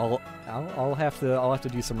 I'll have to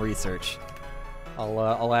do some research.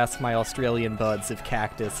 I'll ask my Australian buds if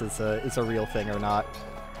cactus is a real thing or not.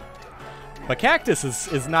 But cactus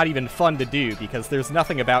is not even fun to do, because there's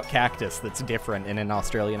nothing about cactus that's different in an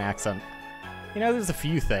Australian accent. You know, there's a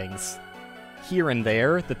few things here and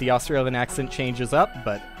there that the Australian accent changes up,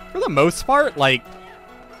 but for the most part, like,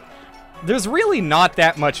 there's really not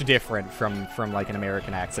that much different from like, an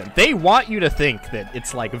American accent. They want you to think that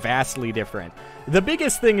it's, like, vastly different. The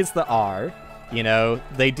biggest thing is the R. You know,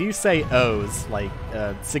 they do say O's, like,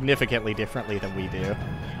 significantly differently than we do.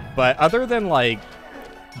 But other than, like,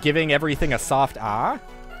 giving everything a soft ah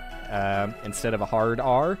instead of a hard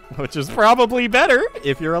R, which is probably better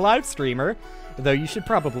if you're a live streamer, though you should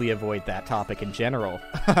probably avoid that topic in general.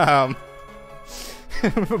 But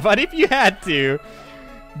if you had to,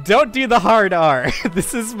 don't do the hard R.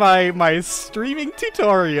 This is my streaming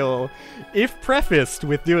tutorial. If prefaced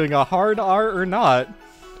with doing a hard R or not,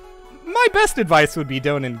 my best advice would be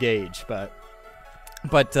don't engage, but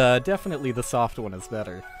definitely the soft one is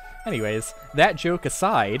better. Anyways, that joke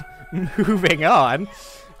aside, moving on,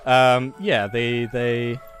 yeah,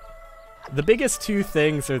 the biggest 2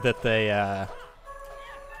 things are that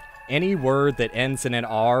any word that ends in an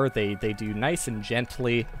R, they do nice and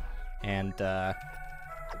gently, and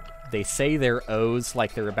they say their O's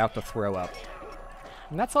like they're about to throw up.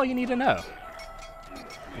 And that's all you need to know.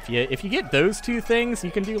 If you get those two things,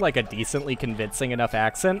 you can do like a decently convincing enough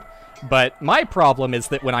accent. But my problem is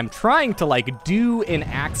that when I'm trying to like do an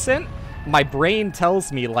accent, my brain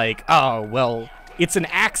tells me like, oh, well, it's an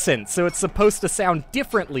accent, so it's supposed to sound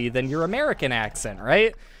differently than your American accent,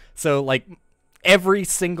 right? So like every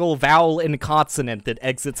single vowel and consonant that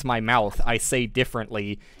exits my mouth, I say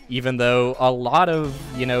differently, even though a lot of,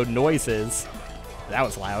 you know, noises, that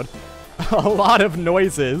was loud, a lot of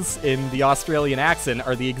noises in the Australian accent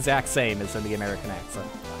are the exact same as in the American accent.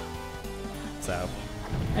 So,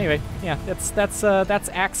 anyway, yeah, that's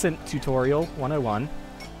accent tutorial 101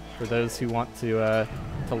 for those who want to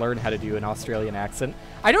learn how to do an Australian accent.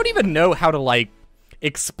 I don't even know how to, like,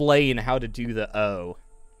 explain how to do the O.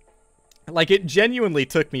 Like, it genuinely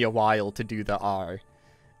took me a while to do the R.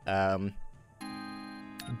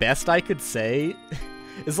 Best I could say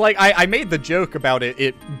is, like, I made the joke about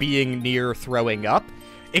it being near throwing up.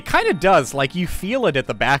 It kind of does. Like, you feel it at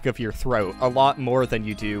the back of your throat a lot more than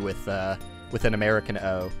you do with an American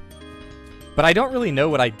O. But I don't really know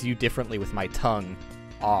what I do differently with my tongue.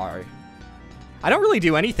 R. I don't really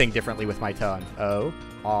do anything differently with my tongue. O,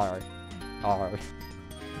 R, R,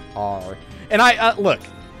 R. And look,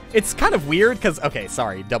 it's kind of weird because, okay,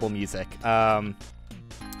 sorry, double music. Yeah,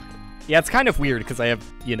 it's kind of weird because I have,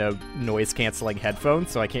 you know, noise-canceling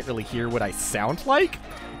headphones, so I can't really hear what I sound like.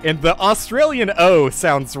 And the Australian O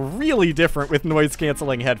sounds really different with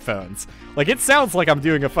noise-canceling headphones. Like, it sounds like I'm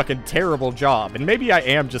doing a fucking terrible job, and maybe I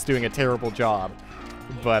am just doing a terrible job.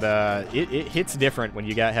 But, it hits different when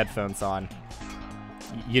you got headphones on.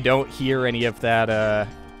 You don't hear any of that,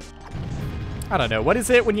 I don't know, what is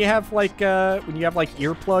it when you have, like,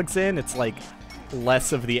 earplugs in? It's, like,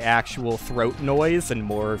 less of the actual throat noise and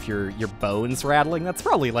more of your bones rattling. That's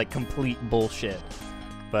probably, like, complete bullshit.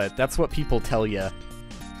 But that's what people tell you.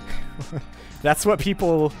 That's what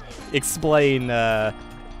people explain,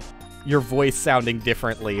 your voice sounding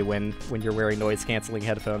differently when you're wearing noise-canceling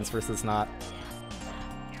headphones versus not.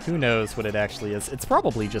 Who knows what it actually is. It's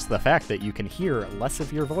probably just the fact that you can hear less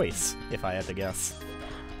of your voice, if I had to guess.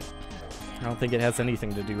 I don't think it has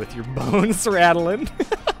anything to do with your bones rattling.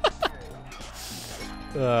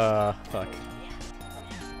 Fuck.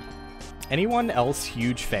 Anyone else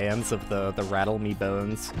huge fans of the Rattle Me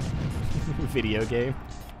Bones video game?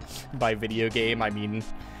 By video game, I mean,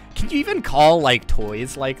 can you even call, like,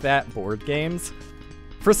 toys like that board games?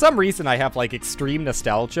 For some reason, I have, like, extreme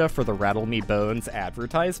nostalgia for the Rattle Me Bones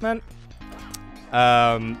advertisement.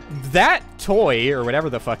 That toy, or whatever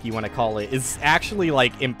the fuck you want to call it, is actually,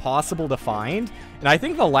 like, impossible to find. And I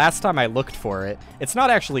think the last time I looked for it, it's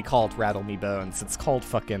not actually called Rattle Me Bones. It's called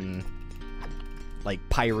fucking, like,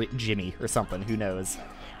 Pirate Jimmy or something. Who knows?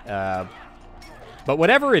 But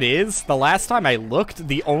whatever it is, the last time I looked,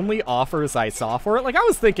 the only offers I saw for it, like, I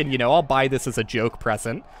was thinking, you know, I'll buy this as a joke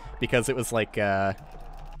present, because it was, like,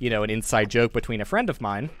 you know, an inside joke between a friend of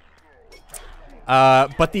mine.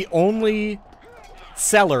 But the only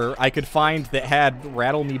seller I could find that had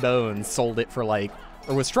Rattle Me Bones sold it for, like,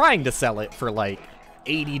 or was trying to sell it for, like,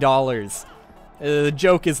 $80. The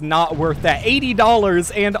joke is not worth that.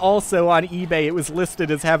 $80, and also on eBay it was listed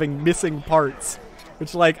as having missing parts.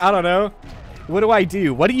 Which, like, I don't know. What do I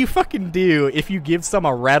do? What do you fucking do if you give some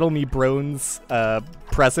a Rattle Me Bones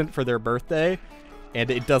present for their birthday and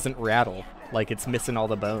it doesn't rattle? Like, it's missing all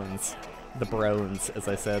the bones. The brones, as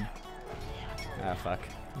I said. Ah, fuck.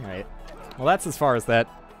 Alright. Well, that's as far as that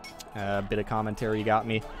bit of commentary got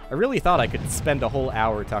me. I really thought I could spend a whole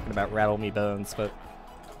hour talking about Rattle Me Bones, but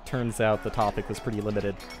turns out the topic was pretty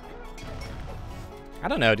limited. I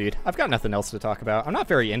don't know, dude. I've got nothing else to talk about. I'm not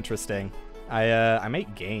very interesting. I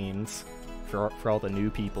make games for all the new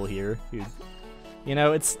people here who, you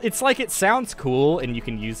know, it's like it sounds cool and you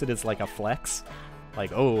can use it as like a flex.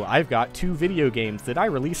 Like, oh, I've got 2 video games that I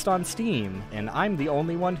released on Steam, and I'm the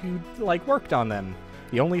only one who, like, worked on them.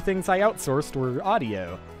 The only things I outsourced were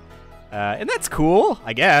audio. And that's cool,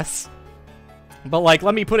 I guess. But, like,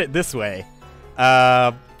 let me put it this way.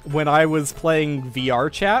 When I was playing VR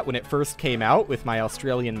Chat, when it first came out with my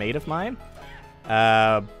Australian mate of mine,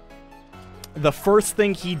 the first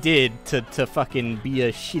thing he did to fucking be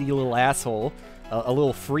a shitty little asshole, a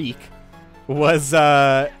little freak, was,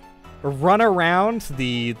 run around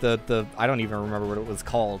the I don't even remember what it was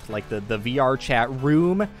called, like the VR Chat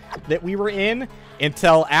room that we were in, and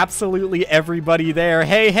tell absolutely everybody there,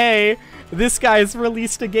 hey, this guy's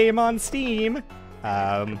released a game on Steam.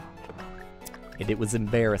 And it was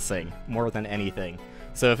embarrassing more than anything.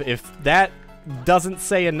 So if that doesn't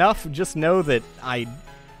say enough, just know that I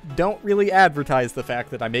don't really advertise the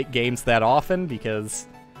fact that I make games that often, because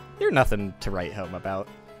they're nothing to write home about.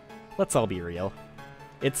 Let's all be real.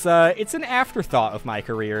 It's an afterthought of my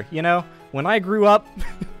career, you know? When I grew up...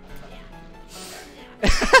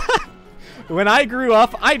 When I grew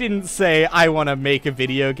up, I didn't say I want to make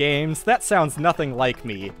video games. That sounds nothing like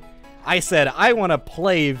me. I said I want to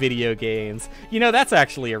play video games. You know, that's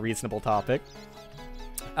actually a reasonable topic.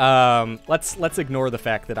 Let's ignore the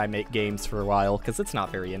fact that I make games for a while, because it's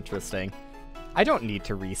not very interesting. I don't need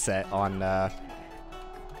to reset on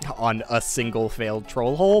a single failed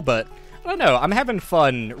troll hole, but I don't know. I'm having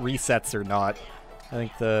fun, resets or not. I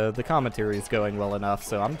think the commentary is going well enough,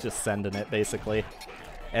 so I'm just sending it, basically.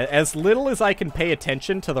 As little as I can pay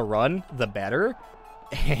attention to the run, the better.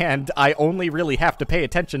 And I only really have to pay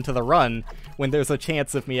attention to the run when there's a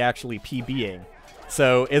chance of me actually PBing.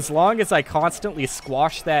 So as long as I constantly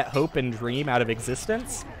squash that hope and dream out of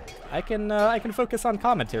existence, I can focus on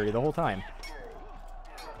commentary the whole time.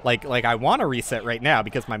 Like I want to reset right now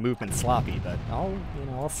because my movement's sloppy, but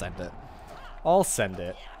I'll send it. I'll send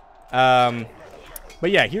it. But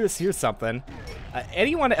yeah, here's something.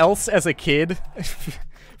 Anyone else as a kid,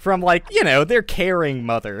 from like, you know, their caring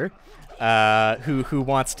mother, who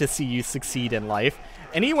wants to see you succeed in life.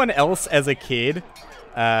 Anyone else as a kid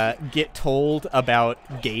get told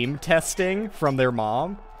about game testing from their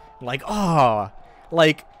mom? Like, oh,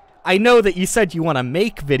 like, I know that you said you want to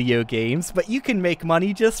make video games, but you can make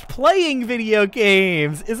money just playing video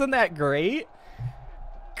games. Isn't that great?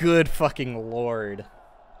 Good fucking lord.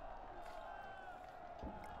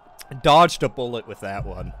 Dodged a bullet with that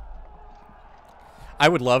one. I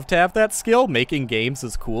would love to have that skill. Making games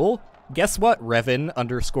is cool. Guess what,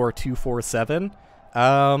 Revan_247?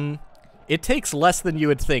 It takes less than you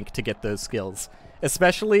would think to get those skills.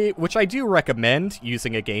 Especially, which I do recommend,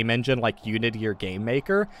 using a game engine like Unity or Game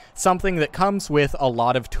Maker. Something that comes with a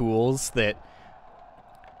lot of tools that,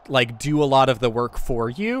 like, do a lot of the work for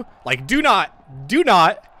you. Like, do not,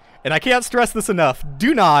 and I can't stress this enough,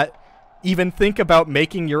 do not even think about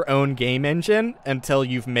making your own game engine until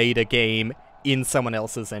you've made a game in someone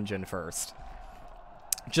else's engine first.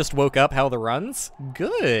 Just woke up. How the runs?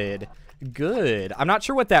 Good. Good. I'm not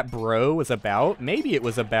sure what that bro was about. Maybe it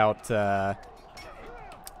was about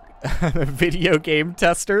video game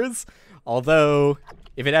testers. Although,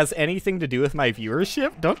 if it has anything to do with my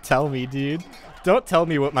viewership, don't tell me, dude. Don't tell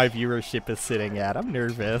me what my viewership is sitting at. I'm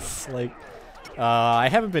nervous. Like, I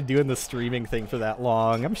haven't been doing the streaming thing for that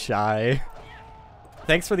long. I'm shy.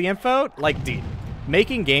 Thanks for the info. Like, dude,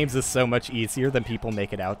 making games is so much easier than people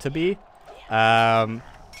make it out to be.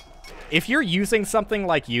 If you're using something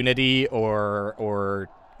like Unity or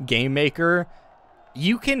Game Maker,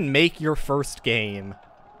 you can make your first game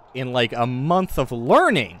in like a month of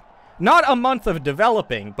learning. Not a month of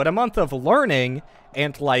developing, but a month of learning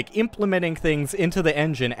and like implementing things into the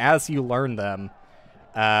engine as you learn them.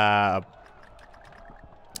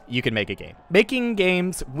 You can make a game. Making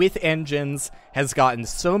games with engines has gotten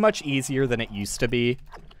so much easier than it used to be.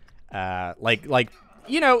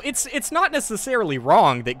 You know, it's not necessarily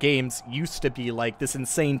wrong that games used to be like this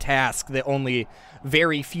insane task that only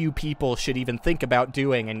very few people should even think about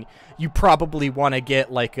doing, and you probably want to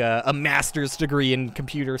get like a master's degree in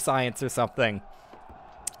computer science or something.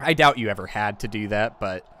 I doubt you ever had to do that,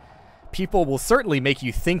 but people will certainly make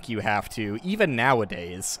you think you have to, even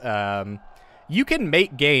nowadays. You can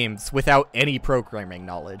make games without any programming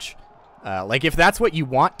knowledge. Like, if that's what you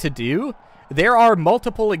want to do, there are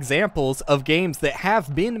multiple examples of games that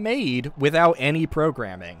have been made without any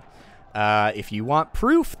programming. If you want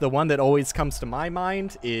proof, the one that always comes to my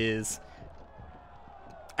mind is...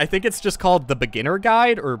 I think it's just called The Beginner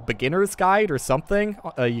Guide, or Beginner's Guide, or something.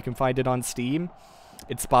 You can find it on Steam.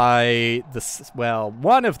 It's by,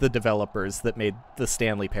 one of the developers that made the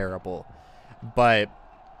Stanley Parable. But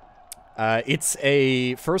it's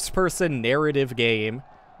a first-person narrative game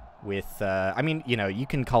with, I mean, you know, you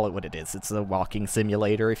can call it what it is. It's a walking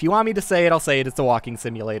simulator. If you want me to say it, I'll say it. It's a walking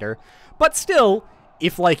simulator. But still,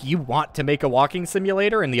 if, like, you want to make a walking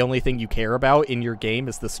simulator and the only thing you care about in your game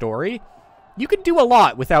is the story, you can do a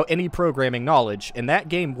lot without any programming knowledge, and that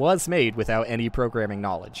game was made without any programming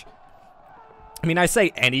knowledge. I mean, I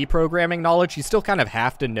say any programming knowledge, you still kind of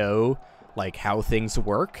have to know, like, how things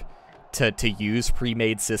work to use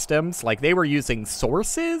pre-made systems. Like, they were using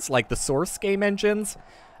sources, like the Source game engines,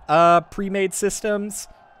 pre-made systems,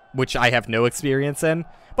 which I have no experience in.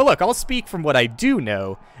 But look, I'll speak from what I do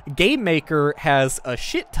know. Game Maker has a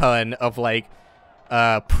shit ton of, like,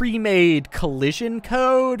 pre-made collision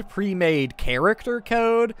code, pre-made character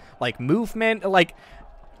code, like movement, like,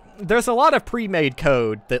 there's a lot of pre-made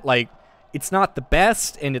code that, like, it's not the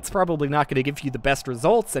best, and it's probably not going to give you the best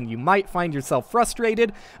results, and you might find yourself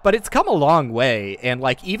frustrated, but it's come a long way, and,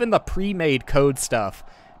 like, even the pre-made code stuff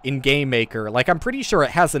in Game Maker, like, I'm pretty sure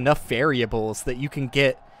it has enough variables that you can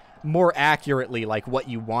get more accurately, like, what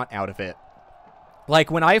you want out of it. Like,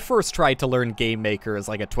 when I first tried to learn Game Maker as,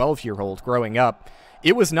 like, a 12-year-old growing up,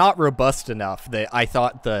 it was not robust enough that I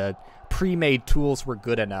thought the pre-made tools were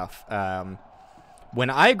good enough. When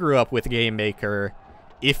I grew up with Game Maker,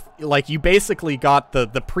 if, like, you basically got the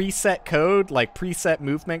preset code, like preset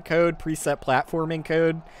movement code, preset platforming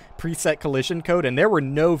code, preset collision code, and there were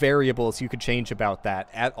no variables you could change about that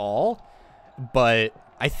at all. But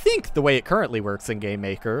I think the way it currently works in Game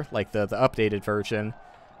Maker, like the updated version,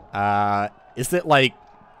 is that, like,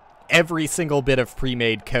 every single bit of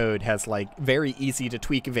pre-made code has, like, very easy to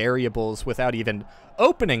tweak variables without even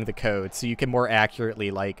opening the code, so you can more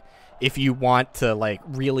accurately, like, if you want to, like,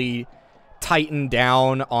 really tighten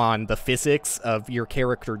down on the physics of your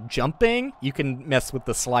character jumping, you can mess with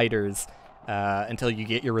the sliders until you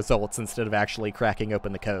get your results instead of actually cracking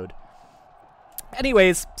open the code.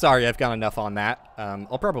 Anyways, sorry, I've got enough on that.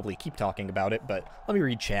 I'll probably keep talking about it, but let me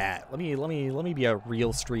read chat. Let me be a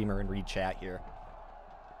real streamer and read chat here.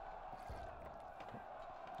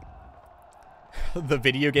 The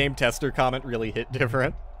video game tester comment really hit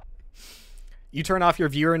different. You turn off your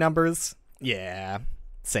viewer numbers? Yeah,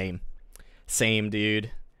 same. Same,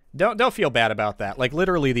 dude. Don't feel bad about that. Like,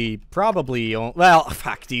 literally well,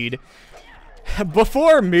 fuck, dude.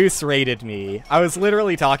 Before Moose raided me, I was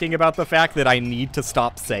literally talking about the fact that I need to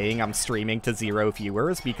stop saying I'm streaming to 0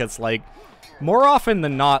 viewers because, like, more often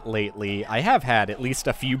than not lately, I have had at least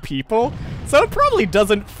a few people, so it probably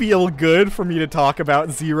doesn't feel good for me to talk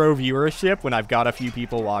about 0 viewership when I've got a few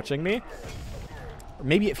people watching me. Or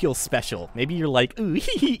maybe it feels special. Maybe you're like, ooh,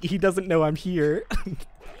 he doesn't know I'm here.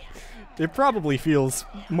 It probably feels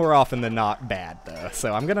more often than not bad, though,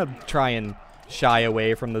 so I'm gonna try and shy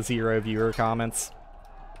away from the 0 viewer comments.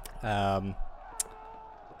 But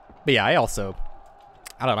yeah, I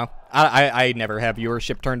don't know. I never have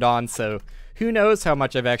viewership turned on, so who knows how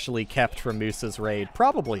much I've actually kept from Moose's raid.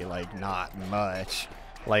 Probably, like, not much.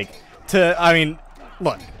 Like, I mean,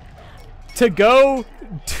 look, to go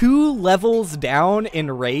 2 levels down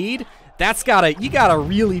in raid, you gotta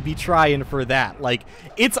really be trying for that. Like,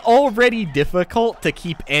 it's already difficult to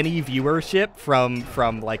keep any viewership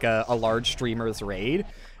from like a large streamer's raid,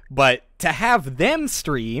 but to have them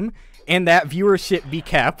stream and that viewership be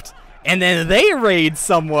kept, and then they raid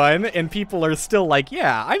someone and people are still like,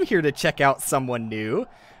 yeah, I'm here to check out someone new,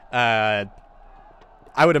 I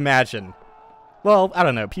would imagine. Well, I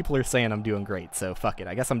don't know, people are saying I'm doing great, so fuck it,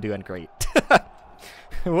 I guess I'm doing great.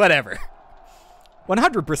 Whatever.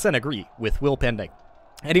 100% agree with WillPending.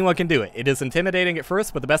 Anyone can do it. It is intimidating at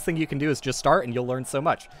first, but the best thing you can do is just start and you'll learn so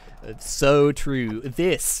much. It's so true.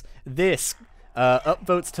 This,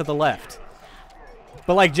 upvotes to the left.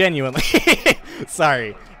 But, like, genuinely.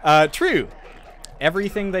 Sorry. True.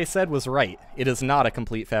 Everything they said was right. It is not a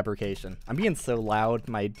complete fabrication. I'm being so loud,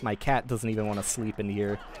 my cat doesn't even want to sleep in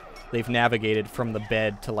here. They've navigated from the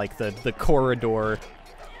bed to, like, the corridor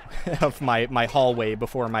of my hallway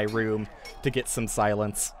before my room to get some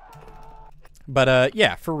silence. But,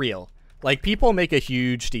 yeah, for real. Like, people make a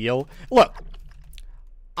huge deal. Look,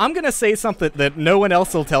 I'm gonna say something that no one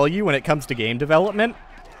else will tell you when it comes to game development.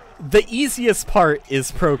 The easiest part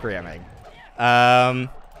is programming. Well,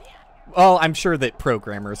 I'm sure that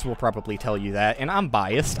programmers will probably tell you that, and I'm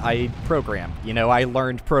biased. I program. You know, I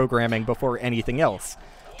learned programming before anything else.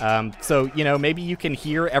 So, you know, maybe you can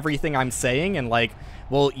hear everything I'm saying and, like,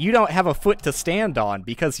 well, you don't have a foot to stand on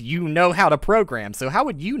because you know how to program, so how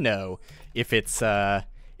would you know if it's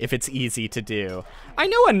easy to do? I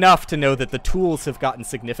know enough to know that the tools have gotten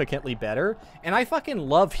significantly better, and I fucking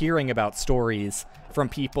love hearing about stories from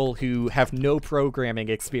people who have no programming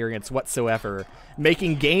experience whatsoever,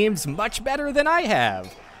 making games much better than I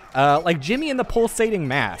have. Like Jimmy and the Pulsating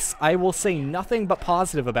Mass, I will say nothing but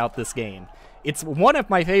positive about this game. It's one of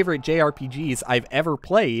my favorite JRPGs I've ever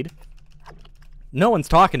played. No one's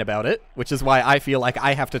talking about it, which is why I feel like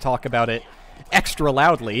I have to talk about it extra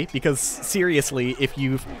loudly, because seriously, if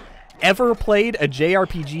you've ever played a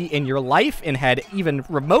JRPG in your life and had even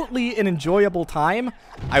remotely an enjoyable time,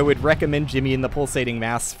 I would recommend Jimmy and the Pulsating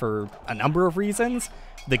Mass for a number of reasons.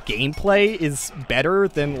 The gameplay is better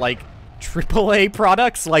than, like, AAA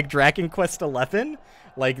products like Dragon Quest XI.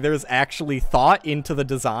 Like, there's actually thought into the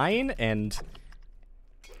design, and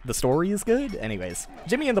the story is good. Anyways,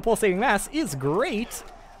 Jimmy and the Pulsating Mass is great,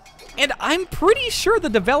 and I'm pretty sure the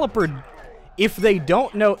developer, if they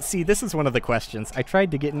don't know... See, this is one of the questions. I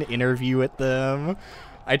tried to get an interview with them.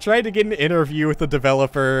 I tried to get an interview with the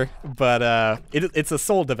developer, but it's a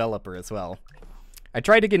sole developer as well. I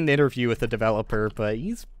tried to get an interview with the developer, but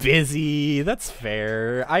he's busy. That's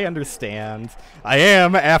fair. I understand. I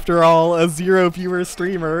am, after all, a 0-viewer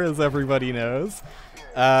streamer, as everybody knows.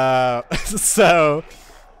 So...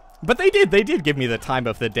 But they did give me the time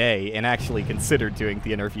of the day and actually considered doing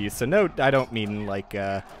the interview. So no, I don't mean like,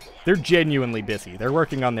 they're genuinely busy. They're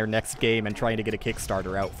working on their next game and trying to get a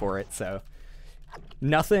Kickstarter out for it, so.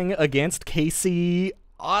 Nothing against Casey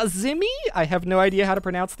Azimi? I have no idea how to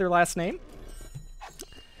pronounce their last name.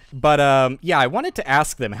 But, yeah, I wanted to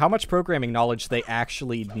ask them how much programming knowledge they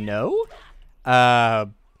actually know.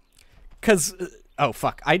 'Cause, oh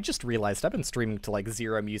fuck, I just realized I've been streaming to like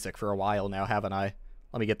 0 music for a while now, haven't I?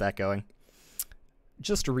 Let me get that going.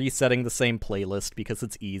 Just resetting the same playlist because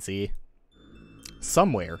it's easy.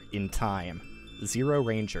 Somewhere in time. Zero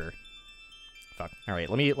Ranger. Fuck. Alright,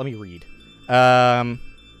 let me read.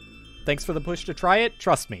 Thanks for the push to try it.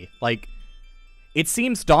 Trust me. Like, it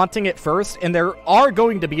seems daunting at first, and there are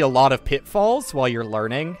going to be a lot of pitfalls while you're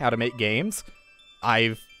learning how to make games.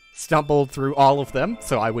 I've stumbled through all of them,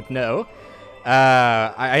 so I would know.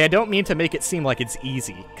 I don't mean to make it seem like it's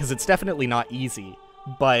easy, because it's definitely not easy.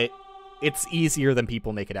 But it's easier than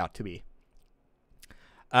people make it out to be.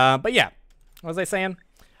 But yeah, what was I saying?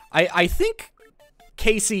 I think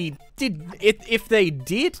Casey did, if they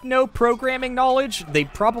did know programming knowledge, they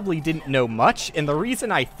probably didn't know much, and the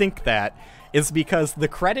reason I think that is because the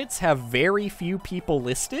credits have very few people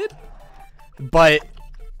listed, but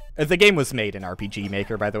the game was made in RPG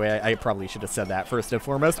Maker, by the way. I probably should have said that first and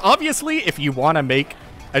foremost. Obviously, if you want to make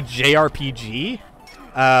a JRPG...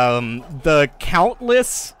 the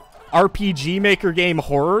countless RPG Maker game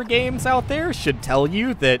horror games out there should tell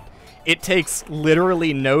you that it takes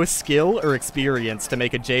literally no skill or experience to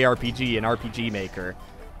make a JRPG in RPG Maker.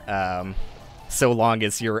 So long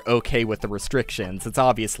as you're okay with the restrictions. It's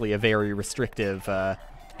obviously a very restrictive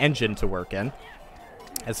engine to work in,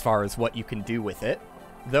 as far as what you can do with it.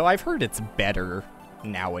 Though I've heard it's better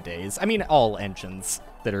nowadays. I mean, all engines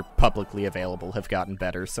that are publicly available have gotten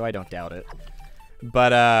better, so I don't doubt it.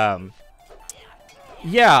 But,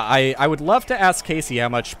 yeah, I would love to ask Casey how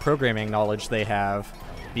much programming knowledge they have,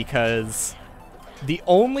 because the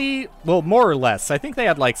only, well, more or less, I think they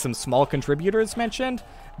had, like, some small contributors mentioned,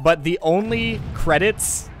 but the only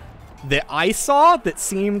credits that I saw that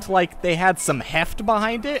seemed like they had some heft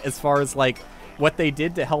behind it, as far as, like, what they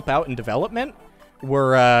did to help out in development,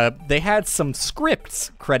 were, they had some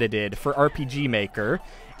scripts credited for RPG Maker,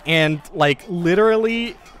 and, like,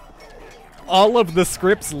 literally... all of the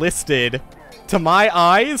scripts listed, to my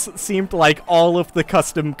eyes, seemed like all of the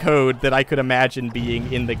custom code that I could imagine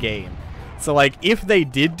being in the game. So, like, if they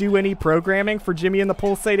did do any programming for Jimmy and the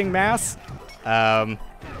Pulsating Mass, I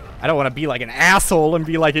don't want to be like an asshole and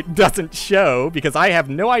be like it doesn't show, because I have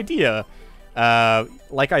no idea,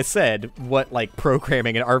 like I said, what, like,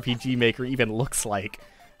 programming in RPG Maker even looks like.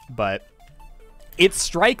 But it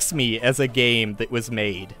strikes me as a game that was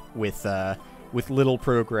made with little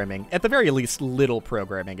programming, at the very least, little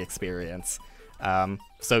programming experience.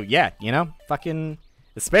 So yeah, you know, fucking,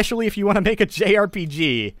 especially if you want to make a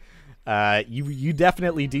JRPG, you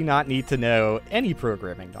definitely do not need to know any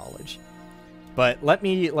programming knowledge. But let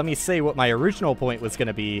me say what my original point was going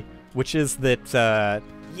to be, which is that,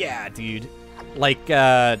 yeah, dude, like,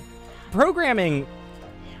 programming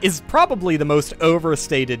is probably the most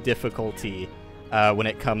overstated difficulty when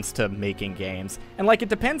it comes to making games. And, like, it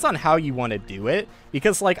depends on how you want to do it,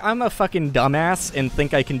 because, like, I'm a fucking dumbass and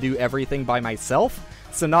think I can do everything by myself,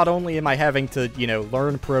 so not only am I having to, you know,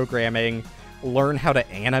 learn programming, learn how to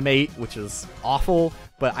animate, which is awful,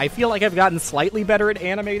 but I feel like I've gotten slightly better at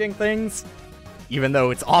animating things, even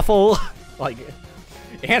though it's awful. Like,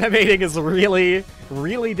 animating is really,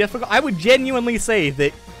 really difficult. I would genuinely say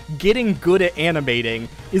that getting good at animating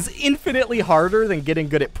is infinitely harder than getting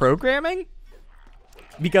good at programming.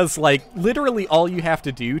 Because, like, literally all you have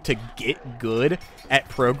to do to get good at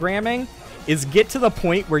programming is get to the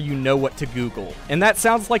point where you know what to Google. And that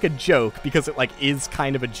sounds like a joke, because it, like, is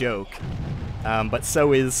kind of a joke. But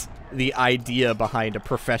so is the idea behind a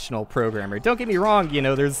professional programmer. Don't get me wrong, you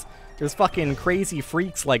know, there's fucking crazy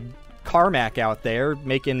freaks like Carmack out there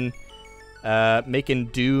making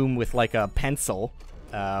Doom with, like, a pencil.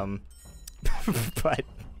 But...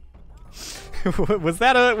 was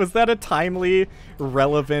that a timely,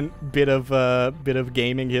 relevant bit of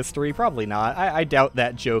gaming history? Probably not. I doubt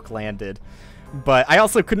that joke landed. But I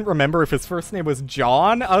also couldn't remember if his first name was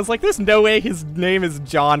John. I was like, there's no way his name is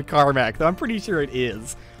John Carmack, though I'm pretty sure it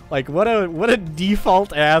is. Like, what a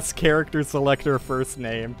default-ass character selector first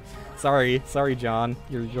name. Sorry, John.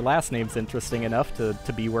 Your last name's interesting enough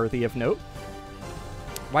to be worthy of note.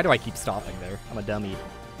 Why do I keep stopping there? I'm a dummy.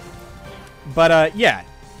 But, yeah.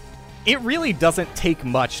 It really doesn't take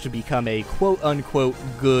much to become a quote-unquote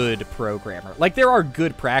good programmer. Like, there are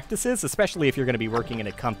good practices, especially if you're going to be working in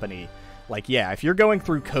a company. Like, yeah, if you're going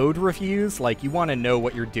through code reviews, like, you want to know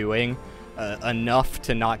what you're doing enough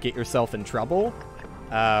to not get yourself in trouble.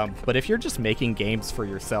 But if you're just making games for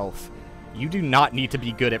yourself, you do not need to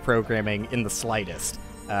be good at programming in the slightest.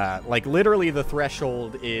 Like, literally the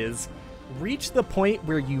threshold is reach the point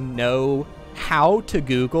where you know how to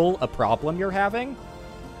Google a problem you're having.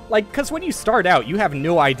 Like, because when you start out, you have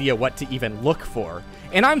no idea what to even look for.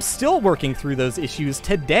 And I'm still working through those issues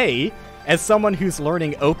today as someone who's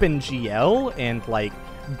learning OpenGL and, like,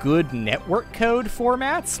 good network code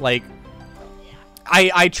formats. Like,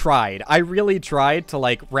 I tried. I really tried to,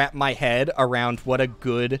 like, wrap my head around what a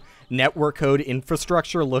good network code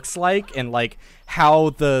infrastructure looks like and, like, how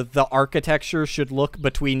the architecture should look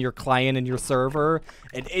between your client and your server.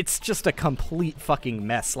 And it's just a complete fucking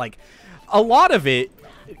mess. Like, a lot of it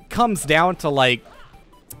comes down to, like,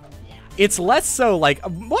 it's less so, like,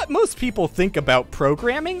 what most people think about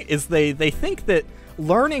programming is they think that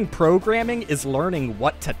learning programming is learning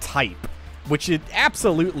what to type, which it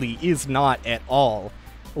absolutely is not at all.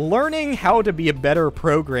 Learning how to be a better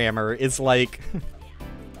programmer is, like,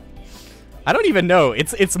 I don't even know.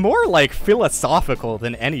 It's more, like, philosophical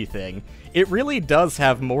than anything. It really does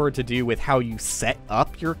have more to do with how you set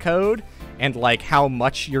up your code and, like, how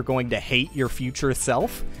much you're going to hate your future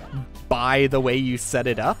self by the way you set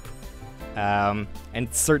it up. And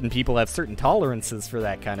certain people have certain tolerances for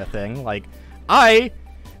that kind of thing. Like, I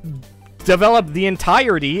developed the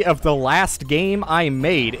entirety of the last game I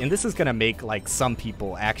made, and this is gonna make, like, some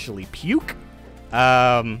people actually puke.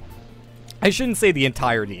 I shouldn't say the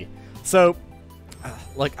entirety. So,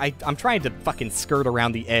 like, I'm trying to fucking skirt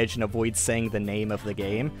around the edge and avoid saying the name of the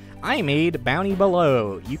game. I made Bounty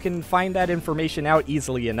Below. You can find that information out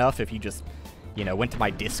easily enough if you just, you know, went to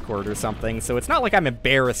my Discord or something. So it's not like I'm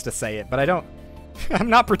embarrassed to say it, but I'm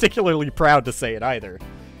not particularly proud to say it either.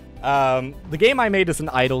 The game I made is an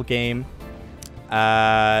idle game.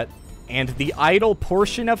 And the idle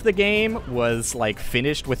portion of the game was, like,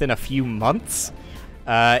 finished within a few months.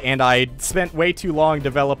 And I spent way too long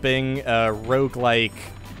developing a roguelike,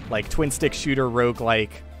 like, twin-stick shooter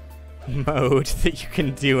roguelike mode that you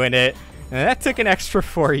can do in it. And that took an extra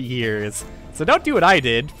 4 years. So don't do what I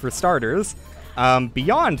did, for starters.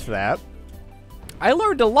 Beyond that, I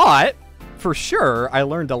learned a lot, for sure, I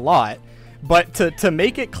learned a lot. But to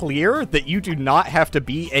make it clear that you do not have to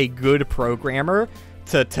be a good programmer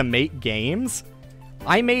to make games,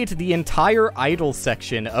 I made the entire idle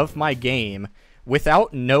section of my game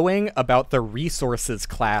without knowing about the resources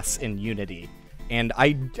class in Unity. And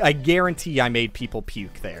I guarantee I made people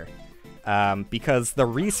puke there. Because the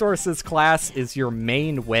resources class is your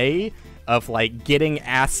main way of, like, getting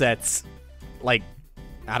assets, like,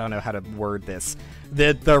 I don't know how to word this.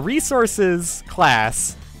 The resources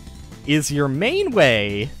class is your main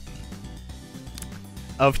way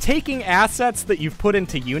of taking assets that you've put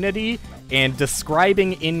into Unity and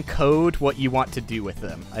describing in code what you want to do with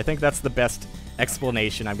them. I think that's the best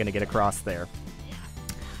explanation I'm going to get across there.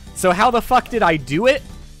 So how the fuck did I do it?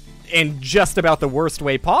 In just about the worst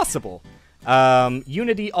way possible.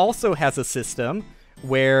 Unity also has a system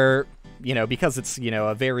where, you know, because it's, you know,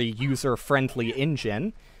 a very user-friendly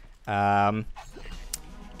engine,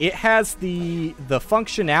 it has the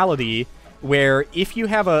functionality where if you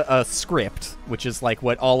have a script, which is like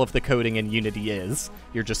what all of the coding in Unity is,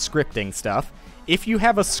 you're just scripting stuff. If you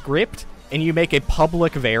have a script and you make a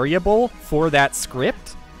public variable for that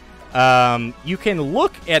script, you can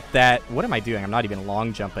look at that. What am I doing? I'm not even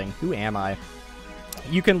long jumping. Who am I?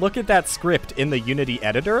 You can look at that script in the Unity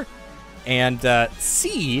editor and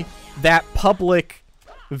see that public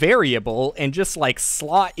variable and just, like,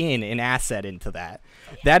 slot in an asset into that.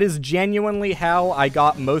 That is genuinely how I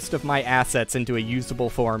got most of my assets into a usable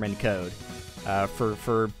form in code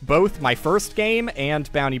for both my first game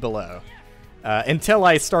and Bounty Below. Until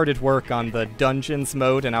I started work on the Dungeons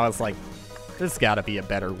mode, and I was like, there's gotta be a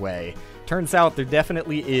better way. Turns out there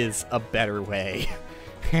definitely is a better way.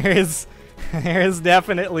 There's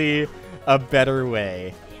definitely a better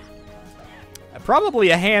way. Probably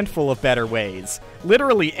a handful of better ways.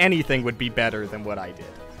 Literally anything would be better than what I did.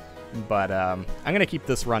 But I'm gonna keep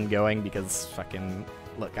this run going because fucking...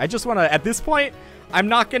 Look, I just want to... At this point, I'm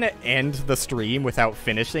not gonna end the stream without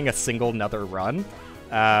finishing a single another run.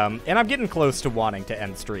 And I'm getting close to wanting to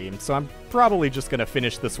end stream, so I'm probably just gonna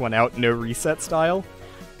finish this one out no reset style.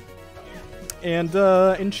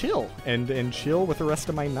 and chill and chill with the rest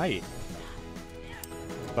of my night.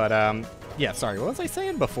 But yeah, sorry, what was I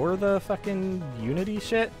saying before the fucking Unity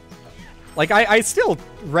shit? Like, I still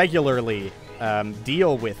regularly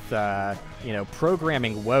deal with you know,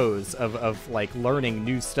 programming woes of like learning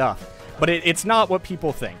new stuff, but it's not what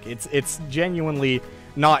people think. It's genuinely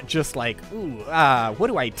not just like, ooh, what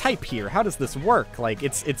do I type here? How does this work? Like,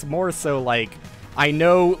 it's more so like, I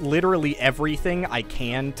know literally everything I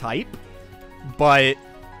can type, but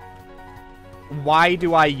why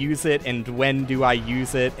do I use it and when do I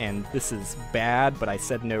use it? And this is bad, but I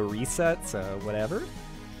said no reset, so whatever.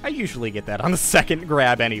 I usually get that on the second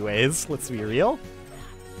grab anyways, let's be real.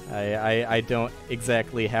 I don't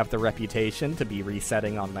exactly have the reputation to be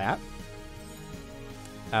resetting on that.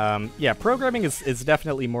 Yeah, programming is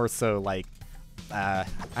definitely more so like, I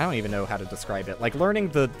don't even know how to describe it. Like, learning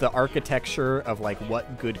the architecture of, like,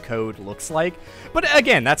 what good code looks like. But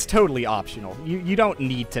again, that's totally optional. You don't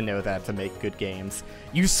need to know that to make good games.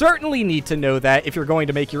 You certainly need to know that if you're going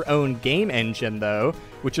to make your own game engine, though,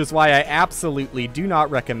 which is why I absolutely do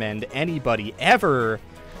not recommend anybody ever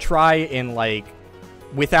try and, like,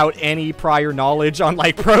 without any prior knowledge on,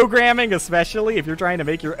 like, programming, especially if you're trying to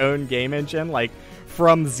make your own game engine, like,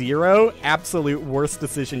 from zero, absolute worst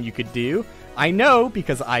decision you could do. I know,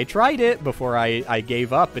 because I tried it before I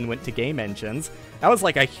gave up and went to game engines. That was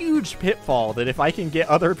like a huge pitfall that if I can get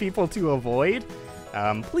other people to avoid,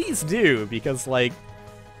 please do, because like,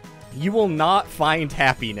 you will not find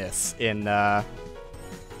happiness in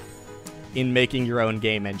making your own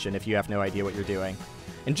game engine if you have no idea what you're doing.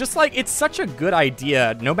 And just like, it's such a good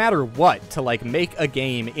idea, no matter what, to like make a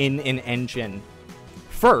game in an engine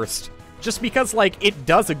first, just because like, it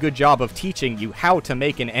does a good job of teaching you how to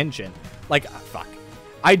make an engine. Like, fuck.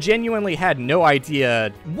 I genuinely had no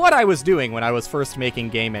idea what I was doing when I was first making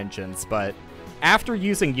game engines, but after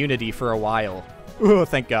using Unity for a while... Oh,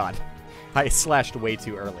 thank God. I slashed way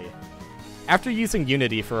too early. After using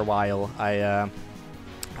Unity for a while,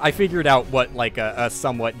 I figured out what, like, a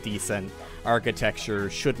somewhat decent architecture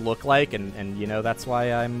should look like, and you know, that's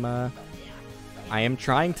why I am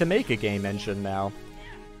trying to make a game engine now.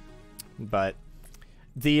 But...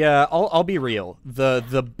 I'll be real.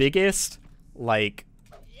 The biggest, like,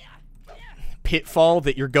 pitfall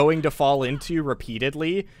that you're going to fall into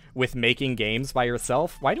repeatedly with making games by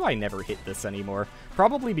yourself... Why do I never hit this anymore?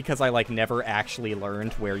 Probably because I, like, never actually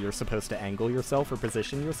learned where you're supposed to angle yourself or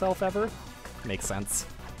position yourself ever. Makes sense.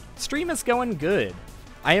 Stream is going good.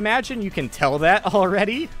 I imagine you can tell that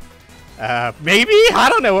already. Maybe? I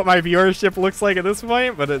don't know what my viewership looks like at this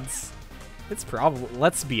point, but it's probably,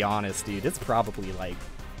 let's be honest, dude, it's probably, like,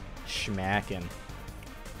 schmacking.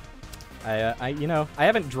 You know, I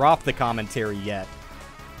haven't dropped the commentary yet.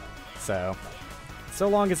 So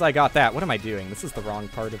long as I got that, what am I doing? This is the wrong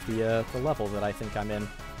part of the level that I think I'm in.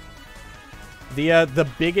 The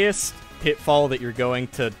biggest pitfall that you're going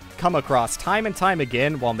to come across time and time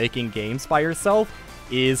again while making games by yourself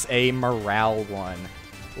is a morale one.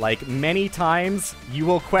 Like, many times, you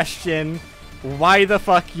will question why the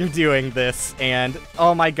fuck you're doing this, and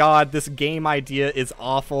oh my god, this game idea is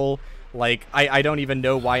awful. Like, I don't even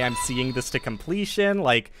know why I'm seeing this to completion.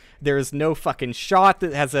 Like, there's no fucking shot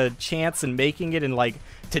that has a chance in making it in, like,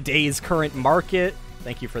 today's current market.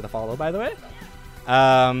 Thank you for the follow, by the way.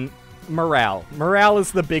 Morale. Morale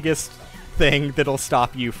is the biggest thing that'll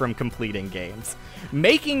stop you from completing games.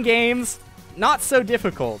 Making games, not so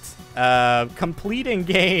difficult. Completing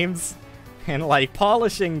games and, like,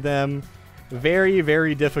 polishing them, very,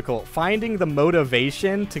 very difficult. Finding the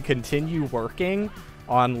motivation to continue working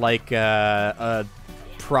on, like, a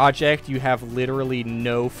project you have literally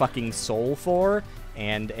no fucking soul for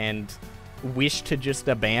and wish to just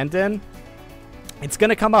abandon, it's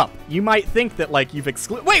gonna come up. You might think that, like, you've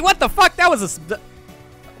excluded... Wait, what the fuck? That was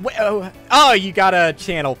a... Oh, you got a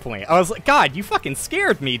channel point. I was like, God, you fucking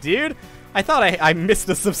scared me, dude. I thought I missed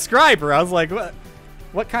a subscriber. I was like,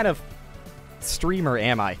 what kind of streamer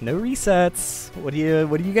am I? No resets. What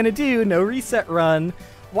are you gonna do? No reset run.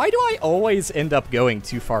 Why do I always end up going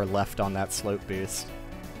too far left on that slope boost?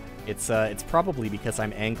 It's probably because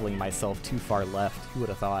I'm angling myself too far left. Who would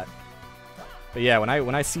have thought? But yeah,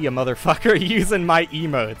 when I see a motherfucker using my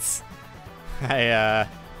emotes,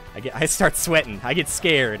 I start sweating. I get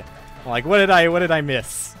scared. I'm like, what did I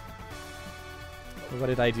miss? What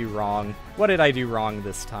did I do wrong? What did I do wrong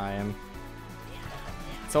this time?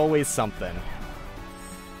 It's always something.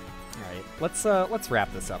 Alright, let's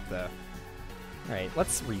wrap this up though. Alright,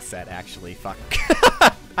 let's reset actually. Fuck.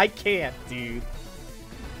 I can't, dude.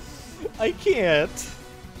 I can't.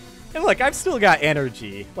 And look, I've still got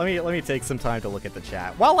energy. Let me take some time to look at the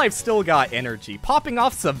chat. While I've still got energy, popping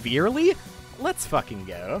off severely? Let's fucking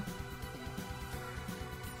go.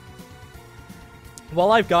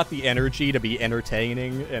 While I've got the energy to be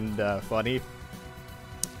entertaining and funny,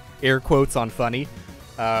 air quotes on funny,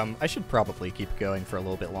 I should probably keep going for a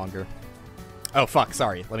little bit longer. Oh fuck,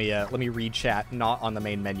 sorry. Let me read chat, not on the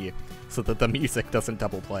main menu, so that the music doesn't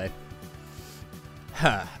double play.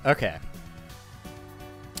 Huh. Okay.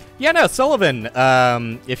 Yeah, no, Sullivan.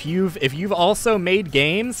 If you've also made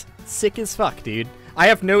games, sick as fuck, dude. I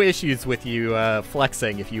have no issues with you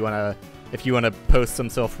flexing if you wanna post some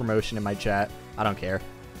self-promotion in my chat. I don't care.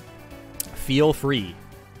 Feel free.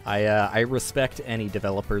 I respect any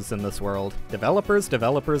developers in this world. Developers.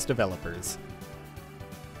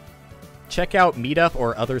 Check out Meetup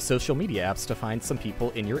or other social media apps to find some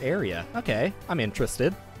people in your area. Okay, I'm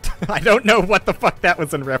interested. I don't know what the fuck that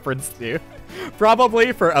was in reference to.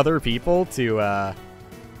 Probably for other people to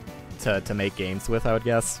make games with, I would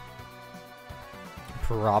guess.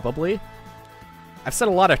 Probably. I've said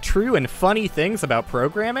a lot of true and funny things about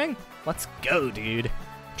programming. Let's go, dude.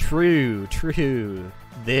 True.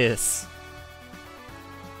 This.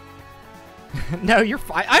 No, you're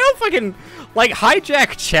fine. I don't fucking, like,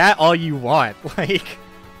 hijack chat all you want. Like,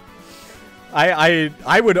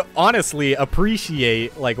 I would honestly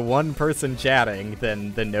appreciate, like, one person chatting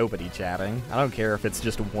than nobody chatting. I don't care if it's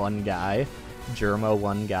just one guy. Germo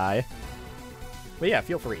one guy. But yeah,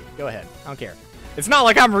 feel free. Go ahead. I don't care. It's not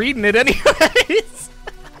like I'm reading it anyways.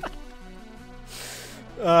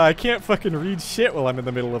 I can't fucking read shit while I'm in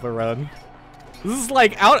the middle of a run. This is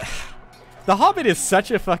like out... The Hobbit is such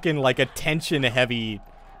a fucking, like, attention-heavy,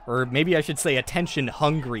 or maybe I should say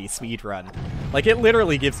attention-hungry speedrun. Like, it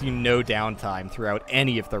literally gives you no downtime throughout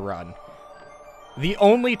any of the run. The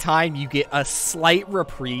only time you get a slight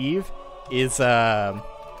reprieve is a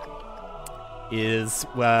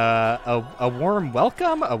warm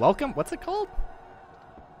welcome? A welcome? What's it called?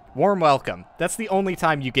 Warm welcome. That's the only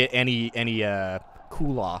time you get any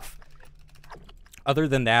cool-off. Other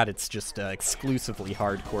than that, it's just exclusively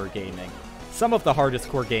hardcore gaming. Some of the hardest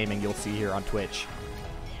core gaming you'll see here on Twitch.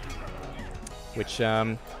 Which,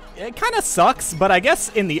 it kind of sucks, but I guess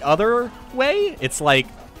in the other way, it's like,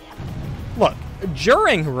 look,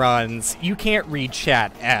 during runs, you can't read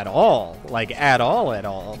chat at all. Like, at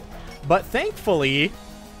all. But thankfully,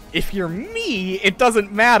 if you're me, it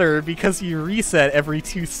doesn't matter because you reset every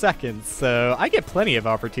 2 seconds, so I get plenty of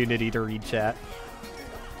opportunity to read chat.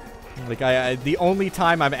 Like, the only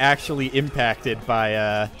time I'm actually impacted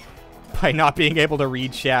by not being able to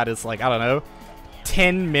read chat is, like, I don't know,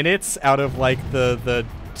 10 minutes out of, like, the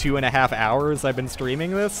 2.5 hours I've been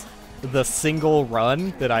streaming this. The single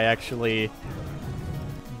run that I actually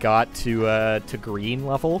got to green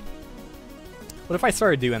level. What if I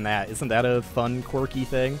started doing that? Isn't that a fun, quirky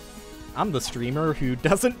thing? I'm the streamer who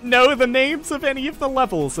doesn't know the names of any of the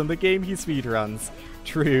levels in the game he speedruns.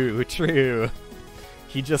 True.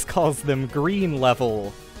 He just calls them green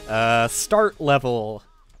level, start level,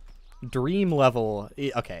 dream level.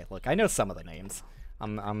 Okay, look, I know some of the names.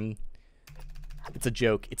 It's a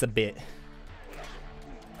joke. It's a bit.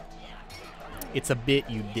 It's a bit,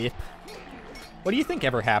 you dip. What do you think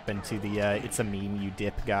ever happened to the it's a meme, you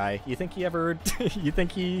dip guy? You think he ever, you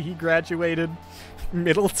think he graduated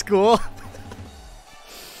middle school?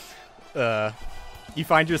 You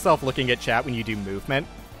find yourself looking at chat when you do movement?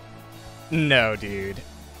 No, dude.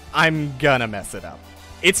 I'm gonna mess it up.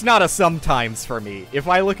 It's not a sometimes for me. If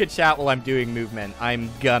I look at chat while I'm doing movement, I'm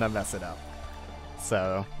gonna mess it up.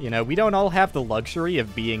 So, you know, we don't all have the luxury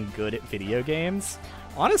of being good at video games.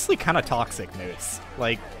 Honestly, kind of toxic, Moose.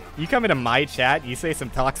 Like, you come into my chat, you say some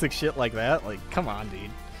toxic shit like that? Like, come on,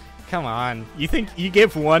 dude. Come on. You think you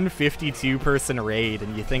give one 52-person raid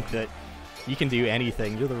and you think that you can do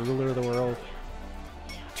anything. You're the ruler of the world.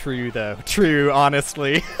 True, though. True,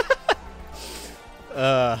 honestly.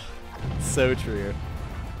 So true.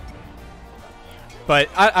 But,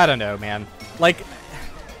 I don't know, man. Like,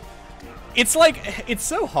 it's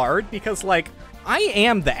so hard because, like, I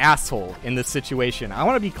am the asshole in this situation. I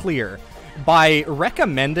want to be clear. By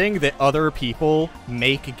recommending that other people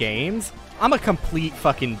make games, I'm a complete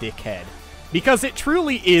fucking dickhead. Because it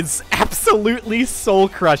truly is absolutely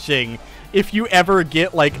soul-crushing if you ever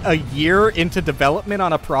get, like, a year into development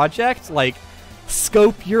on a project. Like,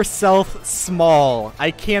 scope yourself small.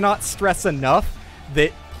 I cannot stress enough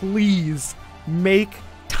that please make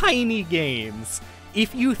tiny games.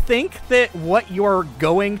 If you think that what you're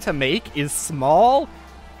going to make is small,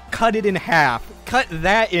 cut it in half. Cut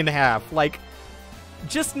that in half. Like,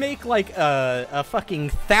 just make, like, a fucking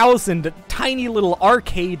 1,000 tiny little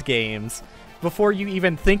arcade games before you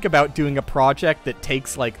even think about doing a project that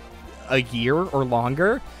takes, like, a year or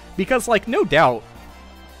longer. Because, like, no doubt,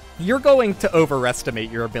 you're going to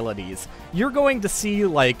overestimate your abilities. You're going to see,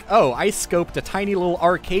 like, oh, I scoped a tiny little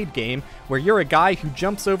arcade game where you're a guy who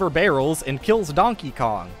jumps over barrels and kills Donkey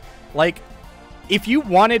Kong. Like, if you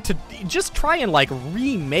wanted to just try and, like,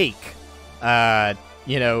 remake,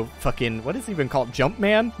 you know, fucking, what is it even called?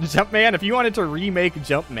 Jumpman? Jumpman? If you wanted to remake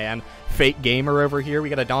Jumpman, fake gamer over here, we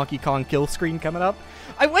got a Donkey Kong kill screen coming up.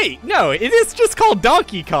 Wait, no, it is just called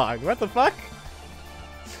Donkey Kong. What the fuck?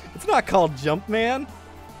 It's not called Jumpman.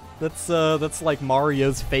 That's like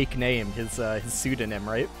Mario's fake name, his pseudonym,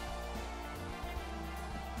 right?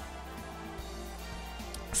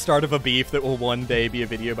 Start of a beef that will one day be a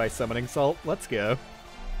video by Summoning Salt. Let's go.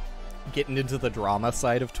 Getting into the drama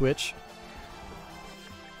side of Twitch.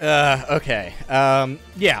 Okay.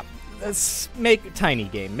 Yeah. Let's make tiny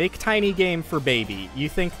game. Make tiny game for baby. You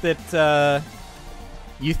think that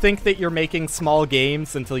you're making small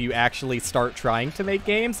games until you actually start trying to make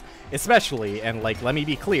games? Especially, and, like, let me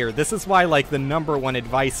be clear, this is why, like, the #1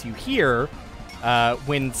 advice you hear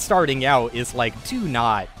when starting out is, like, do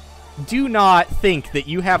not think that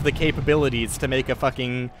you have the capabilities to make a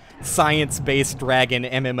fucking science-based dragon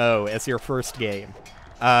MMO as your first game.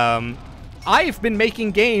 I've been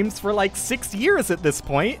making games for, like, 6 years at this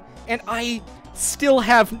point, and I still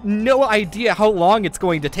have no idea how long it's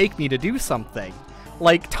going to take me to do something.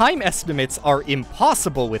 Like, time estimates are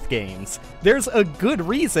impossible with games. There's a good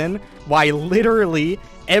reason why literally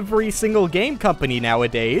every single game company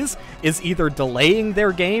nowadays is either delaying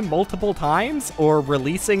their game multiple times or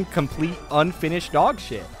releasing complete unfinished dog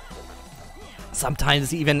shit.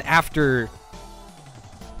 Sometimes even after...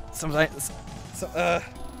 I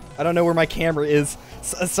don't know where my camera is.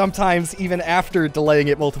 Sometimes even after delaying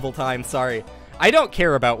it multiple times, sorry. I don't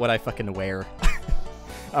care about what I fucking wear.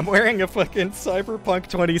 I'm wearing a fucking Cyberpunk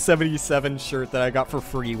 2077 shirt that I got for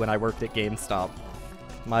free when I worked at GameStop.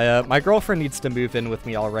 My girlfriend needs to move in with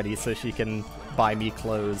me already so she can buy me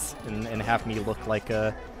clothes and have me look like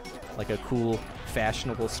a cool,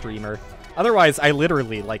 fashionable streamer. Otherwise, I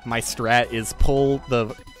literally, like, my strat is pull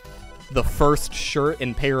the first shirt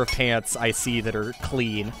and pair of pants I see that are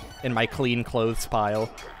clean in my clean clothes pile.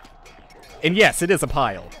 And yes, it is a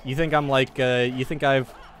pile. You think I'm like, you think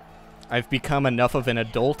I've become enough of an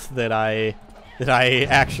adult that I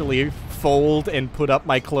actually fold and put up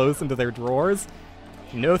my clothes into their drawers?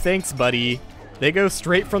 No thanks, buddy. They go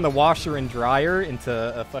straight from the washer and dryer into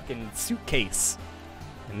a fucking suitcase.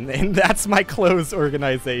 And that's my clothes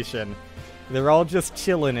organization. They're all just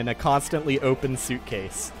chilling in a constantly open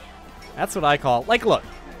suitcase. That's what I call... Like, look.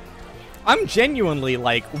 I'm genuinely,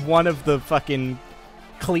 like, one of the fucking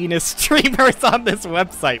cleanest streamers on this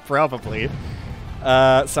website, probably.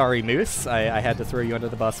 Sorry, Moose. I had to throw you under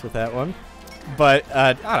the bus with that one. But,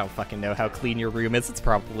 I don't fucking know how clean your room is. It's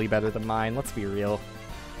probably better than mine. Let's be real.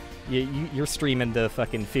 You're streaming to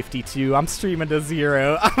fucking 52. I'm streaming to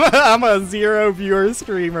 0. I'm a 0 viewer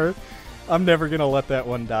streamer. I'm never gonna let that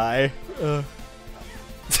one die.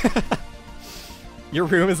 Your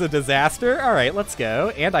room is a disaster? Alright, let's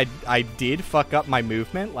go. And I did fuck up my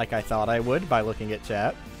movement like I thought I would by looking at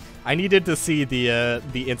chat. I needed to see the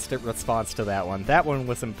instant response to that one. That one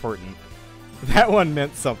was important. That one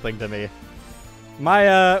meant something to me.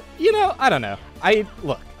 My, you know, I don't know.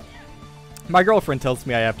 Look. My girlfriend tells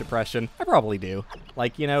me I have depression. I probably do.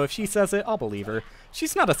 Like, you know, if she says it, I'll believe her.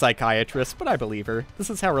 She's not a psychiatrist, but I believe her. This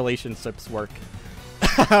is how relationships work.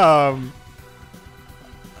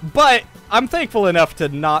 But I'm thankful enough to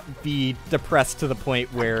not be depressed to the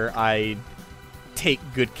point where I take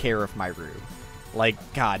good care of my room. Like,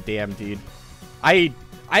 goddamn, dude. I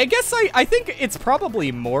guess I think it's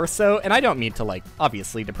probably more so, and I don't mean to, like,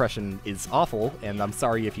 obviously depression is awful, and I'm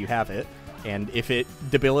sorry if you have it. And if it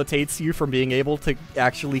debilitates you from being able to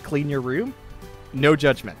actually clean your room, no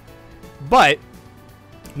judgment. But,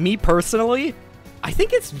 me personally, I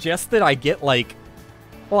think it's just that I get, like,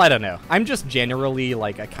 well, I don't know. I'm just generally,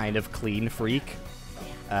 like, a kind of clean freak.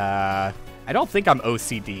 I don't think I'm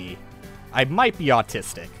OCD. I might be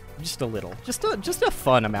autistic. Just a little. Just a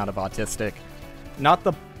fun amount of autistic. Not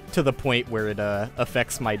to the point where it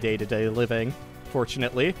affects my day-to-day living,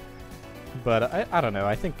 fortunately. But I don't know.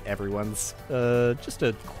 I think everyone's just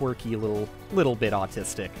a quirky little bit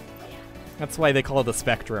autistic. That's why they call it the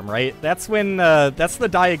spectrum, right? That's when that's the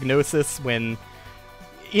diagnosis when,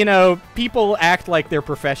 you know, people act like they're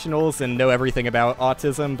professionals and know everything about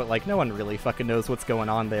autism, but, like, no one really fucking knows what's going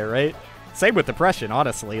on there, right? Same with depression,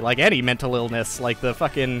 honestly. Like, any mental illness, like, the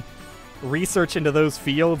fucking research into those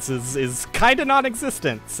fields is kind of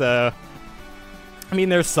non-existent, so... I mean,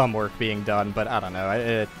 there's some work being done, but I don't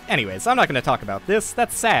know. Anyways, I'm not going to talk about this.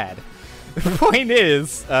 That's sad. The point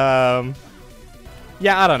is, yeah,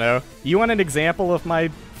 I don't know. You want an example of my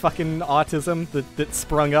fucking autism that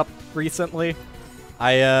sprung up recently.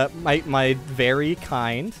 My very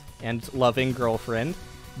kind and loving girlfriend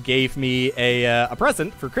gave me a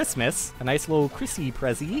present for Christmas, a nice little Chrissy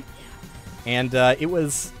prezi, and it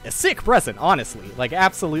was a sick present, honestly. Like,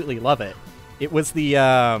 absolutely love it. It was the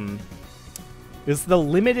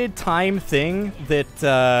limited time thing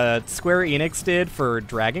that Square Enix did for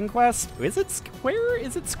Dragon Quest. Is it Square?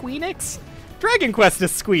 Is it Squeenix? Dragon Quest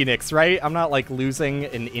is Squeenix, right? I'm not, like, losing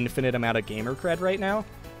an infinite amount of gamer cred right now.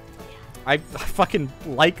 I fucking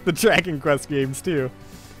like the Dragon Quest games, too.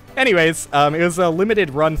 Anyways, it was a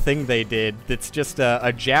limited run thing they did that's just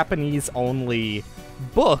a Japanese-only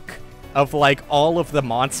book of, like, all of the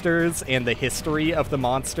monsters and the history of the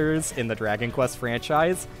monsters in the Dragon Quest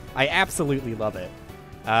franchise. I absolutely love it.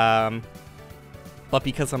 But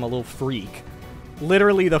because I'm a little freak,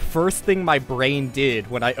 literally the first thing my brain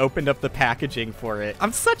did when I opened up the packaging for it...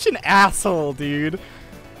 I'm such an asshole, dude.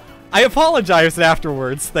 I apologized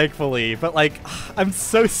afterwards, thankfully, but, like, I'm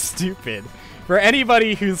so stupid. For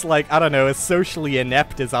anybody who's, like, I don't know, as socially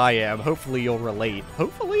inept as I am, hopefully you'll relate.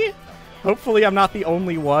 Hopefully? Hopefully I'm not the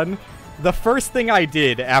only one. The first thing I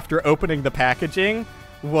did after opening the packaging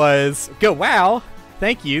was go, wow,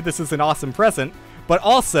 thank you, this is an awesome present, but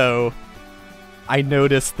also I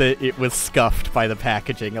noticed that it was scuffed by the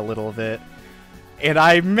packaging a little bit, and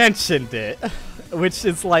I mentioned it, which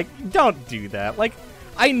is like, don't do that. Like,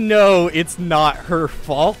 I know it's not her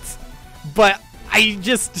fault, but I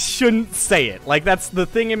just shouldn't say it. Like, that's the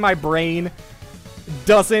thing in my brain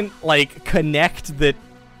doesn't, like, connect that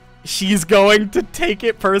she's going to take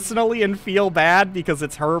it personally and feel bad because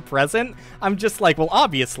it's her present. I'm just like, well,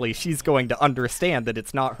 obviously she's going to understand that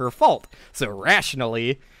it's not her fault. So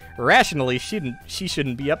rationally, she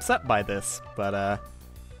shouldn't be upset by this. But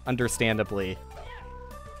understandably,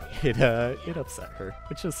 it upset her,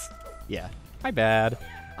 which is, yeah, my bad.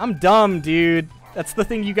 I'm dumb, dude. That's the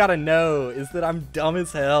thing you gotta know, is that I'm dumb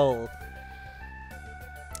as hell.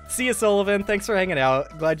 See ya, Sullivan. Thanks for hanging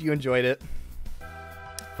out. Glad you enjoyed it.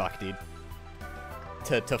 Fuck, dude.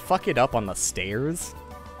 To fuck it up on the stairs?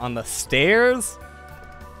 On the stairs?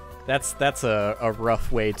 That's a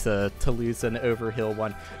rough way to lose an overhill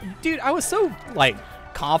one. Dude, I was so, like,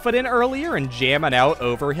 confident earlier and jamming out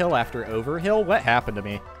overhill after overhill. What happened to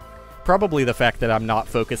me? Probably the fact that I'm not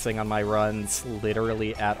focusing on my runs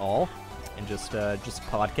literally at all and just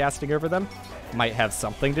podcasting over them might have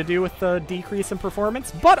something to do with the decrease in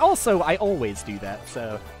performance, but also I always do that,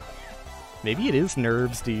 so maybe it is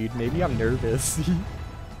nerves, dude. Maybe I'm nervous.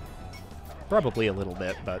 Probably a little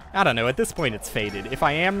bit, but I don't know. At this point, it's faded. If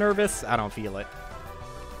I am nervous, I don't feel it,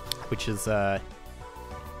 which is,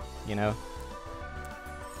 you know,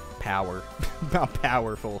 power. Not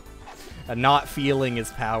powerful. Not feeling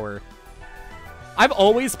is power. I've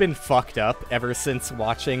always been fucked up ever since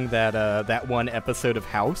watching that one episode of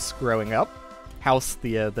House growing up. House,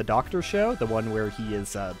 the doctor show, the one where he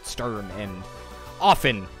is stern and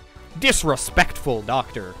often disrespectful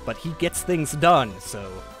doctor, but he gets things done,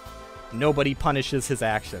 so nobody punishes his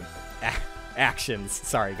actions.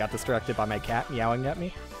 Sorry, got distracted by my cat meowing at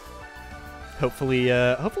me. Hopefully,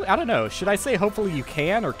 I don't know. Should I say hopefully you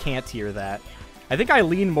can or can't hear that? I think I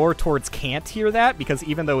lean more towards can't hear that, because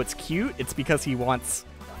even though it's cute, it's because he wants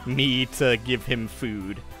me to give him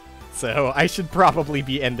food. So I should probably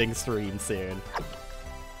be ending stream soon.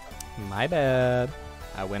 My bad.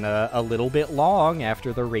 I went a little bit long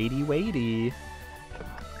after the raidy waity.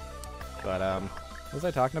 But, what was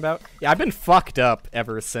I talking about? Yeah, I've been fucked up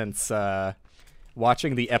ever since,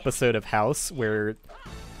 watching the episode of House where...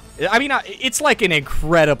 I mean, it's like an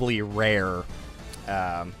incredibly rare,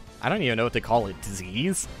 I don't even know what to call it.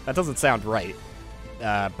 Disease? That doesn't sound right.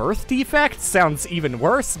 Birth defect sounds even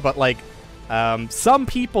worse, but, like, some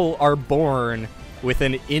people are born with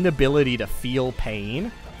an inability to feel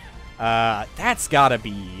pain. That's gotta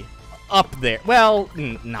be up there. Well,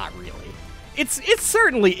 not really. It's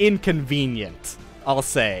certainly inconvenient, I'll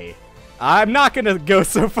say. I'm not gonna go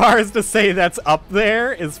so far as to say that's up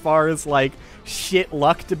there as far as, like, shit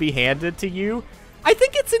luck to be handed to you. I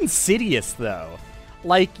think it's insidious, though.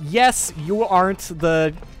 Like, yes, you aren't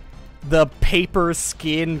the paper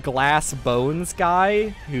skin glass bones guy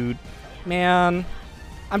who, man,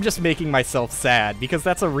 I'm just making myself sad because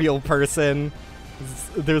that's a real person.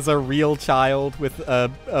 There's a real child with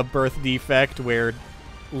a birth defect where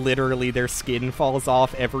literally their skin falls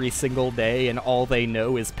off every single day and all they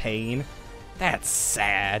know is pain. That's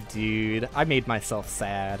sad, dude. I made myself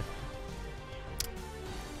sad.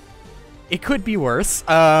 It could be worse,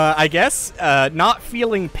 I guess. Not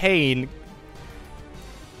feeling pain.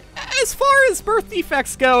 As far as birth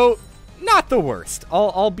defects go, not the worst.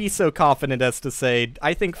 I'll be so confident as to say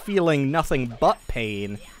I think feeling nothing but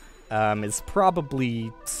pain is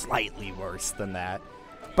probably slightly worse than that.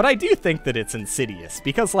 But I do think that it's insidious,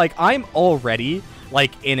 because, like, I'm already,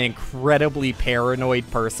 like, an incredibly paranoid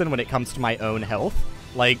person when it comes to my own health.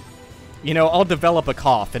 Like, you know, I'll develop a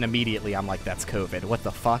cough, and immediately I'm like, that's COVID. What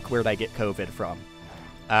the fuck? Where'd I get COVID from?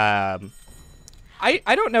 I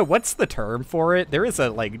don't know, what's the term for it? There is a,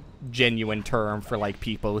 like, genuine term for, like,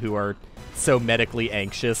 people who are so medically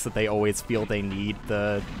anxious that they always feel they need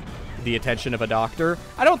the attention of a doctor.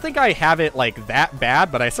 I don't think I have it, like, that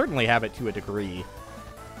bad, but I certainly have it to a degree.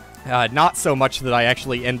 Not so much that I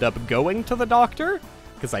actually end up going to the doctor,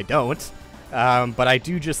 because I don't, but I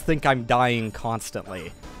do just think I'm dying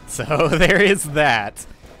constantly. So there is that.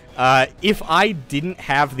 If I didn't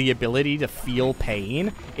have the ability to feel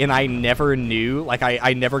pain, and I never knew, like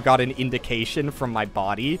I never got an indication from my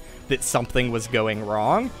body that something was going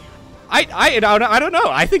wrong, I don't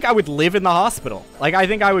know. I think I would live in the hospital. Like, I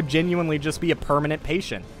think I would genuinely just be a permanent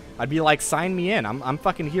patient. I'd be like, sign me in. I'm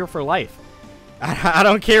fucking here for life. I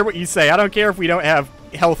don't care what you say. I don't care if we don't have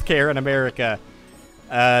healthcare in America.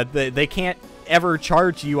 They can't ever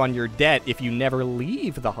charge you on your debt if you never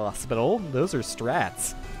leave the hospital. Those are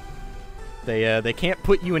strats. They can't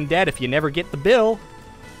put you in debt if you never get the bill.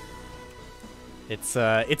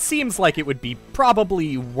 It seems like it would be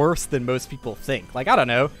probably worse than most people think. Like, I don't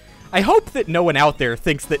know. I hope that no one out there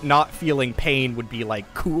thinks that not feeling pain would be,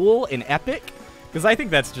 like, cool and epic. Because I think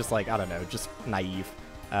that's just, like, I don't know, just naive.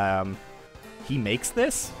 He makes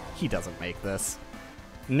this? He doesn't make this.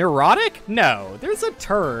 Neurotic? No, there's a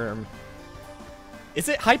term. Is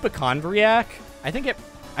it hypochondriac? I think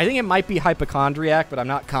it might be hypochondriac, but I'm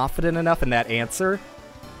not confident enough in that answer.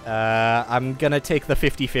 I'm gonna take the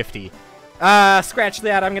 50-50. Scratch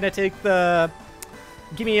that. I'm gonna take the...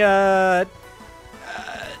 Give me a...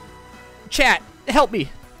 Chat, help me.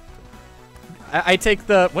 I take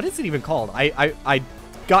the... What is it even called? I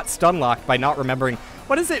got stun locked by not remembering...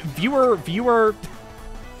 What is it? Viewer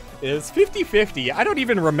is 50-50. I don't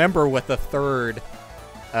even remember what the third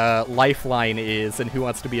lifeline is and Who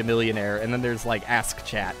Wants to Be a Millionaire. And then there's, like, Ask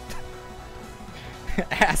Chat.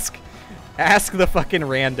 Ask the fucking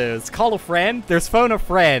randos. Call a friend. There's phone a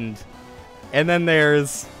friend. And then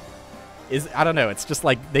there's... I don't know. It's just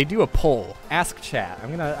like they do a poll. Ask Chat.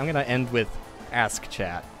 I'm gonna end with Ask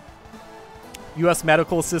Chat. U.S.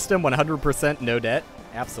 medical system, 100% no debt.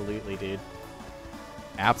 Absolutely, dude.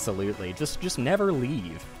 Absolutely. Just never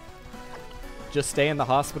leave. Just stay in the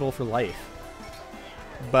hospital for life.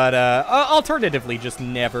 But, alternatively, just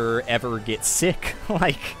never, ever get sick.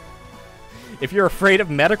 Like, if you're afraid of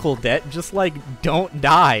medical debt, just, like, don't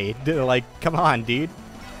die. Like, come on, dude.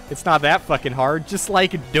 It's not that fucking hard. Just,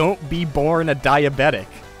 like, don't be born a diabetic.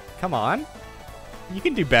 Come on. You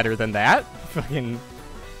can do better than that. Fucking...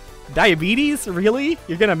 Diabetes? Really?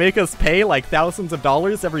 You're gonna make us pay, like, thousands of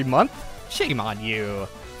dollars every month? Shame on you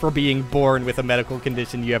for being born with a medical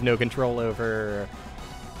condition you have no control over.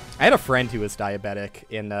 I had a friend who was diabetic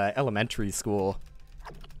in elementary school.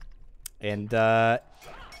 And,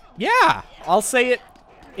 yeah, I'll say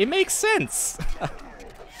it makes sense.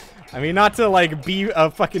 I mean, not to, like, be a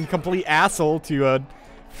fucking complete asshole to a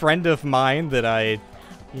friend of mine that I,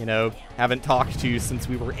 you know, haven't talked to since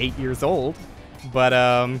we were 8 years old. But,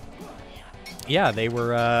 yeah, they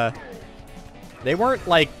weren't,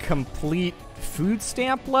 like, complete food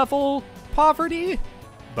stamp level poverty,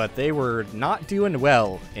 but they were not doing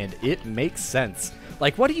well, and it makes sense.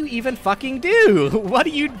 Like, what do you even fucking do? What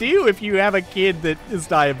do you do if you have a kid that is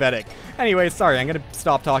diabetic? Anyway, sorry, I'm gonna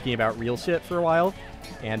stop talking about real shit for a while,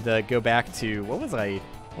 and go back to, what was I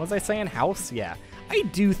saying? House? Yeah. I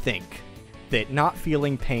do think that not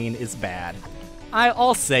feeling pain is bad.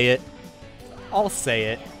 I'll say it. I'll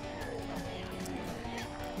say it.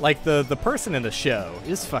 Like, the person in the show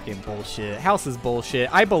is fucking bullshit. House is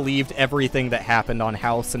bullshit. I believed everything that happened on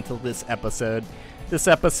House until this episode. This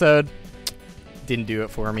episode didn't do it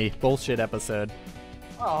for me. Bullshit episode.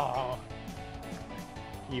 Oh.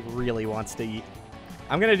 He really wants to eat.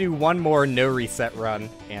 I'm gonna do one more no reset run,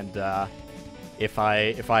 and if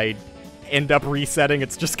I end up resetting,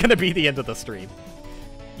 it's just gonna be the end of the stream.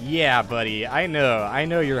 Yeah, buddy. I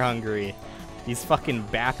know you're hungry. He's fucking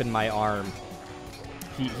bapping my arm.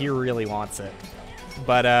 He really wants it.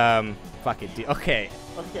 But, fuck it, dude. Okay.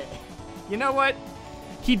 You know what?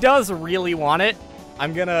 He does really want it.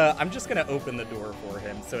 I'm just gonna open the door for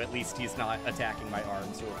him, so at least he's not attacking my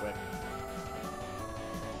arms real quick.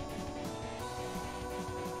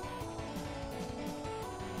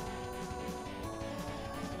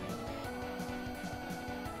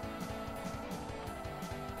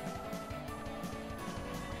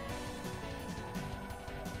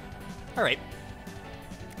 Alright.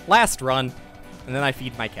 Last run, and then I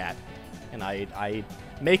feed my cat. And I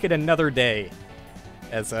make it another day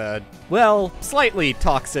as a, well, slightly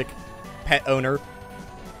toxic pet owner.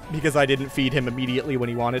 Because I didn't feed him immediately when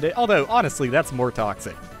he wanted it. Although, honestly, that's more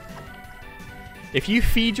toxic. If you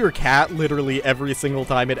feed your cat literally every single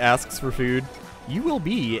time it asks for food, you will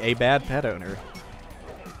be a bad pet owner.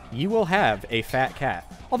 You will have a fat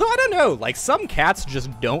cat. Although, I don't know, like, some cats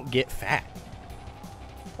just don't get fat.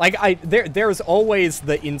 Like, there's always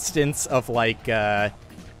the instance of, like,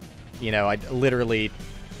 you know,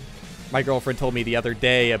 my girlfriend told me the other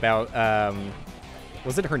day about,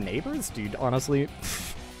 was it her neighbors? Dude, honestly,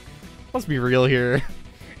 let's be real here.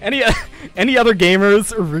 Any other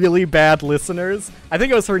gamers, really bad listeners? I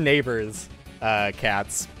think it was her neighbors,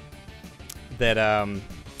 cats. That,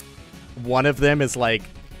 one of them is, like,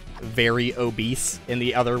 very obese, and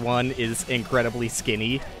the other one is incredibly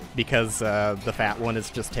skinny, because, the fat one is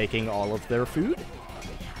just taking all of their food.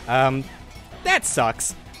 That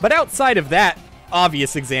sucks. But outside of that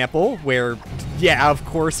obvious example, where, yeah, of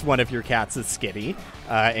course one of your cats is skinny,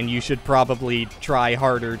 and you should probably try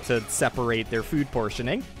harder to separate their food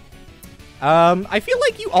portioning. I feel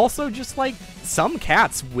like you also just, like, some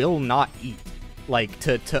cats will not eat, like,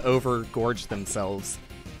 to overgorge themselves.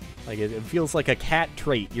 Like, it feels like a cat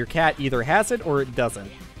trait. Your cat either has it or it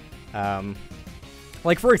doesn't.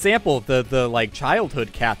 Like, for example, the like,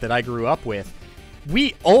 childhood cat that I grew up with,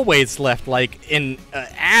 we always left, like, an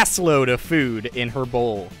assload of food in her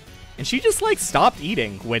bowl. And she just, like, stopped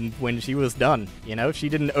eating when she was done, you know? She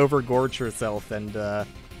didn't overgorge herself and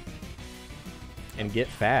get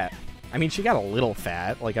fat. I mean, she got a little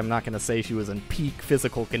fat. Like, I'm not gonna say she was in peak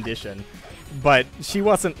physical condition. But she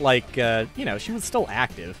wasn't, like, you know, she was still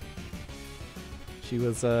active. She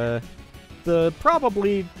was,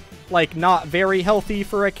 probably, like, not very healthy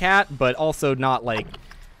for a cat, but also not, like,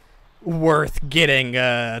 worth getting,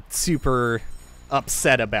 super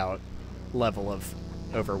upset about level of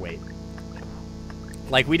overweight.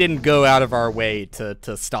 Like, we didn't go out of our way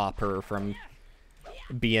to stop her from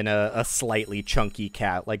being a slightly chunky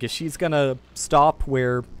cat. Like, if she's gonna stop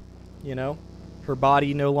where, you know, her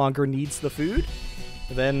body no longer needs the food,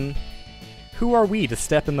 then who are we to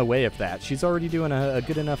step in the way of that? She's already doing a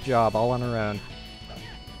good enough job all on her own.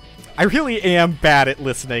 I really am bad at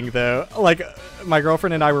listening, though. Like, my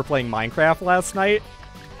girlfriend and I were playing Minecraft last night.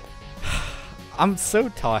 I'm so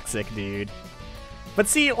toxic, dude. But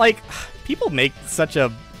see, like, people make such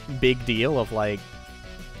a big deal of, like,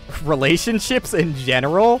 relationships in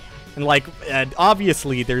general. And, like,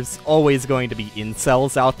 obviously there's always going to be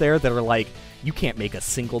incels out there that are like, you can't make a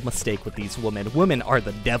single mistake with these women. Women are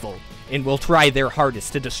the devil and will try their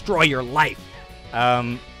hardest to destroy your life.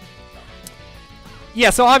 Yeah,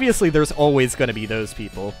 so obviously there's always going to be those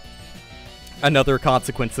people. Another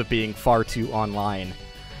consequence of being far too online.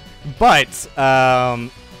 But, no,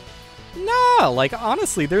 like,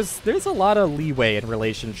 honestly, there's a lot of leeway in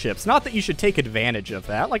relationships. Not that you should take advantage of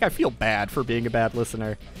that. Like, I feel bad for being a bad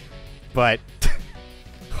listener. But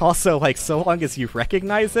also, like, so long as you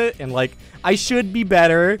recognize it and, like, I should be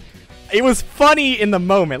better. It was funny in the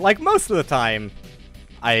moment. Like, most of the time,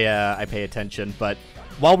 I pay attention, but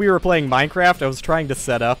while we were playing Minecraft, I was trying to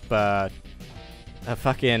set up, a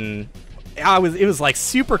fucking... It was, like,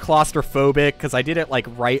 super claustrophobic, because I did it, like,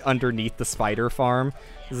 right underneath the spider farm.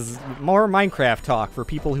 This is more Minecraft talk for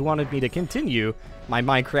people who wanted me to continue my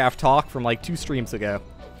Minecraft talk from, like, 2 streams ago.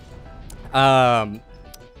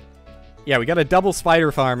 Yeah, we got a double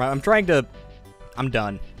spider farm. I'm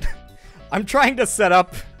done. I'm trying to set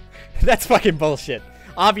up... That's fucking bullshit.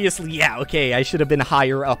 Obviously, yeah, okay, I should have been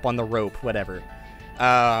higher up on the rope, whatever.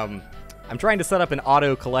 I'm trying to set up an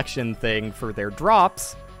auto collection thing for their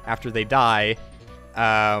drops after they die,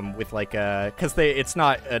 with like because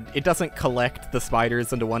it doesn't collect the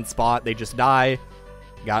spiders into one spot, they just die.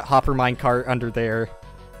 Got hopper minecart under there.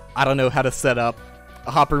 I don't know how to set up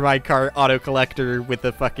a hopper minecart auto collector with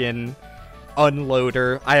a fucking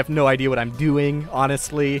unloader. I have no idea what I'm doing,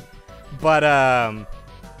 honestly. But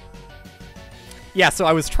yeah, so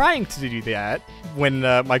I was trying to do that when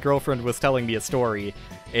my girlfriend was telling me a story,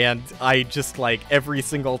 and I just, like, every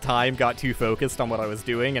single time got too focused on what I was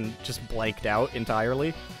doing and just blanked out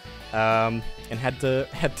entirely. And had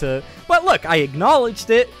to... But look, I acknowledged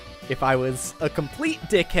it. If I was a complete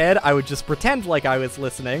dickhead, I would just pretend like I was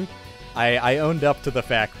listening. I owned up to the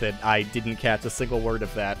fact that I didn't catch a single word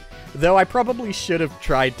of that. Though I probably should have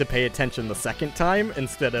tried to pay attention the second time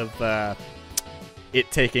instead of, it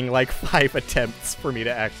taking like 5 attempts for me to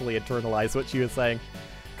actually internalize what she was saying.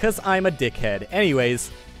 Because I'm a dickhead. Anyways,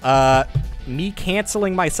 me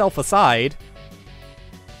canceling myself aside,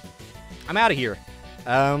 I'm out of here.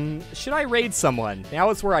 Should I raid someone? Now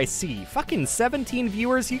is where I see. Fucking 17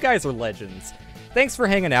 viewers, you guys are legends. Thanks for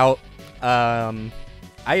hanging out. I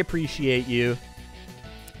appreciate you.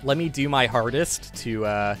 Let me do my hardest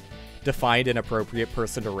to, find an appropriate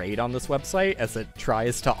person to raid on this website as it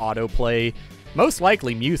tries to autoplay most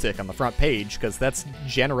likely music on the front page, because that's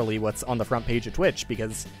generally what's on the front page of Twitch,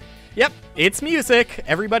 because, yep, it's music.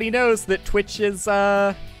 Everybody knows that Twitch is,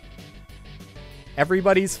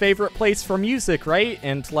 everybody's favorite place for music, right?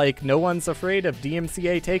 And, like, no one's afraid of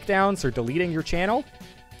DMCA takedowns or deleting your channel.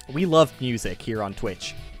 We love music here on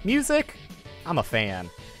Twitch. Music? I'm a fan.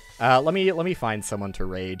 Let me find someone to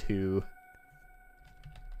raid who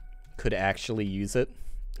could actually use it,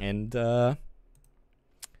 and,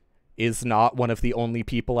 is not one of the only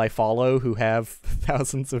people I follow who have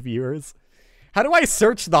thousands of viewers. How do I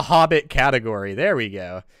search the Hobbit category? There we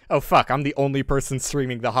go. Oh, fuck, I'm the only person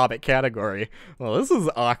streaming the Hobbit category. Well, this is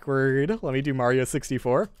awkward. Let me do Mario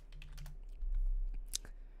 64.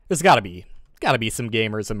 There's gotta be some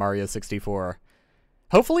gamers in Mario 64.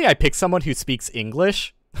 Hopefully I pick someone who speaks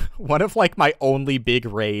English. One of, like, my only big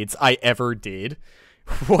raids I ever did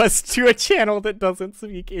was to a channel that doesn't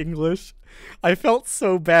speak English. I felt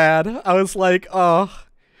so bad. I was like, oh,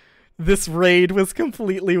 this raid was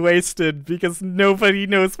completely wasted because nobody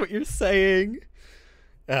knows what you're saying.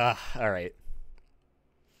 Alright.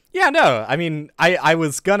 Yeah, no, I mean, I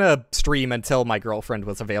was gonna stream until my girlfriend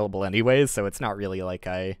was available anyways, so it's not really like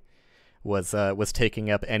I was taking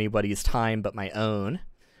up anybody's time but my own.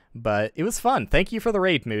 But it was fun. Thank you for the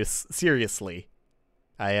raid, Moose. Seriously.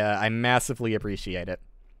 I massively appreciate it.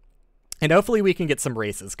 And hopefully we can get some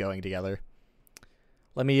races going together.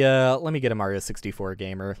 Let me get a Mario 64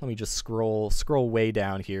 gamer. Let me just scroll way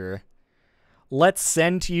down here. Let's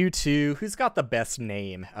send you to who's got the best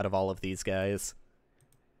name out of all of these guys.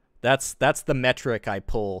 That's the metric I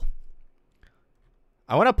pull.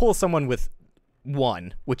 I want to pull someone with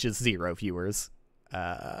 1, which is 0 viewers.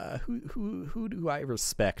 Who do I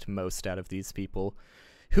respect most out of these people?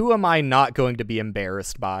 Who am I not going to be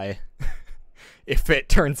embarrassed by if it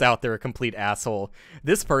turns out they're a complete asshole?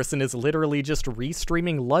 This person is literally just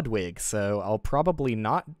restreaming Ludwig, so I'll probably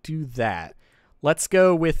not do that. Let's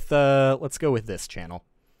go with this channel.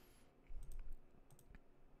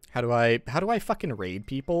 How do I fucking raid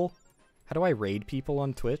people? How do I raid people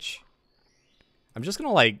on Twitch? I'm just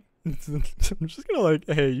gonna like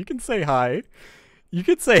hey, you can say hi. You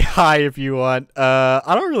can say hi if you want. I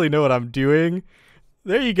don't really know what I'm doing.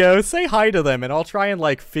 There you go. Say hi to them, and I'll try and,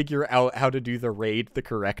 like, figure out how to do the raid the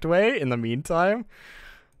correct way in the meantime.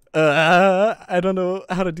 I don't know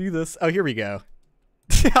how to do this. Oh, here we go.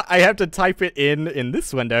 I have to type it in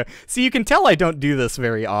this window. So you can tell I don't do this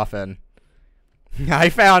very often. I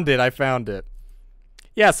found it.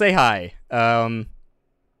 Yeah, say hi. And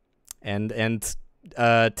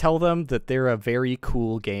tell them that they're a very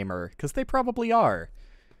cool gamer, because they probably are.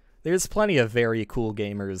 There's plenty of very cool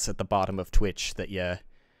gamers at the bottom of Twitch that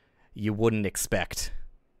you wouldn't expect.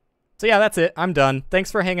 So yeah, that's it. I'm done.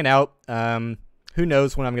 Thanks for hanging out. Who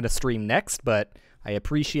knows when I'm going to stream next, but I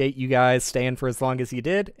appreciate you guys staying for as long as you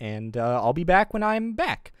did, and I'll be back when I'm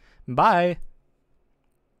back. Bye.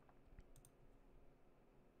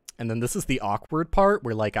 And then this is the awkward part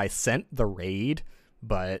where, like, I sent the raid,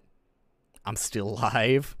 but I'm still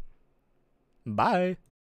live. Bye.